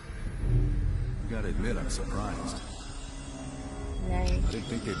 Gotta admit, I'm surprised. Nice. I didn't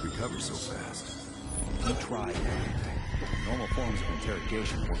think they'd recover so fast. You tried everything. Normal forms of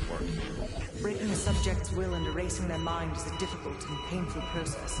interrogation won't work. Breaking a subject's will and erasing their mind is a difficult and painful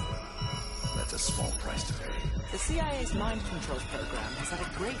process. That's a small price to pay. The CIA's mind control program has had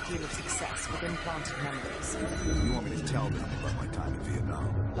a great deal of success with implanted memories. You want me to tell them about my time in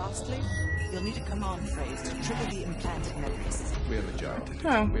Vietnam? Lastly, you'll need a command phrase to trigger the implanted memories. We have a job to do.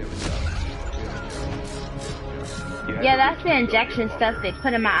 Huh. We have a job. Yeah, that's the injection stuff they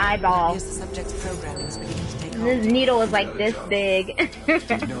put in my eyeball. Here's the subject's programming is beginning to take This needle was like this big.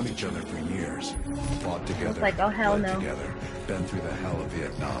 We've known each other for years. Fought together. It's like, oh hell bled no. Together. Been through the hell of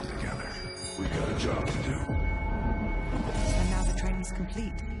Vietnam together. We got a job to do. And now the training's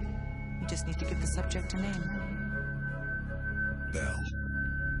complete. You just need to give the subject a name. Bell.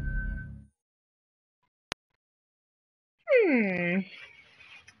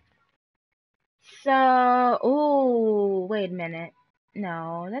 So, ooh, wait a minute.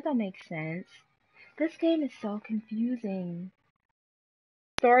 No, that don't make sense. This game is so confusing.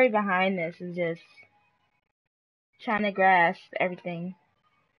 Story behind this is just trying to grasp everything.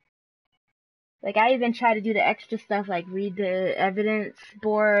 Like, I even try to do the extra stuff, like read the evidence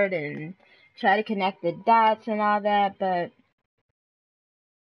board and try to connect the dots and all that, but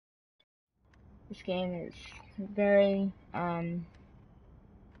this game is very,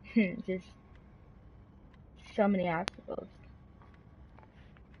 just so many obstacles.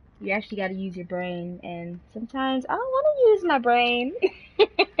 You actually gotta use your brain, and sometimes I don't want to use my brain.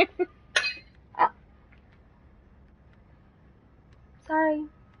 Oh. Sorry.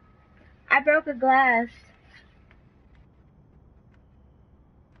 I broke a glass.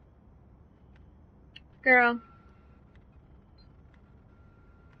 Girl.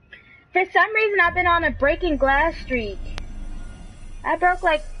 For some reason, I've been on a breaking glass streak. I broke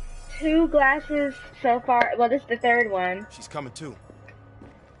like 2 glasses so far. Well, this is the 3rd one. She's coming too.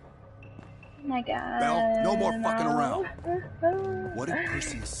 Oh my god. Bell, no more fucking around. What did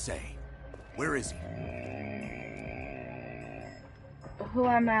Perseus say? Where is he? Who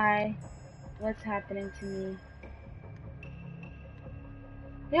am I? What's happening to me?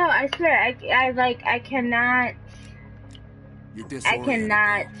 Yo, I swear, I cannot. I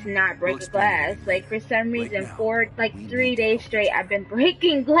cannot not break a glass. Like, for some reason, 3 days straight, I've been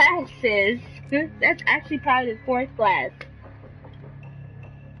breaking glasses. That's actually probably the 4th glass.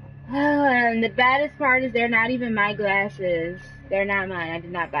 Oh, and the baddest part is they're not even my glasses. They're not mine. I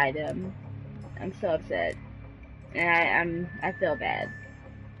did not buy them. I'm so upset. And I feel bad.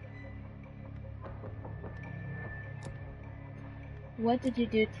 What did you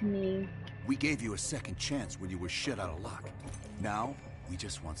do to me? We gave you a second chance when you were shit out of luck. Now, we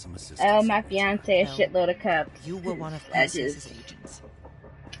just want some assistance. Oh, my fiance, a shitload of cups. You were one of Perseus' agents.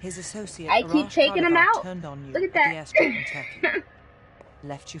 His associate, I keep taking them out. Turned on you Look at that. the airstrip in Turkey.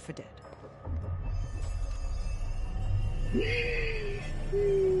 Left you for dead.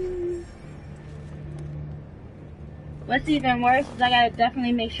 What's even worse is I gotta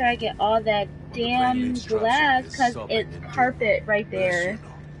definitely make sure I get all that damn glass because it's carpet right there.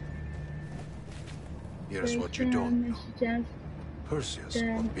 Here's what you don't know. Perseus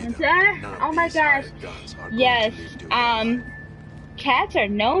will be And there. oh my gosh. Yes. Cats are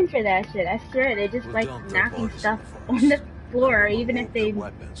known for that shit. I swear they just like knocking stuff on the floor, even if they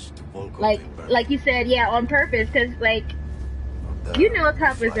like you said, yeah, on purpose, because like you know a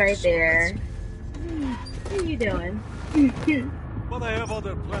cup was right there. What are you doing? But I have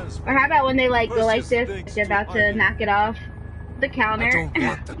other plans. Or how about when they like go like this, like they're about to knock it off the counter? I don't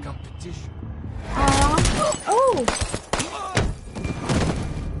want the competition. Aww. Oh.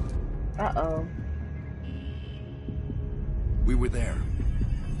 Uh-oh. We were there.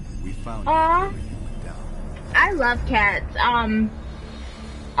 We found Aww. I love cats. I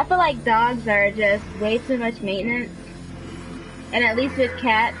feel like dogs are just way too much maintenance. And at least with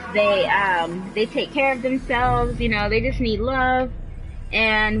cats, they take care of themselves, you know, they just need love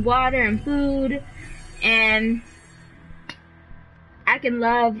and water and food, and I can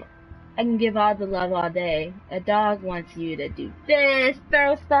give all the love all day. A dog wants you to do this,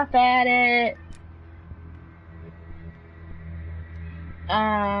 throw stuff at it.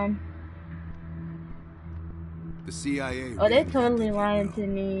 The CIA. Oh, they're totally lying to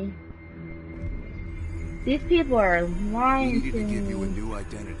me. These people are lying to me. We needed to give you a new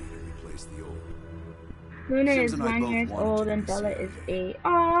identity to replace the old. Luna is 9 years old and Bella is 8.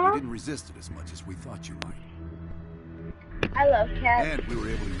 Aww. You didn't resist it as much as we thought you might. I love cats. And we were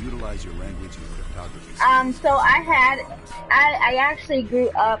able to utilize your language and cryptography. So I actually grew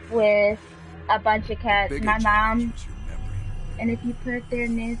up with a bunch of cats. My mom. And if you put their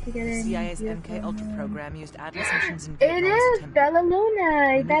names together, the CIA's MK Ultra program used Atlas missions in it is Bella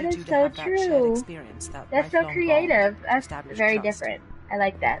Luna. That is so true. That's so creative. That's very different. I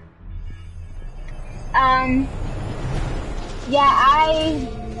like that. Yeah, I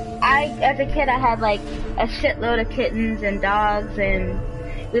as a kid I had like a shitload of kittens and dogs, and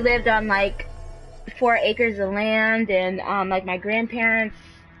we lived on like 4 acres of land, and like my grandparents.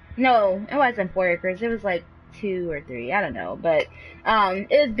 No, it wasn't 4 acres. It was like 2 or 3, I don't know, but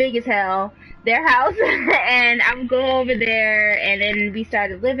it was big as hell, their house, and I would go over there, and then we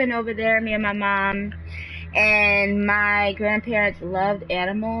started living over there, me and my mom, and my grandparents loved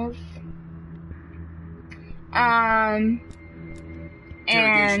animals.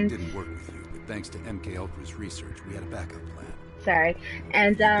 Interrogation didn't work with you, but thanks to MK Ultra's research, we had a backup plan. Sorry.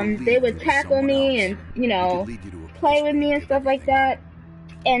 And they would tackle me and, you know, play with me and stuff like that.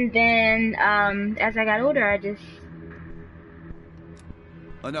 And then as I got older, I just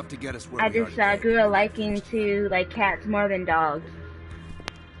enough to get us where we grew a liking to like cats more than dogs.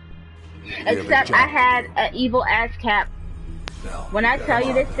 Except I had an evil ass cat. When I tell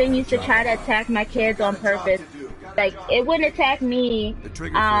you, this thing used to try to attack my kids on purpose. Like, it wouldn't attack me,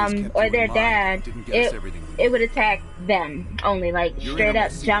 or their dad. It would attack them only. Like, straight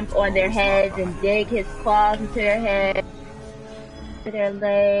up jump on their heads and dig his claws into their head, to their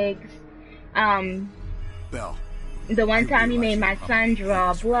legs. Bell. The one time he made my son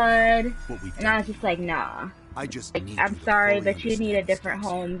draw blood, and I was just like, nah. I'm sorry, but you need a different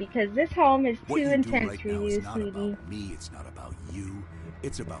home, because this home is too intense for you, sweetie. It's not about me, it's not about you.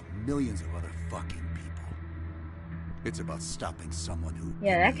 It's about millions of other fucking people. It's about stopping someone who...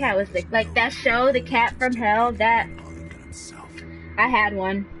 Yeah, that cat was like that show, The Cat from Hell, that... I had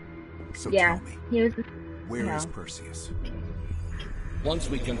one. So yeah, tell me, he was... Where is Perseus? Once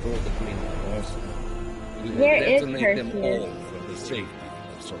we control the Green Horse, we will Where is detonate them Perseus? all for the safety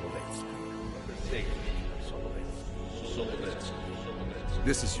of Solovetsky. For the safety of Solovetsky.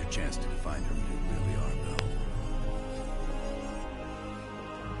 This is your chance to find who you really are, Bell.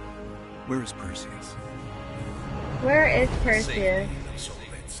 Where is Perseus? Where is Perseus?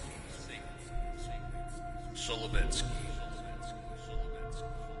 Solovetsky.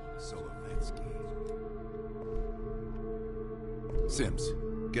 Sims,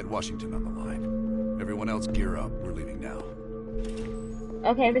 get Washington on the line. Everyone else gear up. We're leaving now.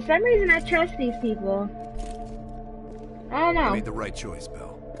 Okay, for some reason I trust these people. I don't know. You made the right choice,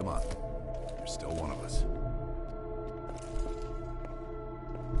 Bell. Come on. You're still one of us.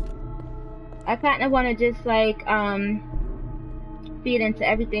 I kind of want to just like feed into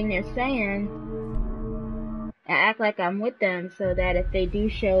everything they're saying and act like I'm with them, so that if they do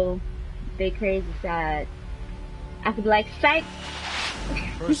show their crazy side, I could be like, psych.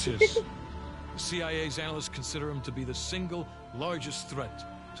 Perseus. The CIA's analysts consider him to be the single largest threat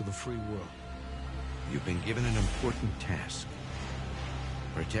to the free world. You've been given an important task.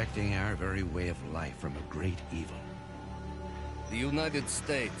 Protecting our very way of life from a great evil. The United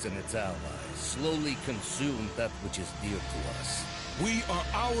States and its allies slowly consume that which is dear to us. We are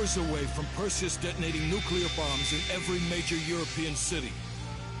hours away from Perseus detonating nuclear bombs in every major European city.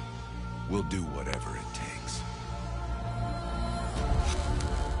 We'll do whatever it takes.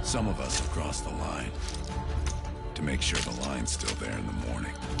 Some of us have crossed the line to make sure the line's still there in the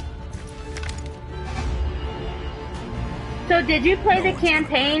morning. So did you play the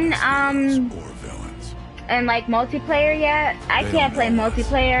campaign and like multiplayer yet? I can't play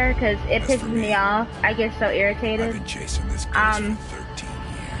multiplayer because it pisses me off. I get so irritated. I've been chasing this ghost for 13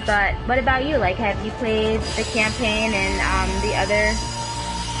 years. But what about you? Like, have you played the campaign and the other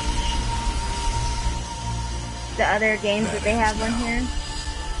games that they have on here?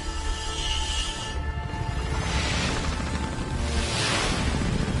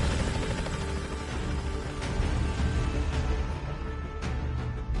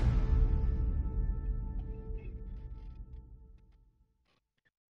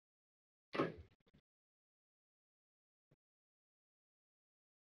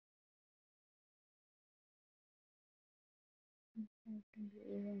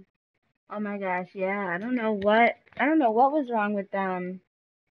 Oh my gosh, yeah, I don't know what was wrong with them.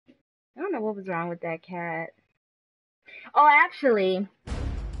 I don't know what was wrong with that cat. Oh, actually,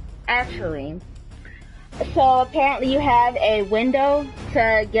 so apparently you have a window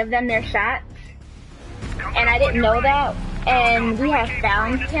to give them their shots, and I didn't know that, and we have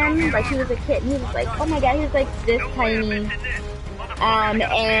found him, like he was a kitten, he was like, oh my god, he was like this tiny, and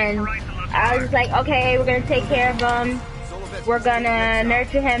I was like, okay, we're gonna take care of him. We're gonna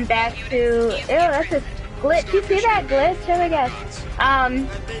nurture him back to... Ew, that's a glitch. You see that glitch? Oh my gosh.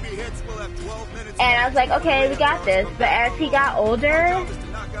 And I was like, okay, we got this. But as he got older,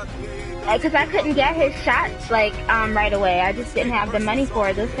 because I couldn't get his shots, like, right away. I just didn't have the money for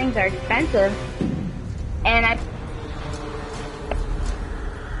it. Those things are expensive. And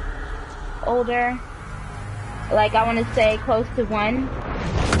older, like, I want to say close to 1.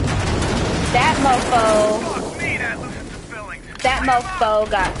 That mofo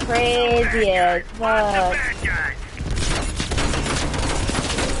got crazy as fuck.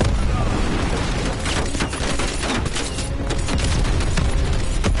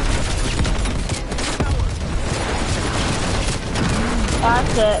 Oh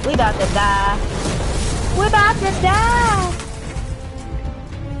shit, we about to die. We're about to die!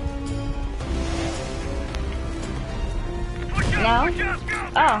 No?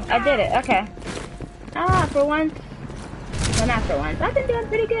 Oh, I did it, okay. Ah, for once. Well, not for once. I've been doing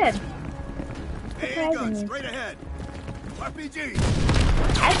pretty good. AA guns, straight ahead. RPG!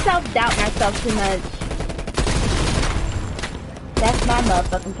 I self-doubt myself too much. That's my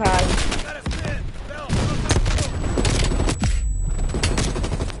motherfucking problem.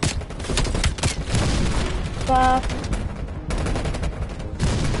 Fuck.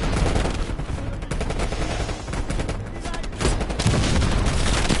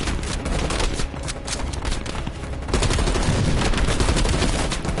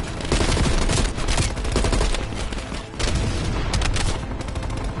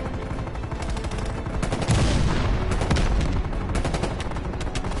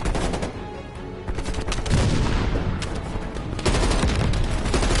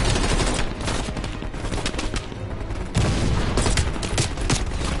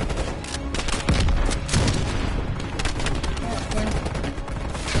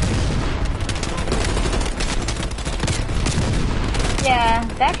 Yeah,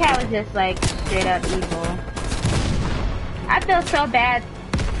 that cat was just like straight up evil. I feel so bad.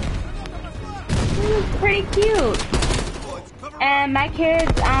 He was pretty cute. And my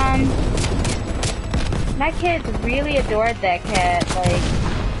kids really adored that cat. Like,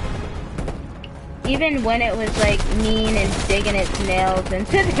 even when it was like mean and digging its nails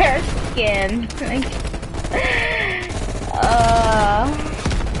into their skin. Like,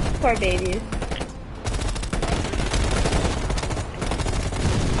 poor babies.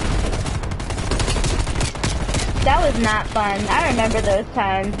 That was not fun. I remember those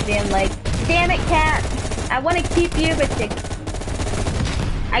times being like, damn it, cat. I want to keep you, but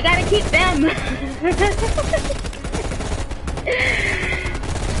I gotta keep them.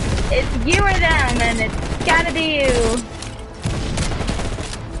 It's you or them, and it's gotta be you.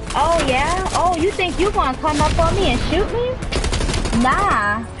 Oh, yeah? Oh, you think you gonna come up on me and shoot me?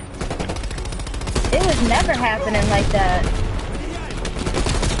 Nah. It was never happening like that.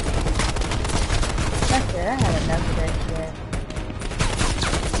 That's it, I had enough of that shit.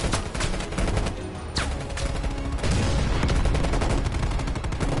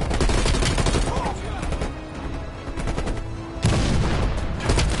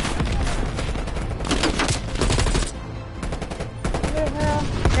 Where the hell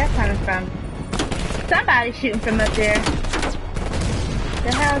is that coming from? Somebody's shooting from up there.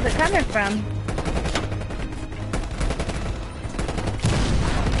 The hell is it coming from?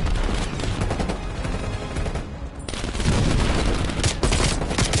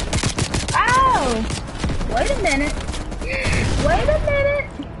 Wait a minute. Wait a minute.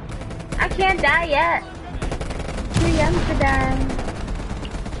 I can't die yet. Too young to die.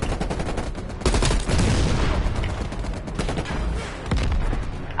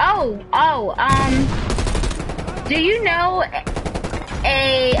 Do you know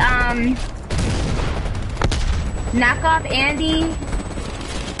a, knockoff Andy?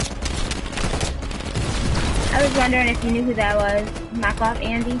 I was wondering if you knew who that was. Knockoff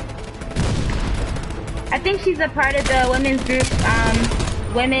Andy? I think she's a part of the women's group,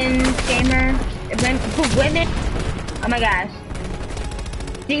 women's gamer, women, oh my gosh,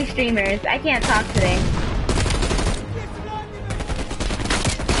 G streamers. I can't talk today.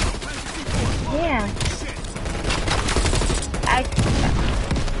 Yeah.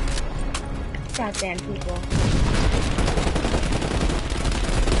 Goddamn people.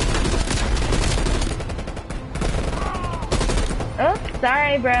 Oops,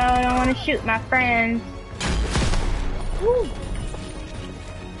 sorry bro, I don't want to shoot my friends. Woo.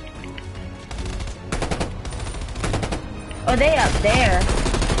 Oh, they up there.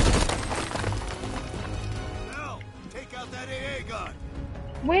 Now, take out that AA gun.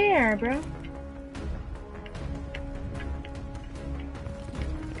 Where, bro?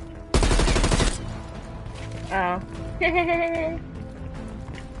 Oh.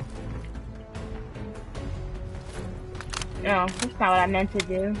 No, that's not what I meant to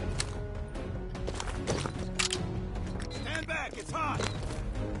do. Stand back, it's hot.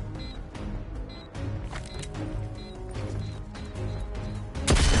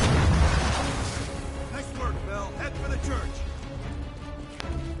 Nice work, Bell. Head for the church.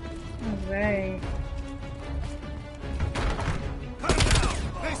 Alright. Cut him down.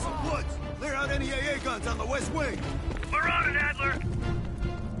 Mason, Woods, clear out any AA guns on the west wing. We're on it, Adler.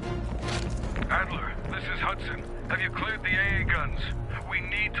 Adler, this is Hudson. Have you cleared the AA guns? We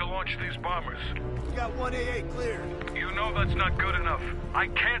need to launch these bombers. We got one AA cleared. You know that's not good enough. I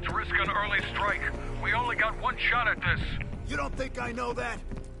can't risk an early strike. We only got one shot at this. You don't think I know that?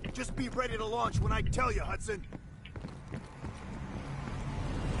 Just be ready to launch when I tell you, Hudson.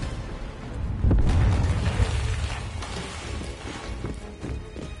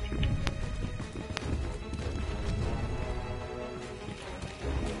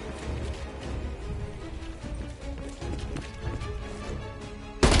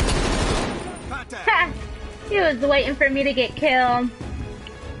 Ha! He was waiting for me to get killed,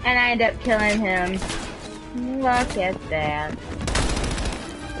 and I ended up killing him. Look at that.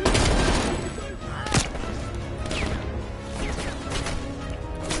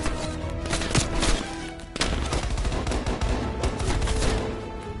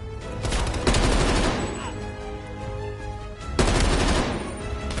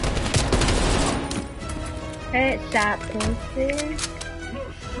 Headshot, pussy.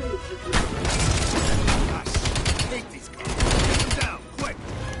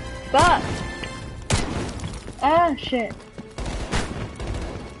 Fuck! Oh shit.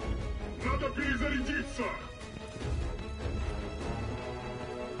 Надо перезарядиться!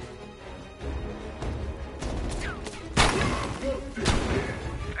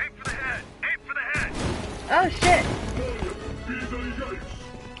 Aim for the head! Aim for the head! Oh shit!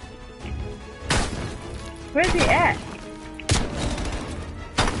 Where's he at?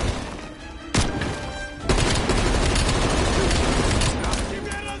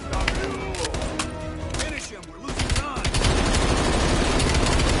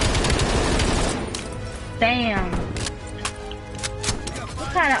 Damn. What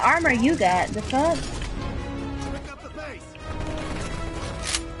kind of armor you got? The fuck?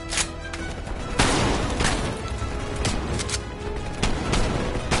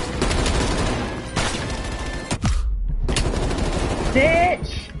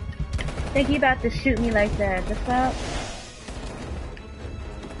 Bitch! Think you about to shoot me like that? The fuck?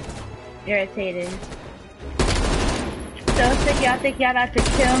 Irritated. So sick y'all think y'all about to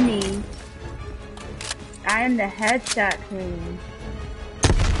kill me. I am the headshot queen.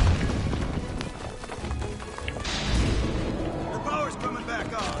 Your power's coming back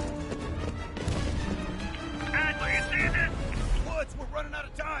on. Adler, you see this? Woods, we're running out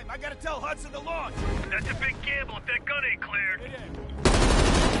of time. I gotta tell Hudson to launch. That's a big gamble if that gun ain't cleared.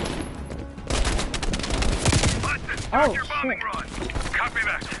 Hudson, start your bombing run. Copy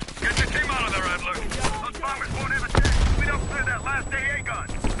that. Get the team out of there, Adler. Those bombers won't have a chance if we don't clear that last AA gun.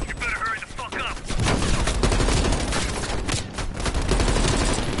 You better hurry the fuck up.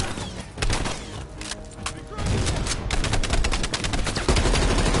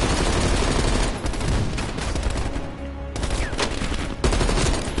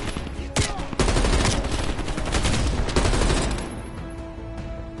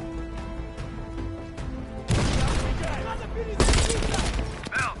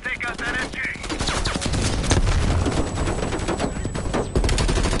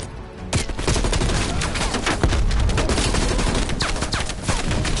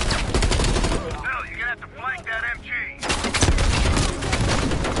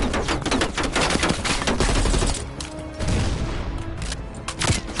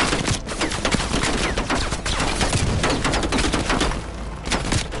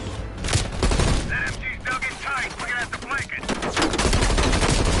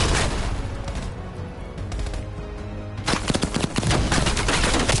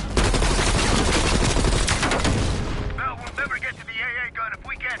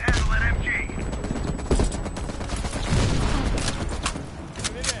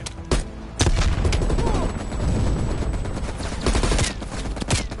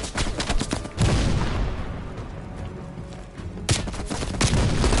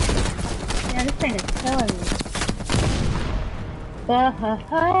 The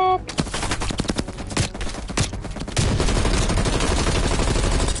heck?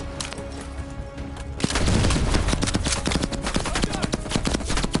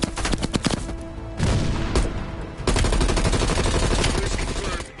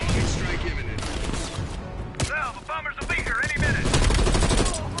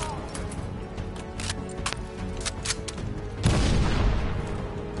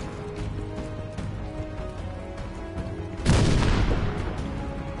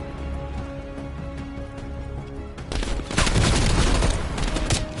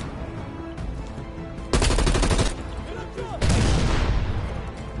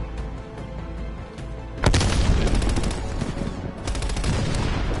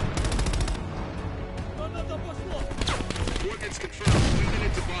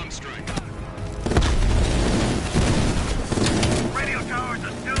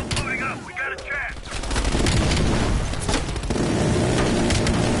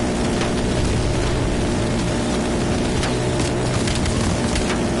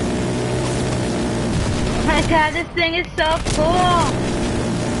 my god, this thing is so cool!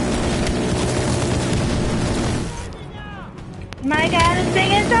 My god, this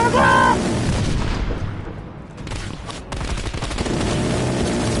thing is so cool!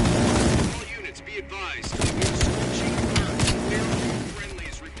 All units, be advised. We are scorching Earth. Clear all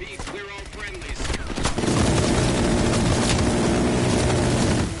friendlies. Repeat, clear all friendlies.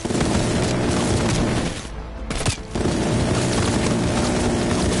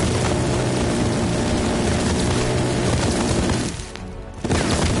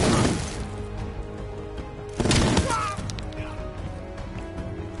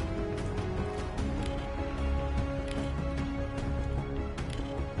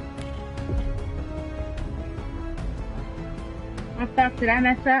 Oh fuck, did I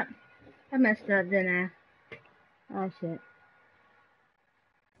mess up? I messed up, didn't I? Oh shit.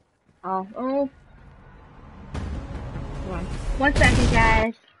 Oh. Hold on. 1 second,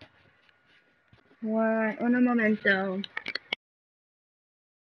 guys. Un momento.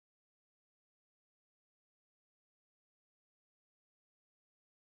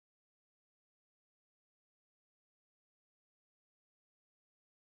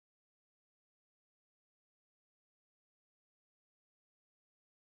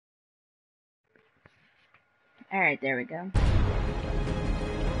 Alright, there we go.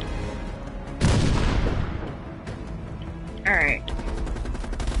 Alright.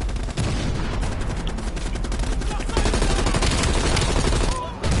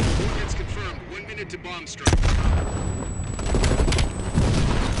 Coordinates confirmed. 1 minute to bomb strike.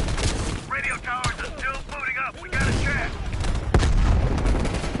 Radio towers are still booting up. We got a check.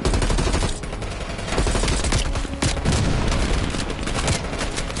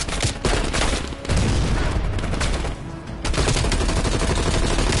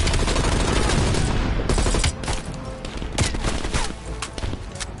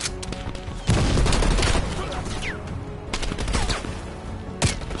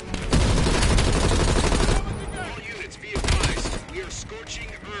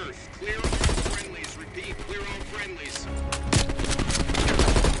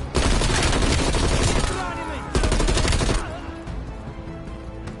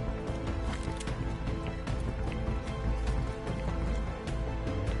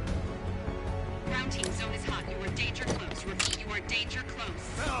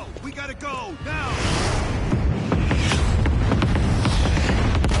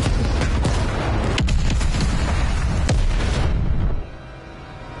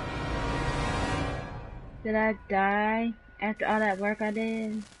 Did I die after all that work I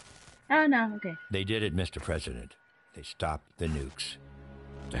did? Oh no, okay. They did it, Mr. President. They stopped the nukes.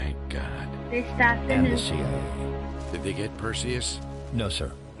 Thank God. They stopped the And the nukes. CIA. Did they get Perseus? No,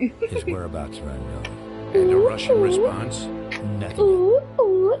 sir. His whereabouts are unknown. And a Russian response? Nothing.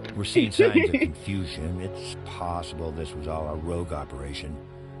 We're seeing signs of confusion. It's possible this was all a rogue operation.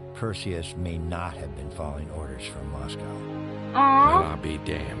 Perseus may not have been following orders from Moscow. Aww. Well, I'll be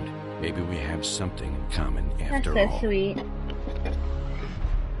damned. Maybe we have something in common after That's so all. sweet.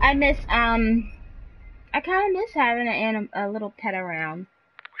 I miss, I kind of miss having a little pet around.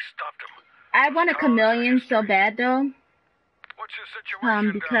 We stopped him. I want a chameleon so bad though. What's your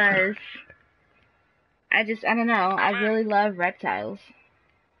situation? Because I don't know. I really love reptiles.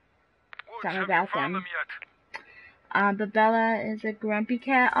 Something about them. But Bella is a grumpy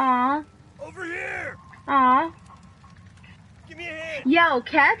cat. Aw. Over here. Aw. Give me a hand. Yo,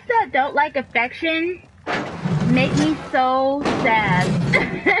 cats that don't like affection make me so sad.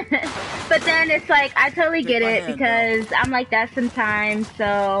 But then it's like, I totally get it because I'm like that sometimes.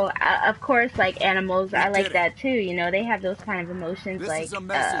 So, of course, like animals are like that too. You know, they have those kind of emotions. This like, is a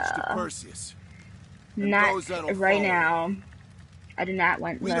message to Perseus. Not right now. I do not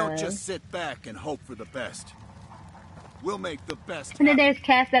want We love. don't just sit back and hope for the best. We'll make the best. And then there's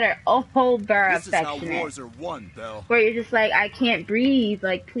cats that are over This is how affectionate. wars are won, Belle. Where you're just like, I can't breathe.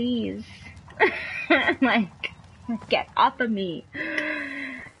 Like, please. Like, get off of me.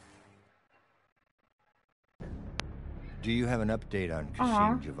 Do you have an update on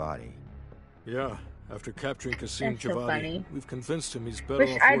Aw. Kasim Javadi? Yeah. After capturing Kasim That's so Javadi, funny. we've convinced him he's better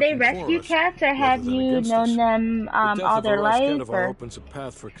Which, off are they working for rescue us cats, or rather have than you against known us. them The death all of their life? Arashkadova Or? opens a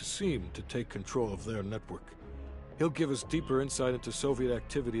path for Kasim to take control of their network. He'll give us deeper insight into Soviet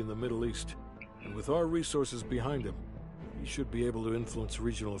activity in the Middle East. And with our resources behind him, he should be able to influence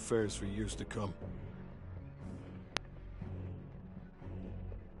regional affairs for years to come.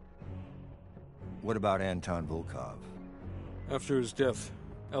 What about Anton Volkov? After his death,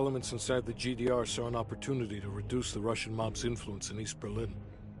 elements inside the GDR saw an opportunity to reduce the Russian mob's influence in East Berlin.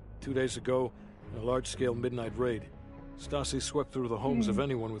 2 days ago, in a large-scale midnight raid, Stasi swept through the homes of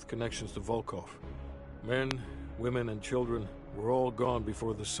anyone with connections to Volkov. Men, women, and children were all gone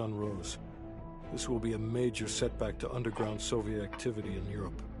before the sun rose. This will be a major setback to underground Soviet activity in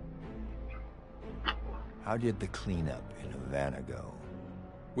Europe. How did the cleanup in Havana go?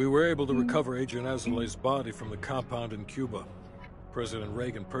 We were able to recover Agent Azoulay's body from the compound in Cuba. President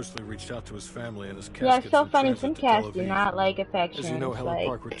Reagan personally reached out to his family and his casket. Yeah, it's so funny. Some cats do not like affection. As you know, Helen like...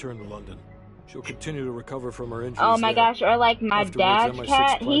 Park returned to London. She'll continue to recover from her injuries. Oh my gosh, or like my dad's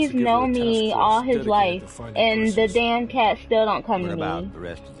cat, he's known me all his life, and the damn cat still don't come to me. What about the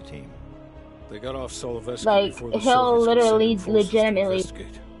rest of the team? They got off Solovetsky like, before the he'll literally, Soviets legitimately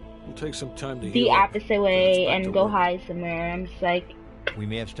We'll take some time to the opposite way and go hide somewhere. I'm just like... We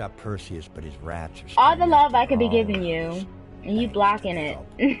may have stopped Perseus, but his rats are all the love I could be giving you, and you blocking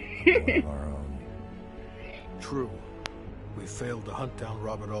it. True. We failed to hunt down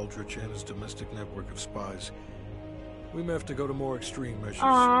Robert Aldrich and his domestic network of spies. We may have to go to more extreme measures,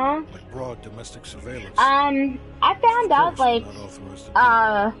 like broad domestic surveillance. I found out, like,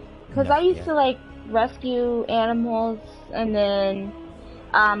 because I used to, like, rescue animals and then,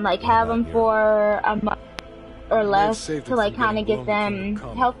 like, have them for a month or less to, like, kind of get them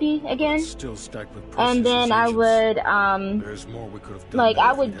healthy again. And then I would, like,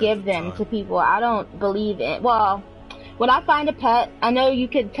 I would give them to people. I don't believe in, well, when I find a pet, I know you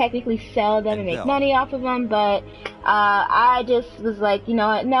could technically sell them and make money off of them, but I just was like, you know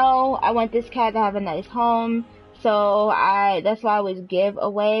what, no, I want this cat to have a nice home, so that's why I always give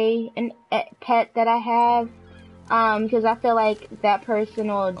away a pet that I have, because I feel like that person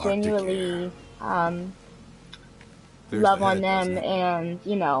will genuinely love on them, and,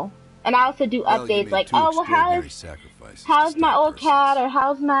 you know, and I also do updates like, oh, well, how's my old cat, or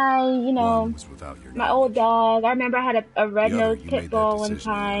how's my, you know, my old dog. I remember I had a red-nosed pit bull one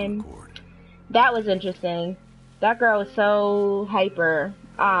time. That was interesting. That girl was so hyper,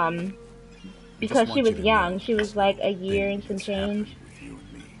 because she was young. She was like a year and some change.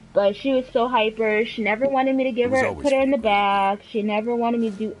 But she was so hyper. She never wanted me to put her in the bag. She never wanted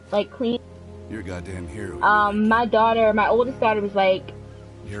me to do, like, clean. You're a goddamn hero. My oldest daughter was like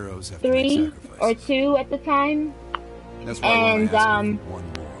 3 or 2 at the time. That's why and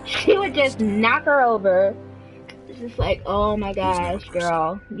she would just knock her over. It's just like, oh my gosh,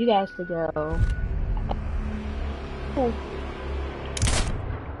 girl, you guys to go.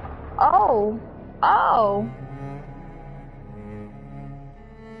 Oh.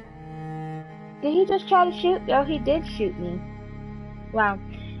 Did he just try to shoot? Oh, he did shoot me. Wow.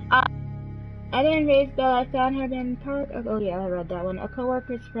 I didn't raise Bella. I found her in the park. Oh yeah, I read that one. A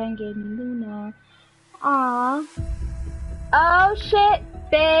coworker's friend gave me Luna. Aww. Oh shit,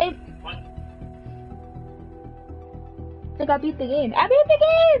 babe. I think I beat the game. I beat the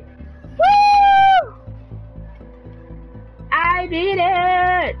game! Woo! I beat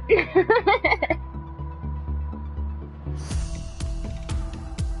it!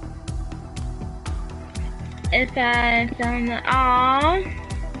 If I found the aww.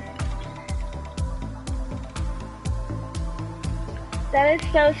 That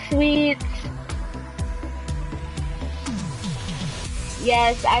is so sweet.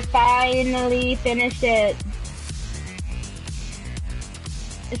 Yes, I finally finished it.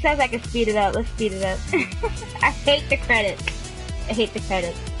 It says I can speed it up. Let's speed it up. I hate the credits.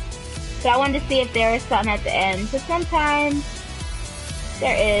 So I wanted to see if there was something at the end. So sometimes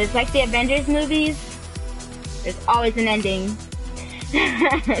there is. Like the Avengers movies, there's always an ending.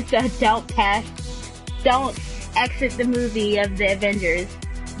 So don't exit the movie of the Avengers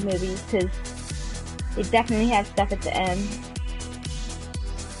movies, because they definitely have stuff at the end.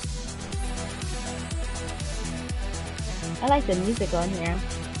 I like the music on here.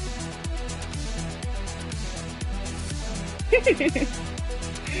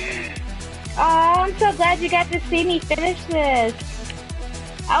 Oh, I'm so glad you got to see me finish this.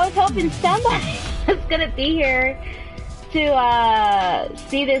 I was hoping somebody was gonna be here to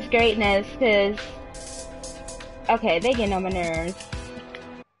see this greatness, because okay, they get on my nerves.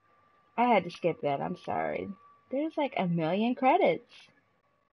 I had to skip that, I'm sorry. There's like 1 million credits.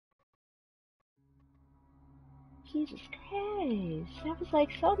 Jesus Christ, that was like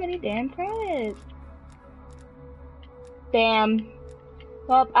so many damn credits. Damn.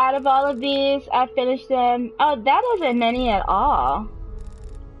 Well, out of all of these, I finished them. Oh, that isn't many at all.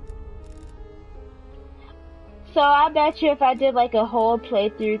 So I bet you if I did like a whole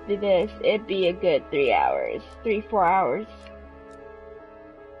playthrough through this, it'd be a good 3 hours, 3-4 hours.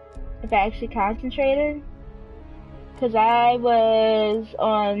 If I actually concentrated. Cause I was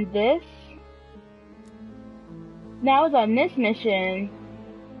on this. Now I was on this mission.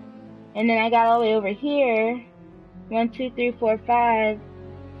 And then I got all the way over here. 1, 2, 3, 4, 5.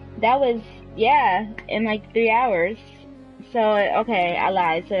 That was, yeah, in like 3 hours. So, okay, I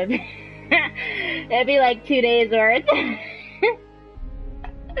lied. So it'd be like 2 days worth.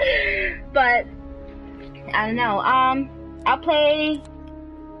 But I don't know. I'll play.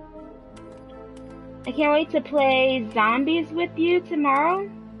 I can't wait to play Zombies with you tomorrow.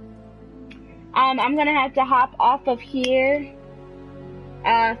 I'm gonna have to hop off of here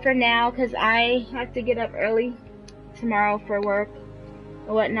for now because I have to get up early tomorrow for work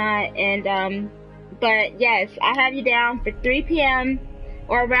and whatnot. And but yes, I have you down for 3 p.m.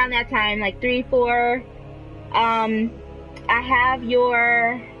 or around that time, like 3, 4. I have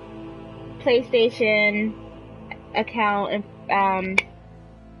your PlayStation account and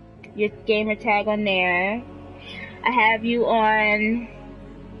your gamer tag on there. I have you on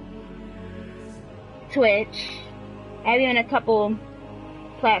Twitch. I have you on a couple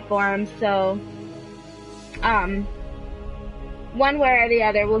platforms, so one way or the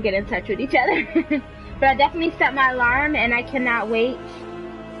other we'll get in touch with each other. But I definitely set my alarm and I cannot wait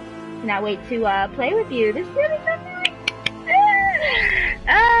to play with you. This is gonna be so fun.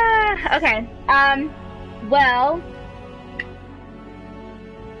 Okay. Well,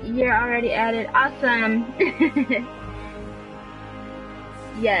 you're already added. Awesome.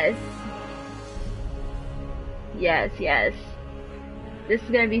 Yes. This is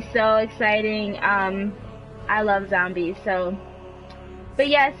gonna be so exciting. I love zombies, so. But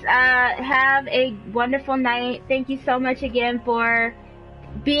yes, have a wonderful night. Thank you so much again for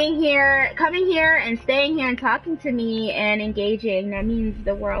being here, coming here, and staying here and talking to me and engaging. That means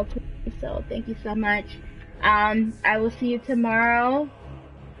the world to me. So thank you so much. I will see you tomorrow.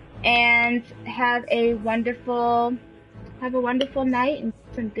 And have a wonderful night and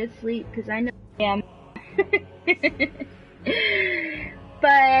some good sleep, because I know I am.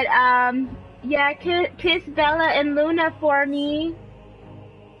 But yeah, kiss Bella and Luna for me.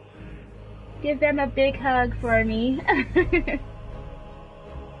 Give them a big hug for me.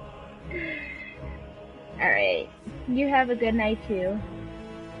 Alright, you have a good night too.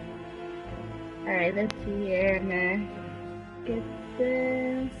 Alright, let's see here. I'm gonna get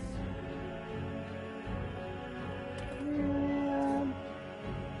this.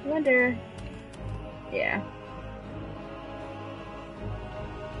 I wonder. Yeah.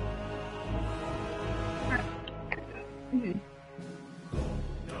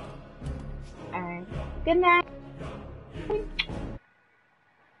 Alright. Good night.